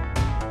down.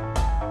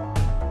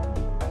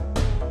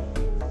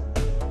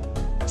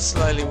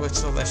 Slowly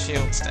whittle their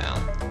shields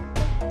down,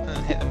 and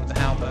then hit them with the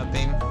Halberd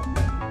Beam.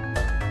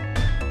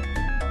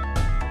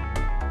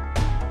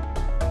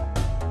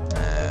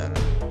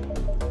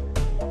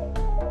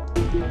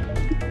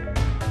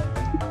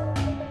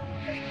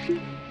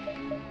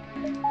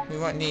 We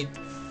won't need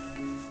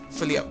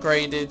fully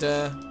upgraded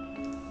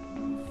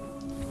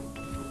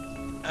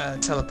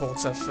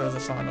teleporter for the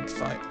final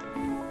fight,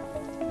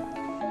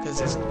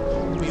 because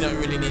we don't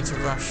really need to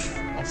rush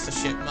off the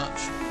ship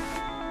much.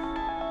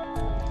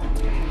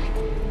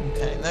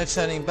 Okay, no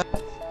turning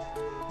back.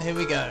 Here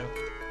we go.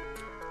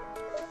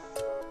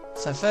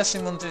 So first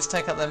thing we want to do is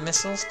take out their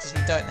missiles, because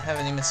we don't have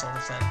any missile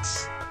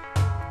defense.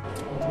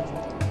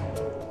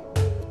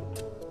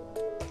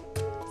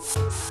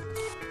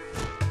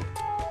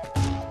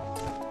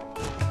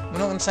 We're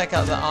not going to take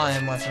out the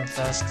iron weapon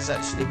first, because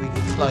actually we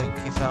can cloak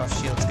if our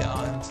shields get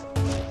ironed.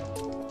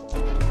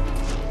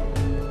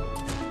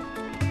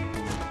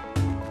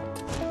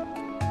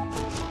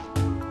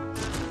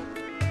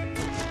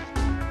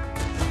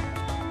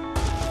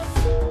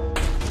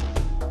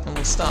 And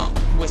we'll start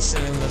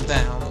whittling them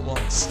down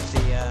once the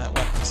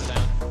weapons are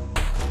down.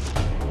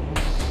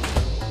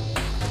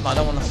 But I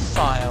don't want to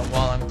fire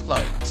while I'm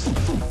cloaked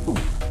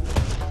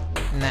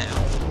now,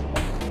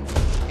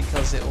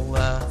 because it will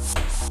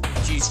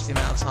reduce the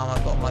amount of time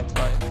I've got on my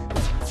cloak.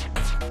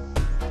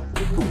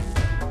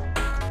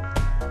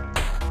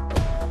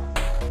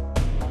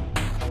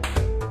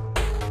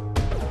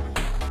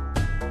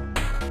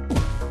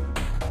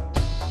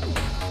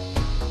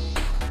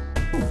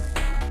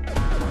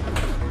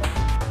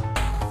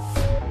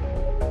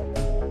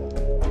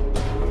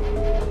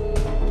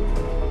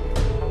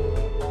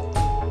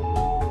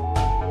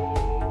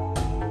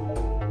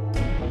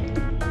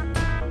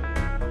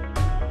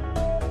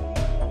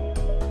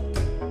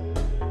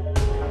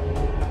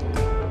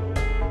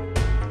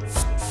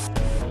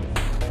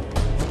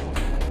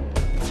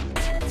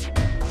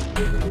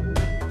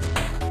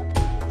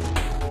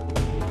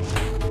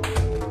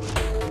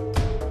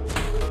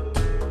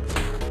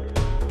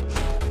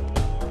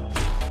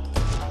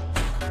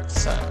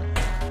 So,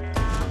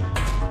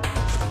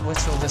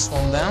 whittle this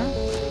one down.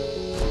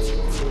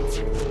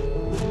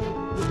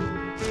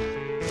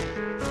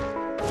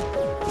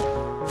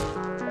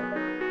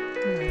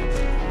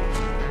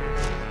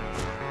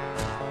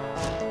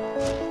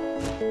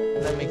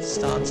 Then we can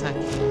start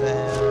attacking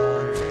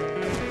their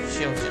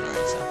shield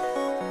generator.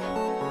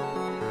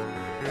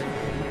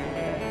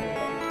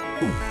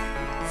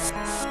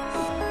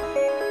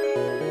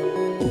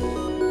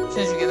 As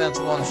soon as we get down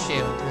to one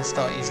shield, we'll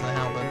start using the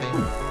Halberd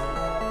Beam.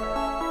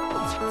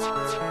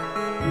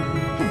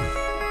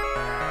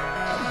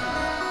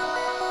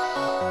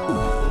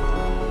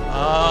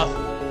 Ah,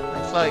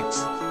 they're cloaked.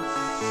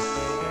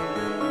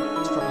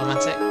 It's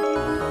problematic.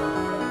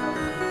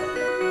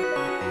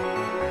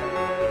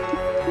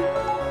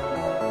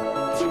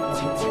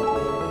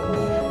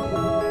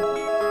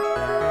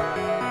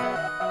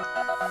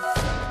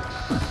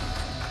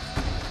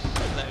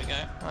 There we go.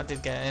 I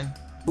did get in.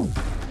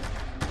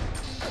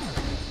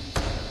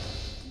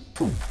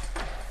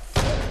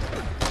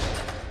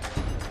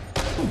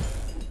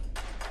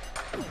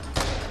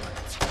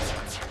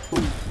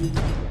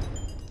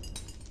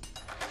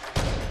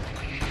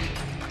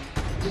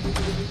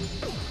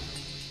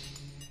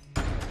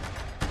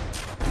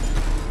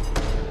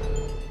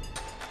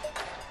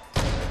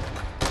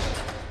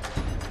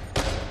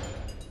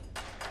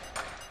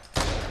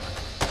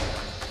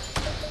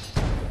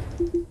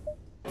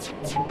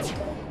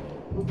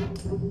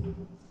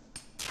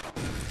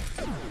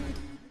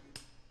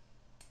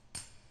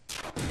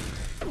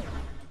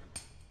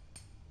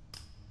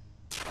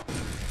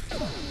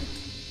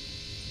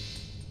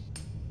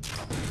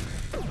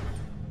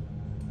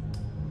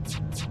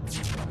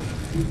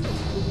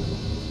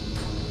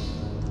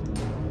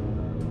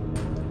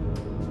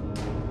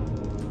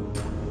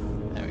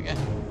 There we go.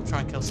 Try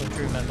and kill some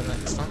crew member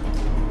next time.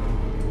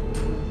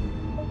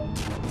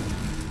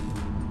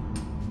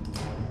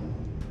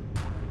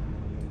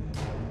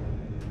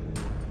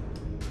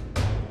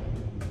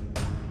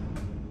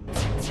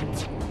 There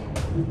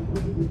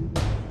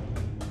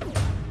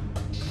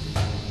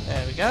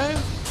we go.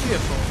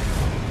 Beautiful.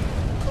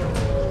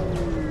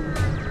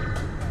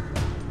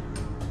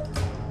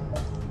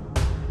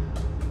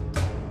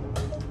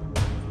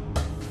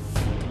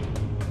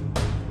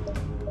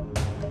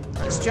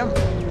 Let's jump.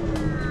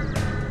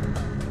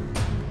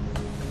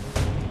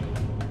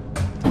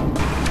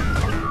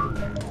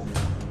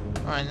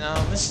 Right,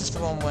 now this is the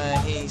one where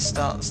he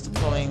starts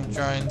deploying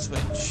drones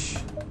which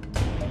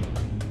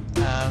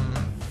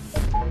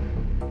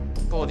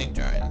boarding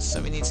drones.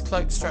 So we need to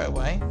cloak straight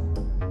away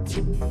to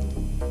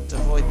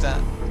avoid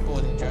that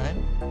boarding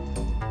drone.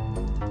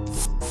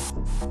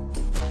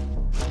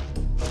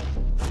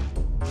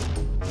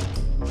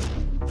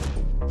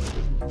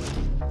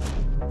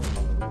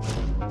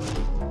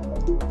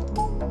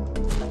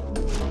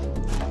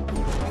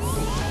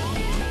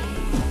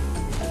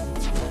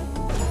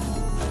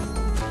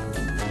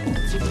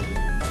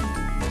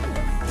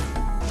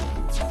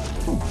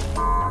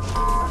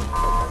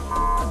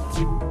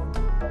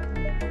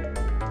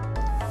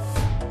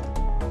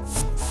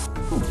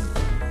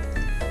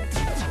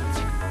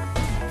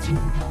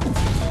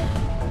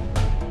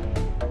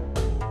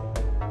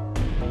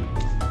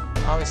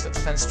 Oh, he's got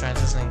defense drones,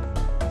 hasn't he?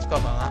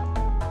 Forgot about that.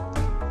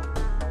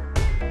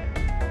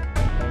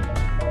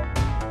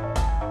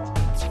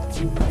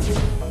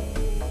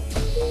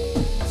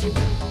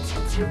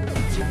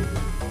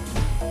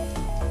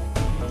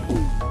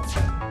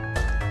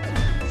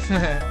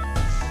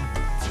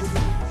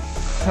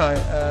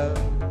 Right,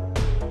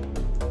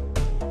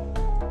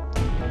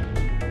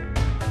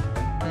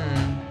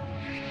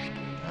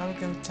 how are we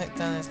going to take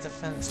down his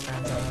defense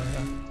drones, I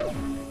wonder?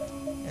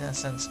 In a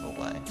sensible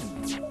way.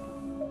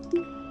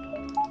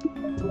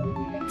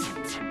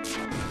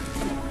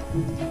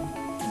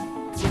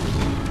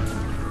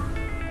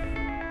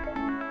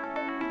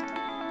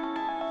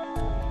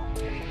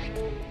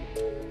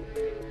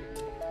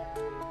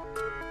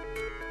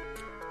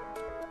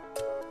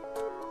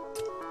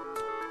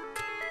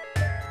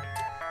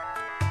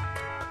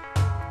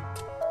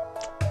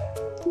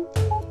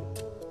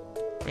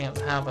 Bring up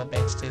the halberd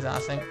bit to do that, I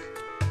think.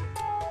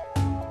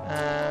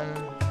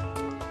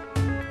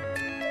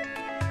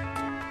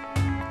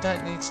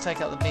 Don't need to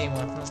take out the beam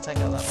weapon, let's take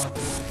out that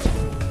weapon.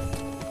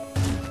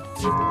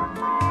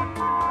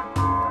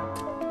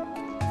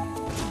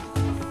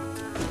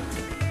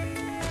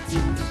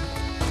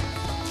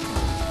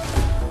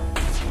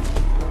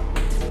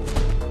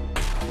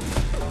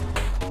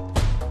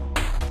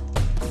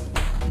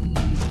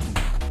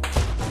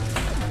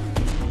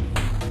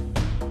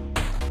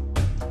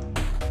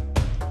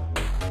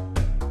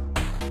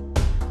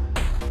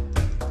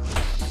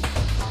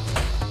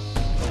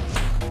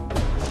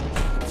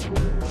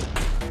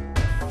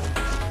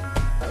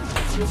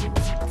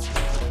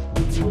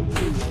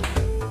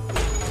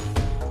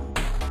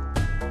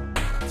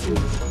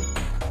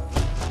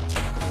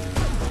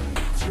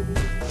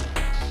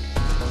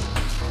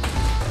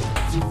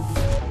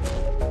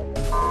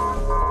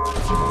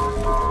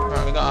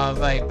 Right, we got our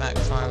evade back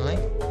finally.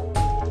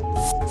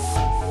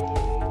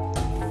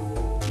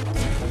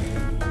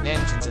 The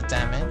engines are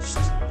damaged.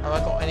 Have I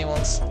got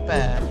anyone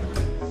spare?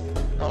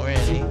 Not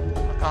really.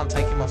 I can't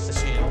take him off the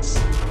shields.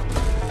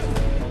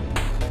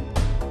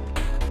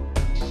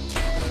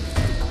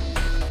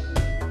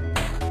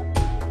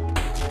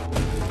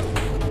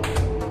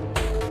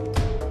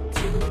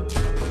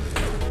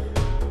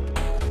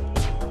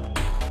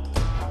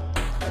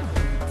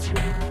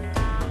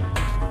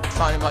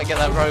 Finally might get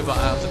that robot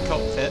out of the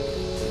cockpit.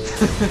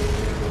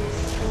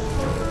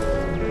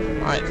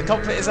 Right, the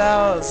cockpit is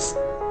ours!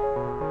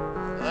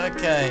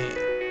 Okay.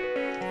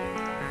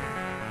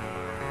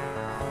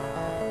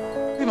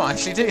 We might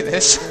actually do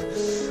this.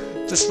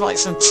 Despite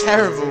some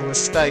terrible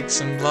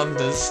mistakes and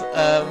blunders,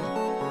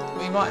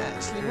 we might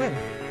actually win.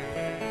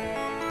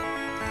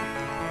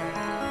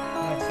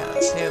 Okay,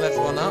 let's heal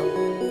everyone up.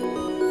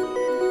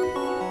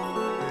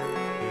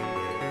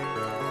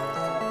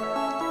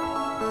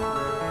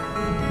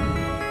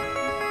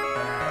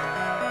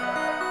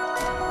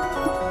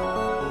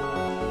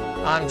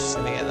 I'm just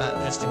going to get that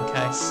just in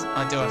case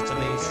I do have to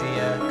leave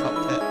the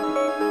cockpit.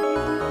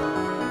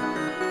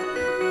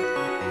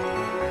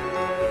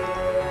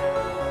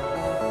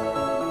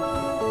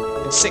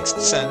 It's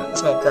 6%,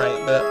 it's not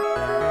great, but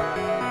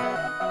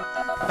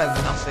better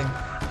than nothing.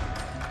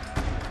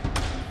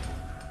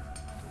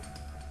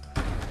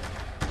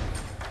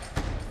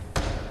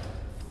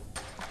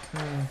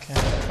 Okay,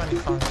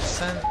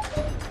 25%.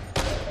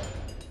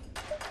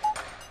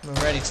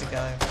 We're ready to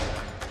go.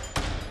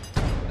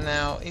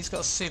 Now, he's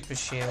got a super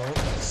shield,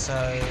 so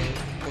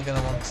we're going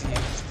to want to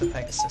use the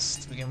Pegasus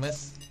to begin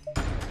with.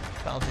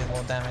 That'll do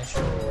more damage.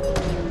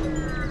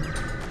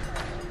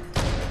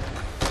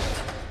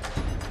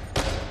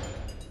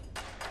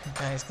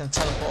 Okay, he's going to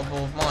teleport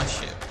aboard my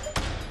ship.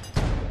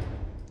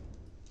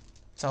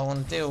 So I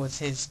want to deal with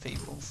his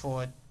people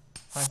before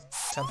I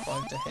teleport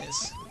over to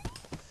his.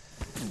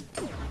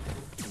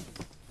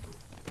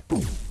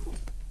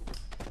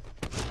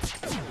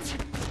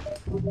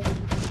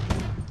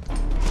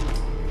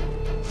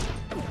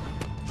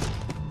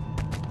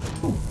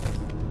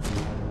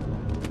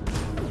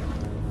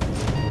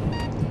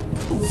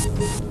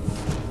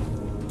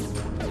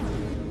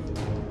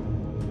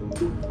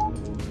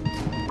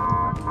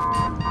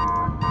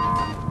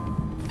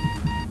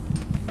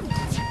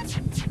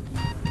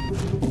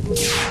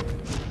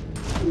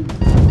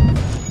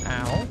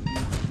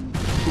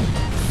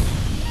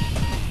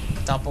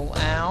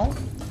 careful, ow.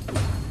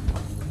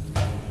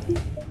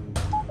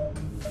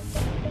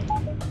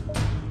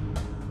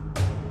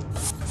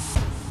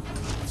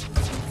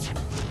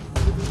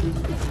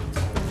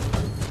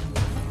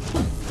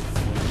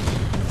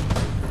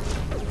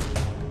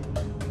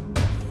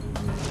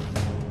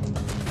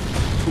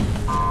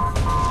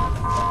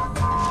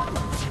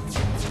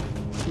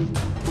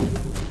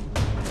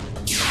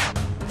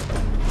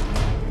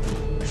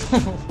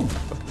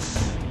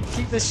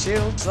 Keep the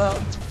shields up.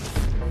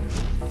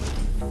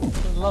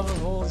 The love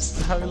of all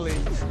is holy.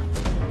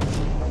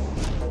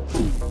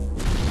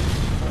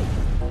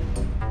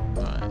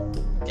 Alright,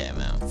 get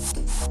him out.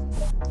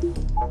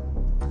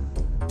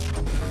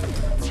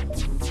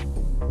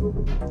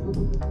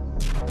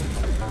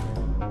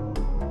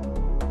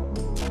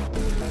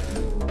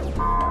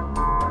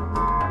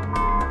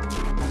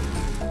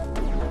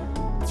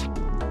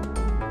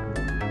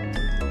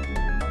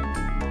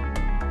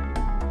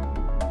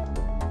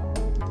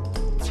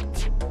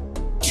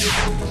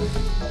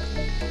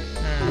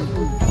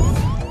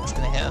 It's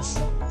gonna hit us.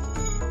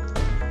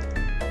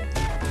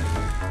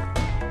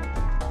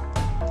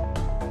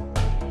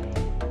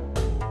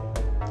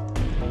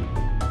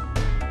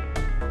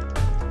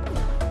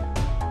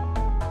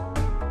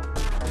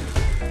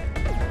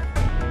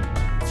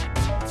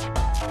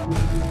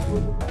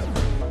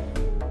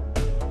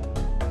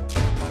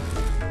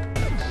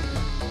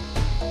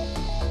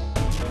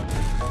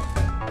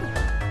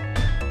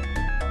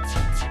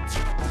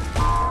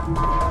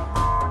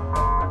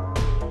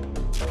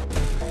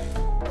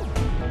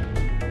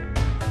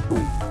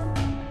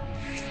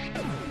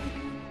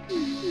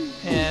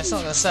 Yeah, it's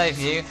not going to save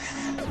you.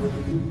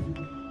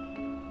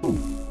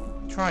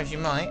 Try as you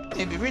might.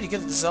 It'd be really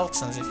good at the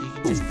Zoltans if you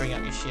could just bring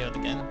up your shield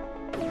again.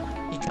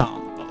 You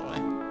can't, by the way.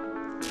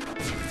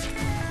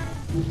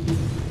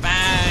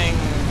 Bang!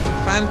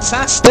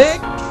 Fantastic!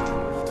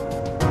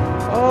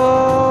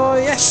 Oh,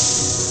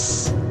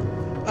 yes!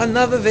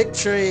 Another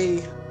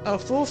victory! Our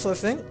fourth, I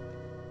think.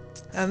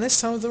 And this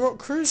time with the Rock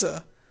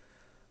Cruiser.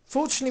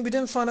 Fortunately, we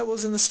didn't find out what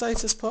was in the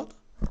status pod.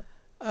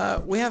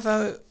 We have,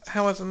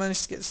 however,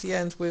 managed to get to the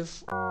end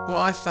with what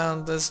I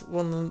found as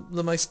one of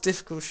the most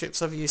difficult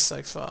ships I've used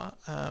so far.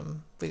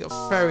 We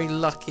got very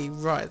lucky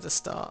right at the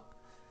start.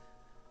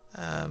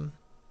 And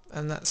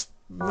that's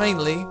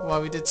mainly why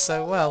we did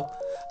so well.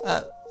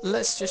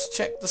 Let's just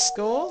check the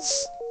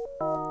scores.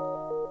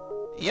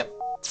 Yep,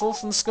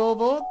 fourth on the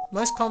scoreboard.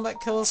 Most combat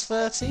kills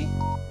 30.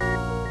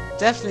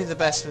 Definitely the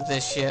best with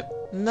this ship.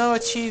 No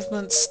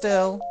achievements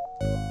still.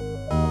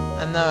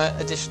 And no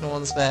additional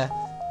ones there.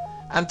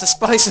 And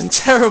despite some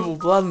terrible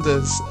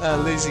blunders,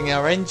 losing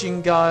our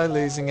engine guy,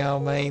 losing our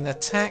main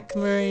attack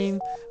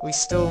marine, we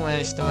still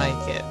managed to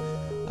make it.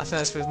 I think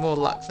that's with more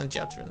luck than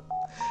judgment.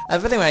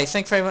 But anyway,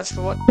 thank you very much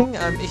for watching.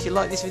 If you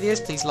like these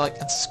videos, please like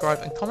and subscribe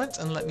and comment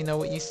and let me know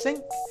what you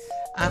think.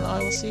 And I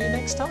will see you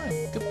next time.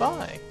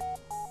 Goodbye.